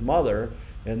his mother,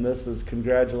 and this is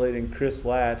congratulating Chris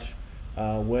Latch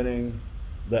winning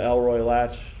the Elroy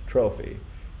Latch Trophy.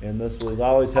 And this was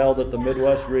always held at the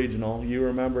Midwest Regional. You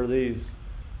remember these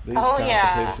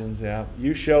competitions, yeah.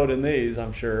 You showed in these,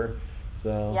 I'm sure.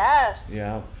 So yes.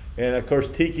 Yeah. And of course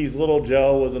Tiki's Little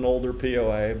Joe was an older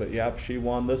POA, but yep, she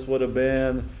won. This would have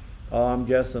been, I'm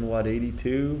guessing,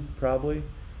 82 probably?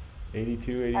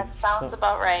 82, 80. That sounds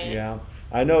about right. Yeah.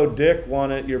 I know Dick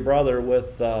won it, your brother,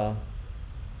 with,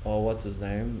 what's his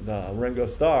name? Ringo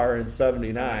Starr in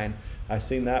 79. I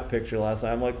seen that picture last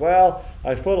night. I'm like, well,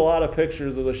 I put a lot of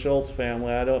pictures of the Schultz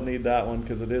family. I don't need that one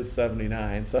because it is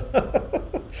 79. So,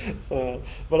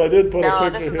 but I did put a picture. No,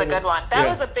 this is a good one. That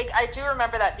was a big, I do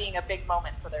remember that being a big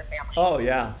moment for their family. Oh,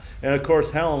 yeah. And, of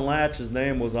course, Helen Latch's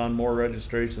name was on more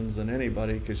registrations than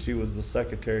anybody because she was the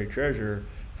secretary treasurer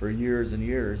for years and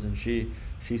years, and she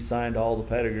signed all the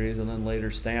pedigrees and then later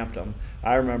stamped them.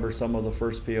 I remember some of the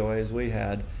first POAs we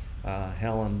had,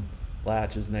 Helen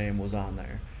Latch's name was on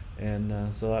there,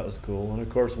 and so that was cool. And of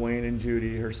course Wayne and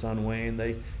Judy, her son Wayne,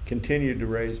 they continued to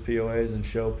raise POAs and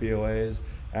show POAs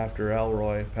after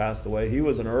Elroy passed away. He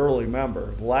was an early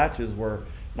member. The Latches were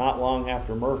not long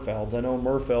after Murfeld's. I know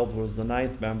Murfeld's was the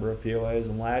 9th member of POAs,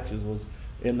 and Latches was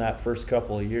in that first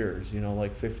couple of years,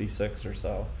 like 56 or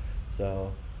so.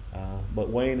 So but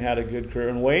Wayne had a good career,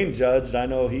 and Wayne judged. I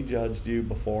know he judged you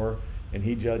before, and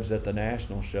he judged at the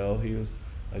national show. He was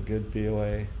a good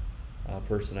POA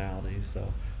personality.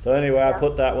 So anyway, I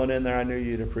put that one in there. I knew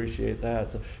you'd appreciate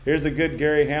that. So here's a good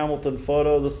Gary Hamilton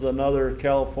photo. This is another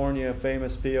California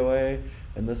famous POA,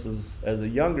 and this is as a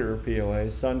younger POA,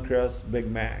 Suncrest Big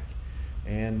Mac.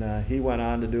 And he went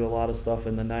on to do a lot of stuff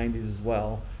in the 90s as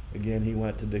well. Again, he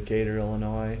went to Decatur,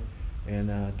 Illinois,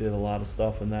 and did a lot of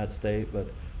stuff in that state. But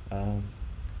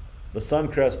the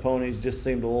Suncrest ponies just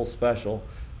seemed a little special.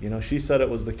 She said it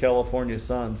was the California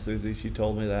sun, Susie. She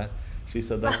told me that. She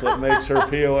said that's what makes her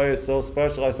POA so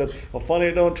special. I said, well, funny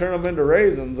it don't turn them into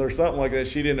raisins or something like that.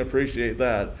 She didn't appreciate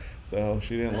that. So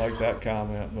she didn't like that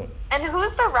comment. But and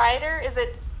who's the rider? Is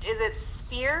it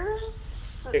Spears?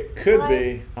 It could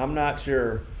be. I'm not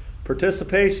sure.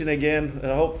 Participation again.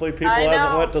 Hopefully people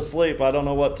hasn't went to sleep. I don't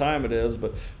know what time it is,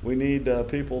 but we need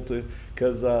people to,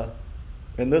 because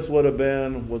and this would have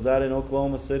been, was that in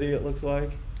Oklahoma City, it looks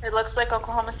like? It looks like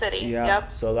Oklahoma City. Yeah.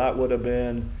 Yep. So that would have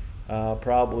been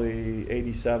probably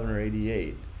 87 or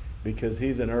 88. because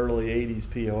he's an early 80s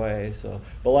POA. So,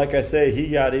 but like I say, he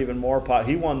got even more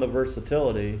he won the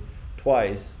versatility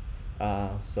twice.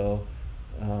 Several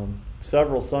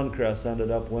Suncrests ended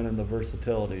up winning the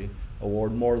versatility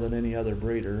award, more than any other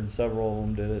breeder, and several of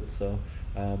them did it. So,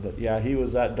 but yeah, he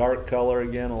was that dark color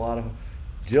again. A lot of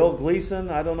Jill Gleason.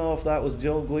 I don't know if that was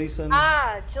Jill Gleason.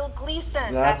 Jill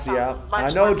Gleason. That's yeah.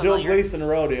 I know Jill Gleason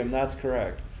rode him. That's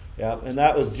correct. Yeah, and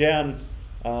that was Jen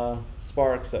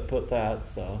Sparks that put that.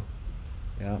 So,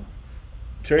 yeah.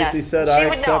 Tracy said I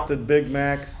accepted Big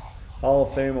Mac's Hall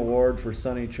of Fame award for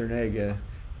Sonny Chernega.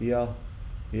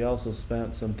 He also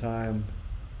spent some time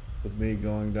with me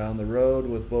going down the road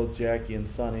with both Jackie and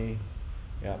Sonny.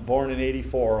 Yeah, born in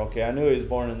 84. Okay, I knew he was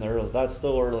born in the that's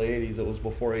still early 80s. It was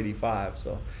before 85.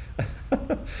 So,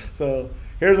 so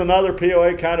here's another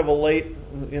POA, kind of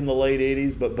in the late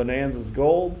 80s, but Bonanza's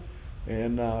Gold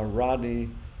and Rodney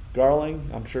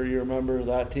Garling. I'm sure you remember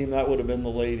that team. That would have been the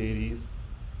late 80s.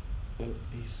 But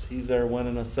he's there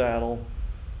winning a saddle.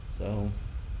 So.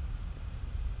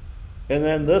 And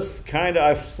then this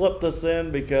I've slipped this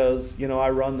in because, I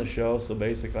run the show, so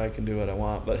basically I can do what I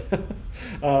want. But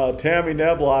Tammy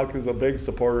Neblock is a big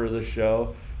supporter of this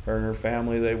show. Her and her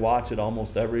family, they watch it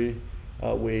almost every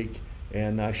week.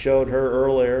 And I showed her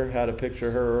earlier, had a picture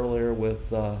of her earlier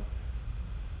with,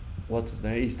 what's his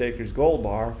name, East Acres Gold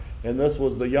Bar. And this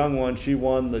was the young one she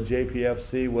won the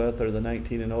JPFC with, or the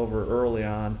 19 and over early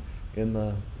on in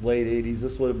the late 80s.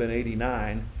 This would have been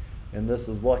 89. And this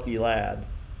is Lucky Lad.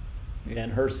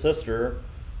 And her sister,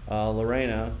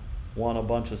 Lorena, won a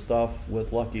bunch of stuff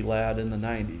with Lucky Lad in the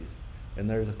 90s. And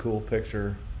there's a cool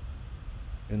picture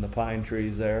in the pine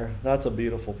trees there. That's a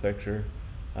beautiful picture.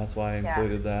 That's why I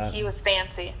included that. He was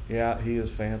fancy. Yeah, he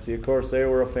was fancy. Of course, they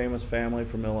were a famous family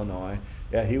from Illinois.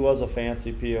 Yeah, he was a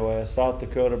fancy POA, South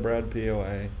Dakota bred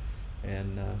POA.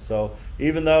 And so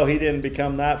even though he didn't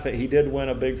become that fit, he did win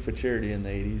a big futurity in the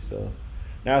 80s. So.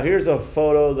 Now here's a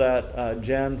photo that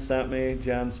Jen sent me,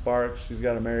 Jen Sparks. She's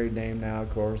got a married name now,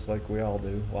 of course, like we all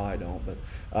do. Well, I don't,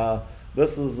 but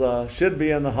this is should be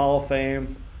in the Hall of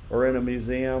Fame or in a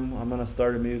museum. I'm going to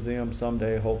start a museum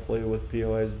someday, hopefully with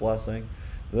POA's blessing.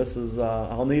 This is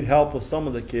I'll need help with some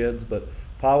of the kids, but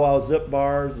Powwow Zip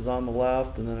Bars is on the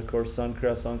left, and then of course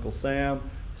Suncrest Uncle Sam,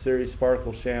 Series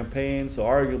Sparkle Champagne, so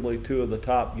arguably two of the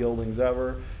top geldings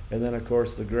ever, and then of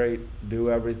course the great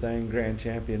Do Everything Grand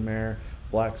Champion mare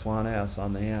Black Swan S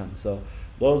on the end. So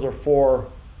those are four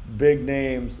big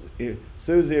names.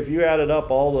 Susie, if you added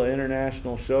up all the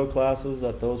international show classes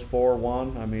that those four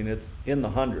won, I mean, it's in the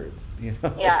hundreds. Yeah,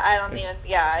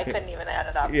 I couldn't even add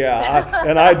it up. Yeah,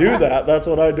 and I do that. That's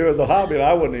what I do as a hobby, and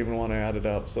I wouldn't even want to add it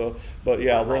up. So, but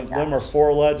yeah, them are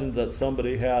four legends that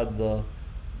somebody had the,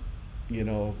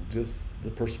 just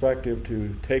the perspective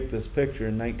to take this picture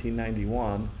in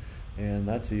 1991, and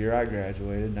that's the year I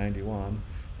graduated, 91.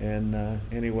 And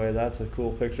anyway, that's a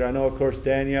cool picture. I know, of course,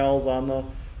 Danielle's on the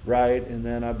right, and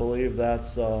then I believe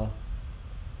that's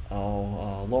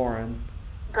Lauren.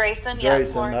 Grayson,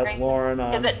 yes, Lauren that's Grayson. Lauren.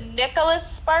 Is it Nicholas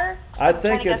Sparks? I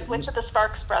think it's which of the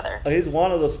Sparks brother. He's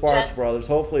one of the Sparks brothers.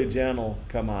 Hopefully Jen will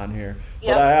come on here.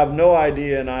 Yep. But I have no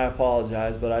idea, and I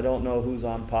apologize, but I don't know who's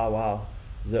on Powwow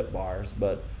Zip Bars.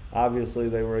 But obviously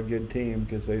they were a good team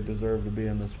because they deserve to be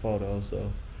in this photo.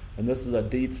 So. And this is a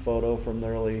Dietz photo from the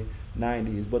early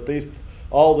 90s. But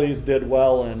all these did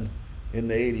well in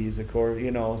the 80s, of course.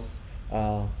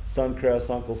 Suncrest,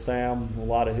 Uncle Sam, a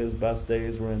lot of his best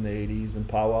days were in the 80s. And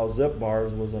Powwow Zip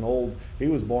Bars was he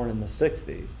was born in the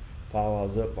 60s, Powwow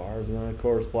Zip Bars. And then, of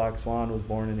course, Black Swan was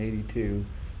born in 82.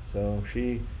 So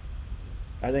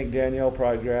I think Danielle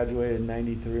probably graduated in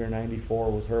 93 or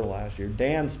 94 was her last year.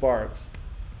 Dan Sparks.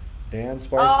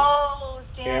 Oh,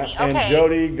 Danny. And okay.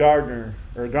 Jody Garner.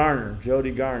 Thanks,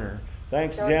 Jody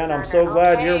Jen. Garner. I'm so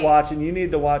glad Okay. you're watching. You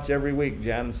need to watch every week,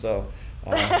 Jen. So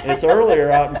it's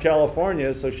earlier out in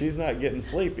California, so she's not getting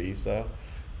sleepy. So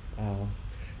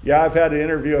yeah, I've had to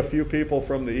interview a few people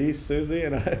from the East, Susie,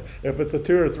 and if it's a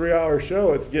 2 or 3 hour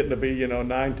show, it's getting to be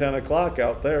 9, 10 o'clock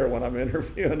out there when I'm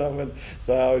interviewing them, and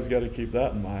so I always got to keep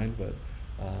that in mind. But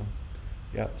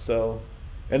yep. So.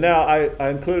 And now I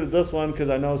included this one because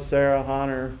I know Sarah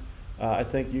Honor, I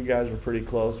think you guys were pretty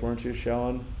close, weren't you,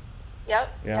 showing? Yep.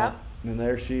 Yeah. Yep. And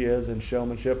there she is in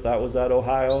showmanship. That was at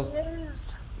Ohio. She is.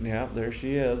 Yeah, there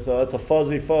she is. So it's a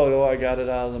fuzzy photo. I got it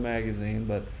out of the magazine.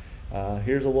 But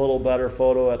here's a little better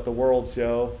photo at the World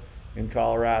Show in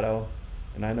Colorado.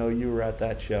 And I know you were at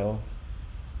that show.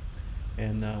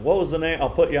 And what was the name?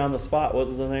 I'll put you on the spot. What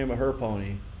was the name of her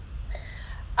pony?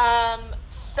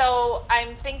 So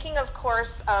I'm thinking, of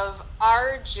course, of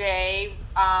RJ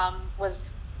was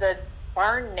the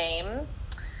barn name.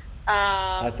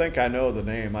 I think I know the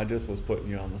name. I just was putting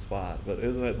you on the spot. But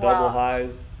isn't it Double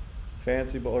Highs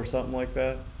Fancy Boy or something like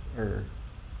that? Or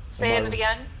say it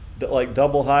again. Like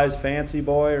Double Highs Fancy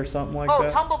Boy or something like that? Oh,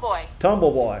 Tumble Boy.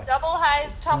 Tumble Boy. Double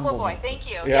Highs Tumble Boy. Thank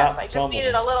you. Yeah, yes, I just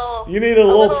needed a little. You needed a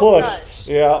little push.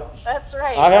 Yeah. That's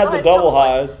right. I had the Double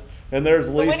Highs, and there's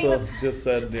Lisa just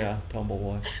said, yeah, Tumble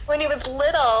Boy. When he was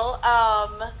little,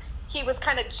 he was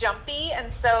kind of jumpy,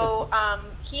 and so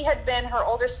he had been her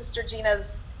older sister Gina's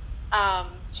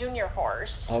junior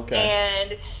horse. Okay.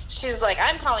 And she's like,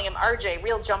 I'm calling him RJ,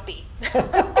 real jumpy.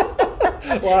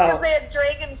 Wow. Because they had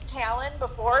Dragon's Talon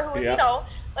before, who was,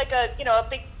 like a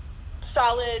big,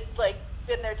 solid, like,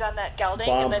 been there, done that gelding.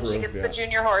 And then she gets the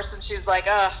junior horse, and she's like,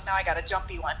 now I got a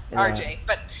jumpy one, RJ.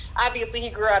 But obviously he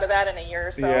grew out of that in a year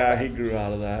or so. Yeah, he grew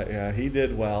out of that. Yeah, he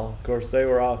did well. Of course, they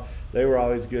were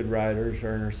always good riders,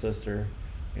 her and her sister.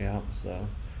 Yeah, so.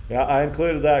 Yeah, I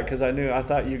included that because I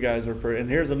thought you guys were pretty. And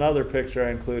here's another picture I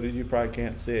included. You probably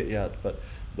can't see it yet, but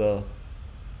the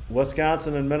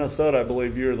Wisconsin and Minnesota, I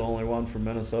believe you're the only one from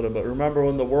Minnesota. But remember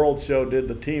when the World Show did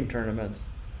the team tournaments?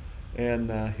 And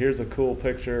here's a cool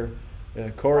picture.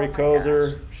 Corey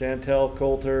Kozer, Chantel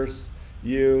Coulters,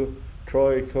 you,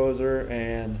 Troy Kozer,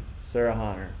 and Sarah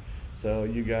Hunter. So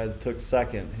you guys took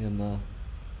second in the,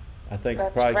 I think,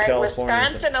 probably right. California.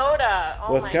 Wisconsin-Oda.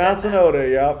 Oh, Wisconsin-Oda,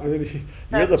 yeah.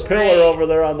 You're the pillar over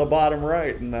there on the bottom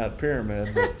right in that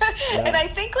pyramid. But, yeah. And I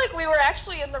think we were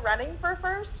actually in the running for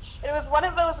first. It was one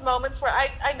of those moments where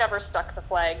I never stuck the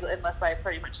flag unless I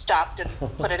pretty much stopped and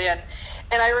put it in.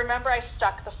 And I remember I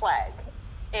stuck the flag.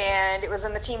 And it was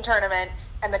in the team tournament,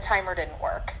 and the timer didn't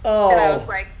work. Oh. And I was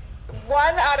like,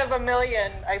 1 out of a million,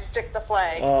 I stick the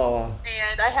flag. Oh.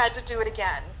 And I had to do it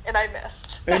again, and I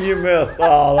missed. And you missed.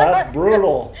 Oh, that's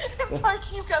brutal. And our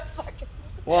team got second.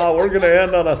 Wow, we're going to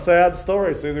end on a sad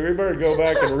story, Susie. We better go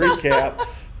back and recap.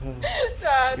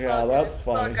 Yeah, that's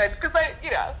funny. It's all good,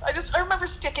 because I remember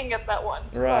sticking at that one.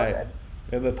 Right.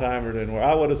 And the timer didn't work.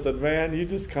 I would have said, man, you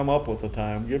just come up with a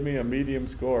time. Give me a medium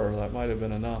score. That might have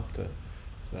been enough to.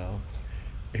 So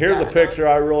here's a picture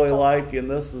I really like,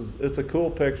 and it's a cool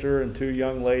picture, and 2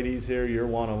 young ladies here. You're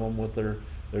one of them with their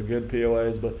good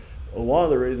POAs. But one of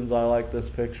the reasons I like this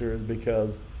picture is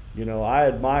because, I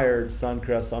admired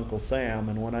Suncrest's Uncle Sam,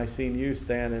 and when I seen you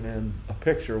standing in a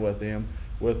picture with him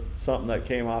with something that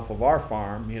came off of our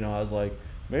farm, I was like,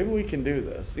 maybe we can do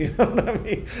this. You know what I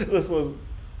mean? This was,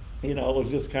 it was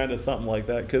just kind of something like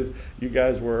that because you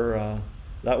guys were,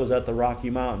 that was at the Rocky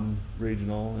Mountain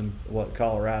Regional in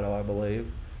Colorado, I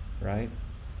believe, right?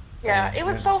 So, yeah, it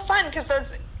was so fun because those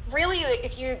really,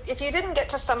 if you didn't get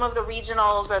to some of the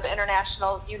regionals or the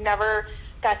internationals, you never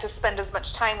got to spend as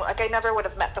much time. Like I never would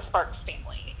have met the Sparks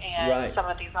family and some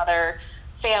of these other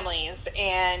families.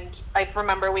 And I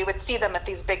remember we would see them at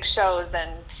these big shows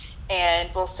and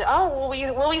we'll say,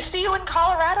 will we see you in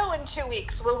Colorado in 2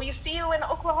 weeks? Will we see you in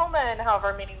Oklahoma in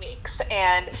however many weeks?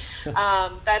 And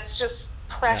that's just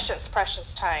precious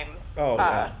time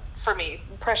for me.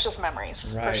 Precious memories,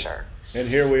 for sure. And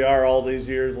here we are all these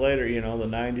years later, the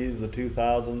 90s, the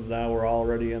 2000s, now we're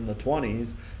already in the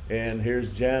 20s. And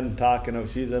here's Jen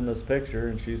she's in this picture,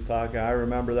 and she's talking, I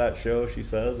remember that show, she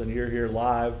says, and you're here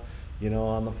live,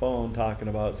 on the phone talking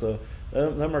about. So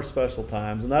them are special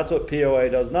times. And that's what POA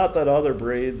does. Not that other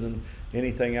breeds and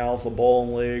anything else, a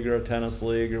bowling league or a tennis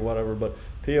league or whatever, but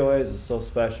POAs is so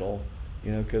special,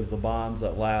 because the bonds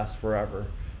that last forever.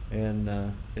 And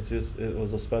it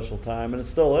was a special time, and it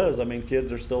still is. I mean,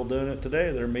 kids are still doing it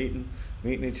today. They're meeting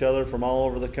each other from all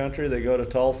over the country. They go to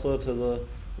Tulsa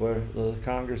where the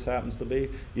Congress happens to be.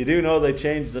 You do know they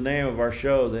changed the name of our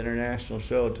show, the international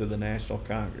show, to the National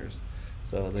Congress.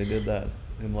 So they did that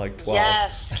in like 12.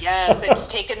 Yes, it's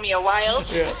taken me a while.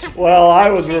 Yeah. Well, I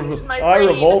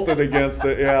revolted against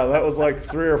it. Yeah, that was like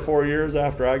 3 or 4 years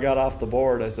after I got off the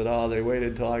board. I said, they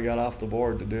waited till I got off the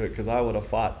board to do it because I would have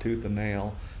fought tooth and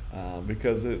nail.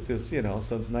 Because it's just,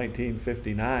 since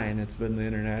 1959, it's been the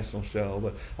international show.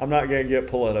 But I'm not going to get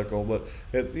political, but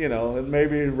it's, and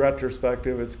maybe in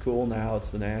retrospective, it's cool now. It's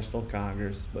the National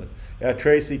Congress. But yeah,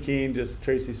 Tracy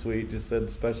Sweet just said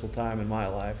special time in my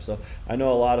life. So I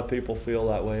know a lot of people feel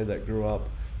that way that grew up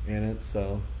in it.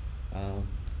 So,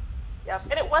 Yep.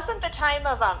 And it wasn't the time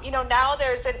of, now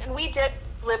and we did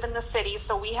live in the city,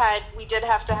 so we did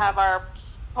have to have our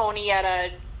pony at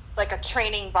a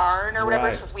training barn or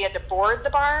whatever, because we had to board the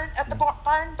barn at the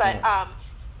barn. But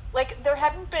there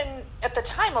hadn't been at the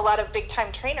time a lot of big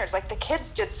time trainers. Like the kids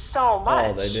did so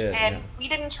much. Oh, they did. And we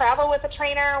didn't travel with a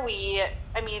trainer.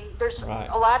 There's a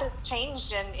lot has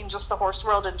changed in just the horse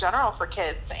world in general for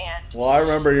kids. And well, I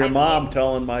remember your mom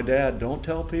telling my dad, "Don't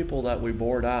tell people that we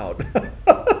board out."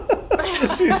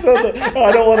 She said that.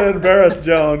 I don't want to embarrass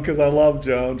Joan because I love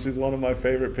Joan. She's one of my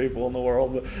favorite people in the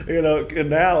world. But and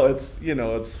now it's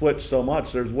switched so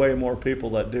much. There's way more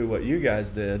people that do what you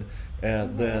guys did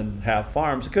and then have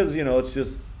farms because it's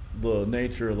just the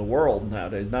nature of the world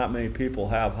nowadays. Not many people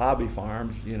have hobby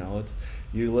farms. It's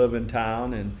you live in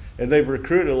town, and they've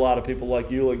recruited a lot of people like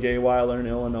Eula Gayweiler in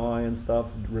Illinois and stuff,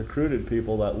 recruited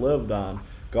people that lived on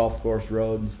golf course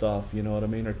road and stuff, you know what I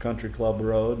mean, or country club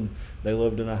road, and they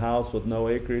lived in a house with no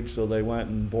acreage, so they went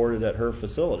and boarded at her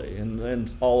facility.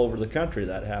 And all over the country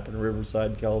that happened,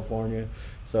 Riverside, California.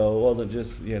 So it wasn't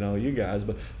just you guys,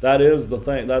 but that is the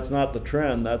thing. That's not the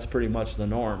trend. That's pretty much the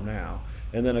norm now.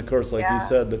 And then of course, like you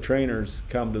said, the trainers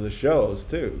come to the shows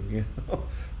too,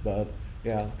 but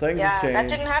yeah, things have changed. That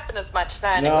didn't happen as much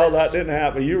then. No, that didn't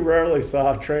happen. You rarely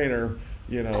saw a trainer,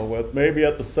 with maybe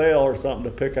at the sale or something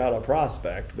to pick out a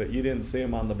prospect, but you didn't see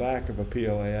him on the back of a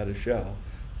POA at a show.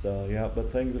 So yeah,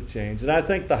 but things have changed, and I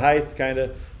think the height kind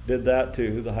of did that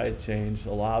too. The height change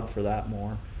allowed for that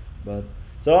more. But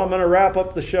so I'm going to wrap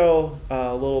up the show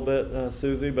a little bit,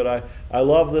 Susie. But I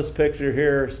love this picture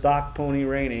here, stock pony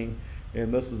reining,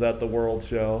 and this is at the World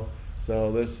Show.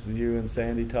 So this is you and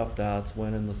Sandy Tough Dots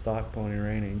winning the stock pony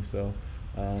reining. So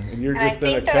and you're just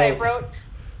in a coat.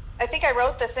 I think I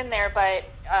wrote this in there, but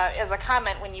as a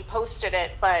comment when you posted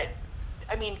it. But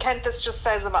I mean, Kent, this just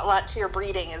says a lot to your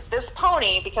breeding. Is this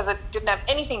pony, because it didn't have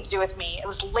anything to do with me. It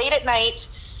was late at night.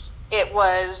 It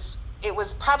was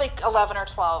probably 11 or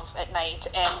 12 at night,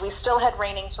 and we still had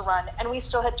reining to run, and we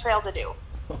still had trail to do.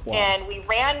 Wow. And we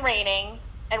ran reining.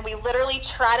 And we literally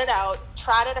trotted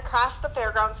across the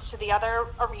fairgrounds to the other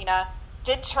arena,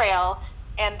 did trail,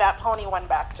 and that pony won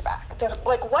back to back.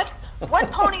 Like, what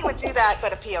pony would do that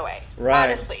but a POA?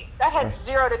 Right. Honestly, that had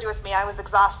zero to do with me. I was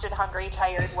exhausted, hungry,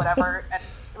 tired, whatever. And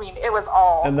I mean, it was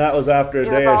all. And that was after a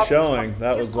day of showing.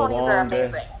 That was a long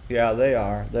day. Yeah, they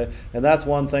are. And that's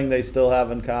one thing they still have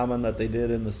in common that they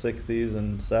did in the 60s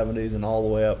and 70s and all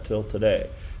the way up till today.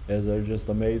 Is they're just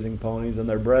amazing ponies, and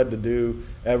they're bred to do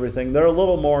everything. They're a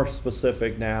little more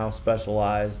specific now,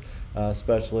 specialized,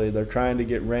 especially they're trying to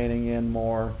get reining in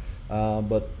more,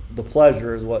 but the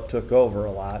pleasure is what took over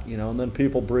a lot, and then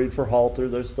people breed for halter.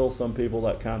 There's still some people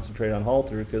that concentrate on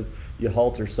halter because you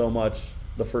halter so much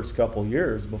the first couple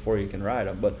years before you can ride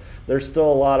them, but there's still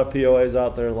a lot of POAs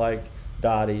out there like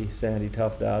Dottie, Sandy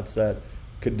Tough Dots, that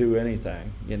could do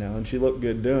anything, and she looked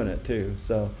good doing it too.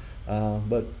 So,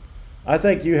 but I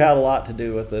think you had a lot to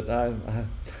do with it.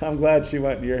 I'm glad she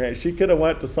went in your hands. She could have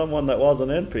went to someone that wasn't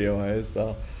in POAs,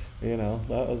 so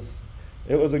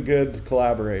it was a good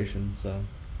collaboration. So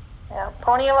yeah,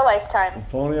 pony of a lifetime.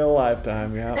 Pony of a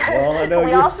lifetime. Yeah. Well, I know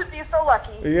we all should be so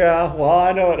lucky. Yeah. Well,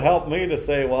 I know it helped me to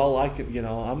say, well, I could,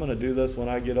 I'm going to do this when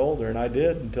I get older, and I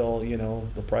did until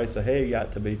the price of hay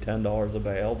got to be $10 a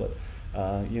bale, but.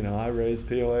 I raised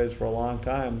POAs for a long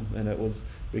time, and it was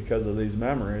because of these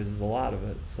memories, is a lot of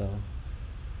it. So,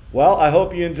 well, I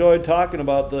hope you enjoyed talking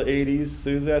about the 80s,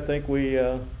 Susie. I think we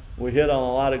hit on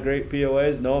a lot of great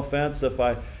POAs. No offense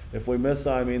if we missed.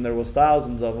 I mean, there was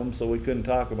thousands of them, so we couldn't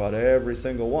talk about every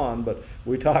single one, but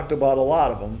we talked about a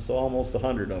lot of them, so almost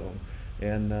 100 of them.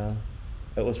 And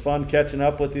it was fun catching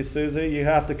up with you, Susie. You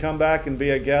have to come back and be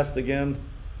a guest again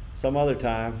some other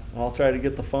time. I'll try to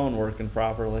get the phone working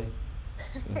properly.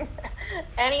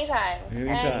 Anytime.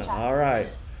 All right.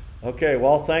 Okay,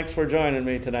 well, thanks for joining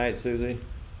me tonight, Susie.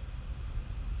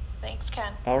 Thanks,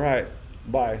 Ken. All right.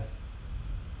 Bye.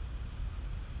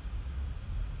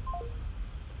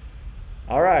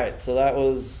 All right, so that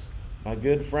was my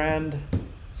good friend,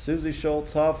 Susie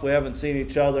Schultz Huff. We haven't seen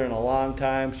each other in a long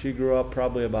time. She grew up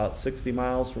probably about 60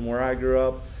 miles from where I grew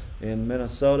up in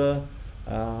Minnesota,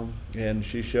 and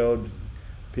she showed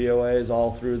POAs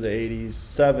all through the 80s,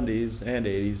 70s, and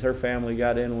 80s. Her family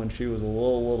got in when she was a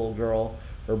little girl.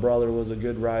 Her brother was a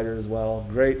good rider as well.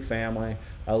 Great family.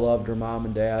 I loved her mom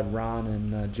and dad, Ron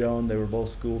and Joan. They were both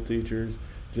school teachers.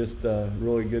 Just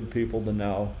really good people to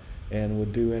know, and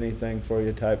would do anything for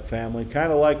you type family.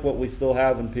 Kind of like what we still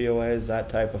have in POAs, that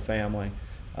type of family.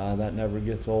 That never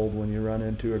gets old when you run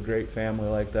into a great family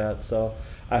like that. So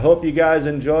I hope you guys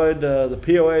enjoyed the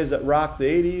POAs that rocked the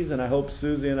 80s, and I hope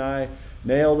Susie and I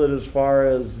nailed it as far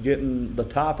as getting the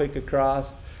topic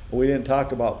across. We didn't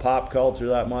talk about pop culture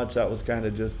that much. That was kind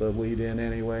of just a lead in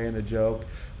anyway and a joke.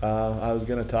 I was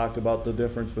going to talk about the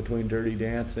difference between Dirty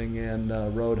Dancing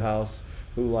and Roadhouse,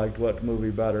 who liked what movie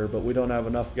better, but we don't have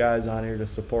enough guys on here to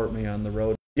support me on the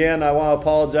road. Again, I want to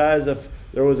apologize if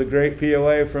there was a great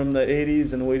POA from the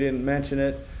 80s and we didn't mention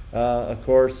it. Of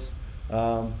course,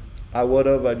 I would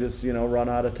have. I just, run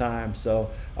out of time.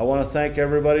 So I want to thank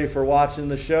everybody for watching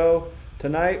the show.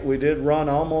 tonight we did run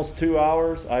almost 2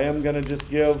 hours. I am going to just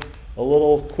give a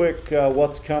little quick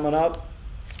what's coming up.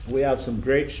 We have some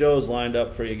great shows lined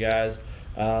up for you guys.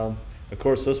 Of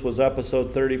course, this was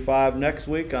episode 35. Next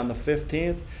week on the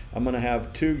 15th, I'm going to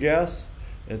have 2 guests.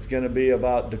 It's going to be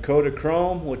about Dakota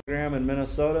Chrome, which is in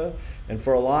Minnesota. And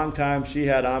for a long time, she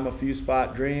had I'm a Few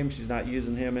Spot Dream. She's not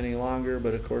using him any longer,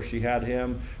 but of course she had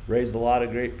him, raised a lot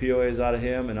of great POAs out of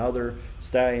him and other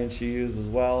stallions she used as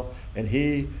well. And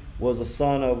he was a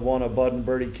son of one of Bud and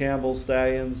Bertie Campbell's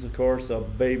stallions, of course, a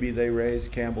baby they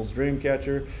raised, Campbell's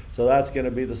Dreamcatcher. So that's going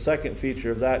to be the second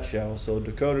feature of that show. So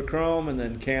Dakota Chrome and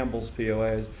then Campbell's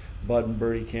POAs, Bud and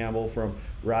Bertie Campbell from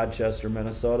Rochester,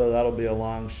 Minnesota. That'll be a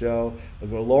long show.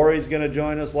 Lori's going to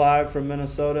join us live from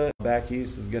Minnesota. Back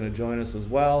east is going to join us as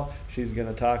well. She's going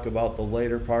to talk about the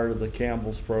later part of the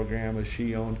Campbell's program as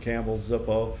she owned Campbell's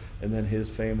Zippo and then his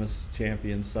famous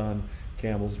champion son,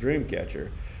 Campbell's Dreamcatcher.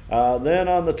 Then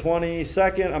on the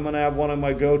 22nd, I'm going to have one of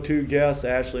my go-to guests,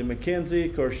 Ashley McKenzie.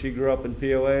 Of course, she grew up in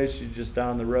POA. She's just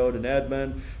down the road in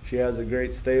Edmond. She has a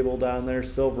great stable down there,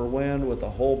 Silver Wind, with a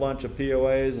whole bunch of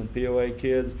POAs and POA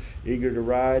kids eager to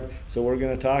ride. So we're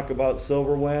going to talk about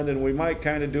Silver Wind, and we might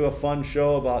kind of do a fun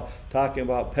show about talking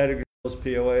about pedigree those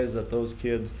POAs that those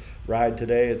kids ride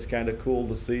today. It's kind of cool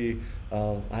to see.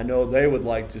 I know they would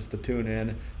like just to tune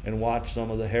in and watch some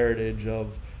of the heritage of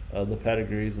the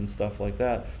pedigrees and stuff like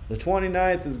that. The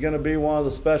 29th is going to be one of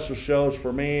the special shows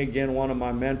for me. Again, one of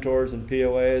my mentors in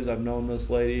POAs. I've known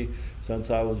this lady since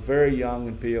I was very young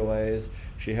in POAs.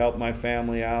 She helped my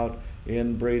family out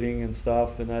in breeding and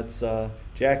stuff, and that's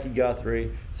Jackie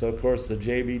Guthrie. So, of course, the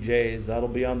JBJs. That'll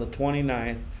be on the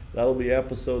 29th. That'll be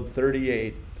episode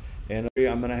 38. And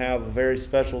I'm going to have a very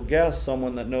special guest,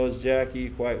 someone that knows Jackie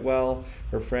quite well,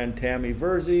 her friend Tammy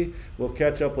Verzi. We'll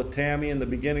catch up with Tammy in the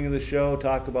beginning of the show,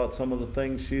 talk about some of the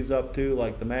things she's up to,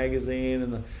 like the magazine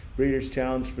and the Breeders'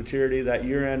 Challenge for Charity. That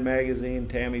year-end magazine,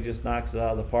 Tammy just knocks it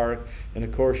out of the park. And,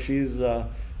 of course, she's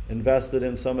invested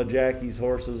in some of Jackie's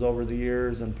horses over the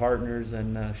years and partners,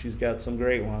 and she's got some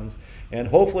great ones. And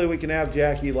hopefully we can have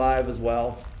Jackie live as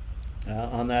well.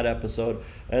 On that episode.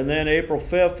 And then April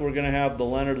 5th, we're going to have the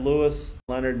Leonard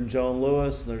and Joan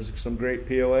Lewis. There's some great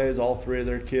POAs. All 3 of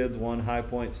their kids won High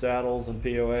Point saddles and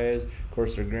POAs. Of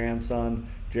course, their grandson,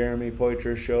 Jeremy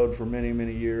Poitras, showed for many,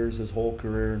 many years, his whole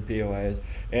career in POAs.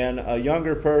 And a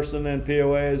younger person in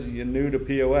POAs, new to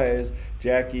POAs,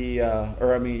 Jackie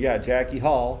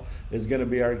Hall is going to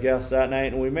be our guest that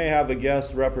night. And we may have a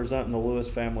guest representing the Lewis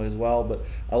family as well. But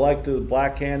I like the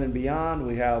Black Hand and Beyond.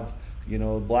 We have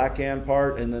Black Hand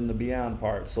part and then the Beyond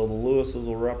part. So the Lewises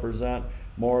will represent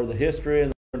more of the history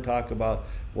and then talk about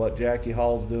what Jackie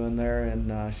Hall's doing there.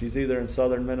 And she's either in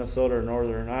southern Minnesota or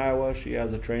northern Iowa. She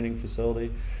has a training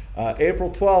facility. April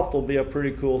 12th will be a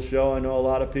pretty cool show. I know a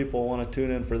lot of people want to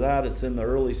tune in for that. It's in the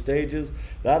early stages.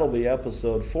 That'll be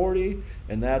episode 40,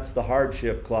 and that's the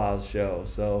hardship clause show.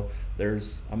 So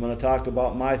I'm going to talk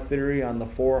about my theory on the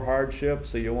 4 hardships,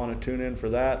 so you'll want to tune in for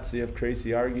that, see if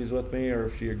Tracy argues with me or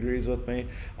if she agrees with me.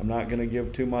 I'm not going to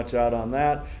give too much out on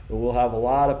that, but we'll have a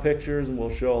lot of pictures and we'll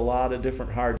show a lot of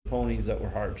different hard ponies that were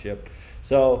hardshipped.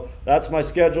 So that's my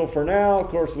schedule for now. Of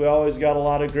course, we always got a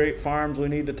lot of great farms we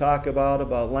need to talk about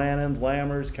Lannons,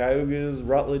 Lammers, Cayugas,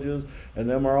 Rutledges, and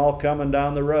them are all coming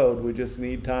down the road. We just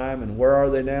need time and where are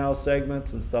they now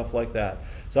segments and stuff like that.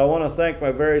 So I want to thank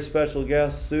my very special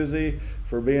guest, Susie,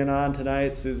 for being on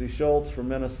tonight, Susie Schultz from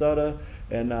Minnesota,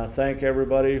 and thank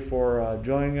everybody for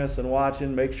joining us and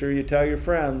watching. Make sure you tell your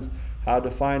friends how to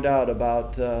find out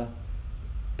about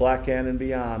Black Hand and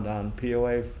Beyond on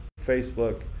POA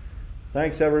Facebook.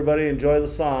 Thanks, everybody. Enjoy the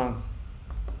song.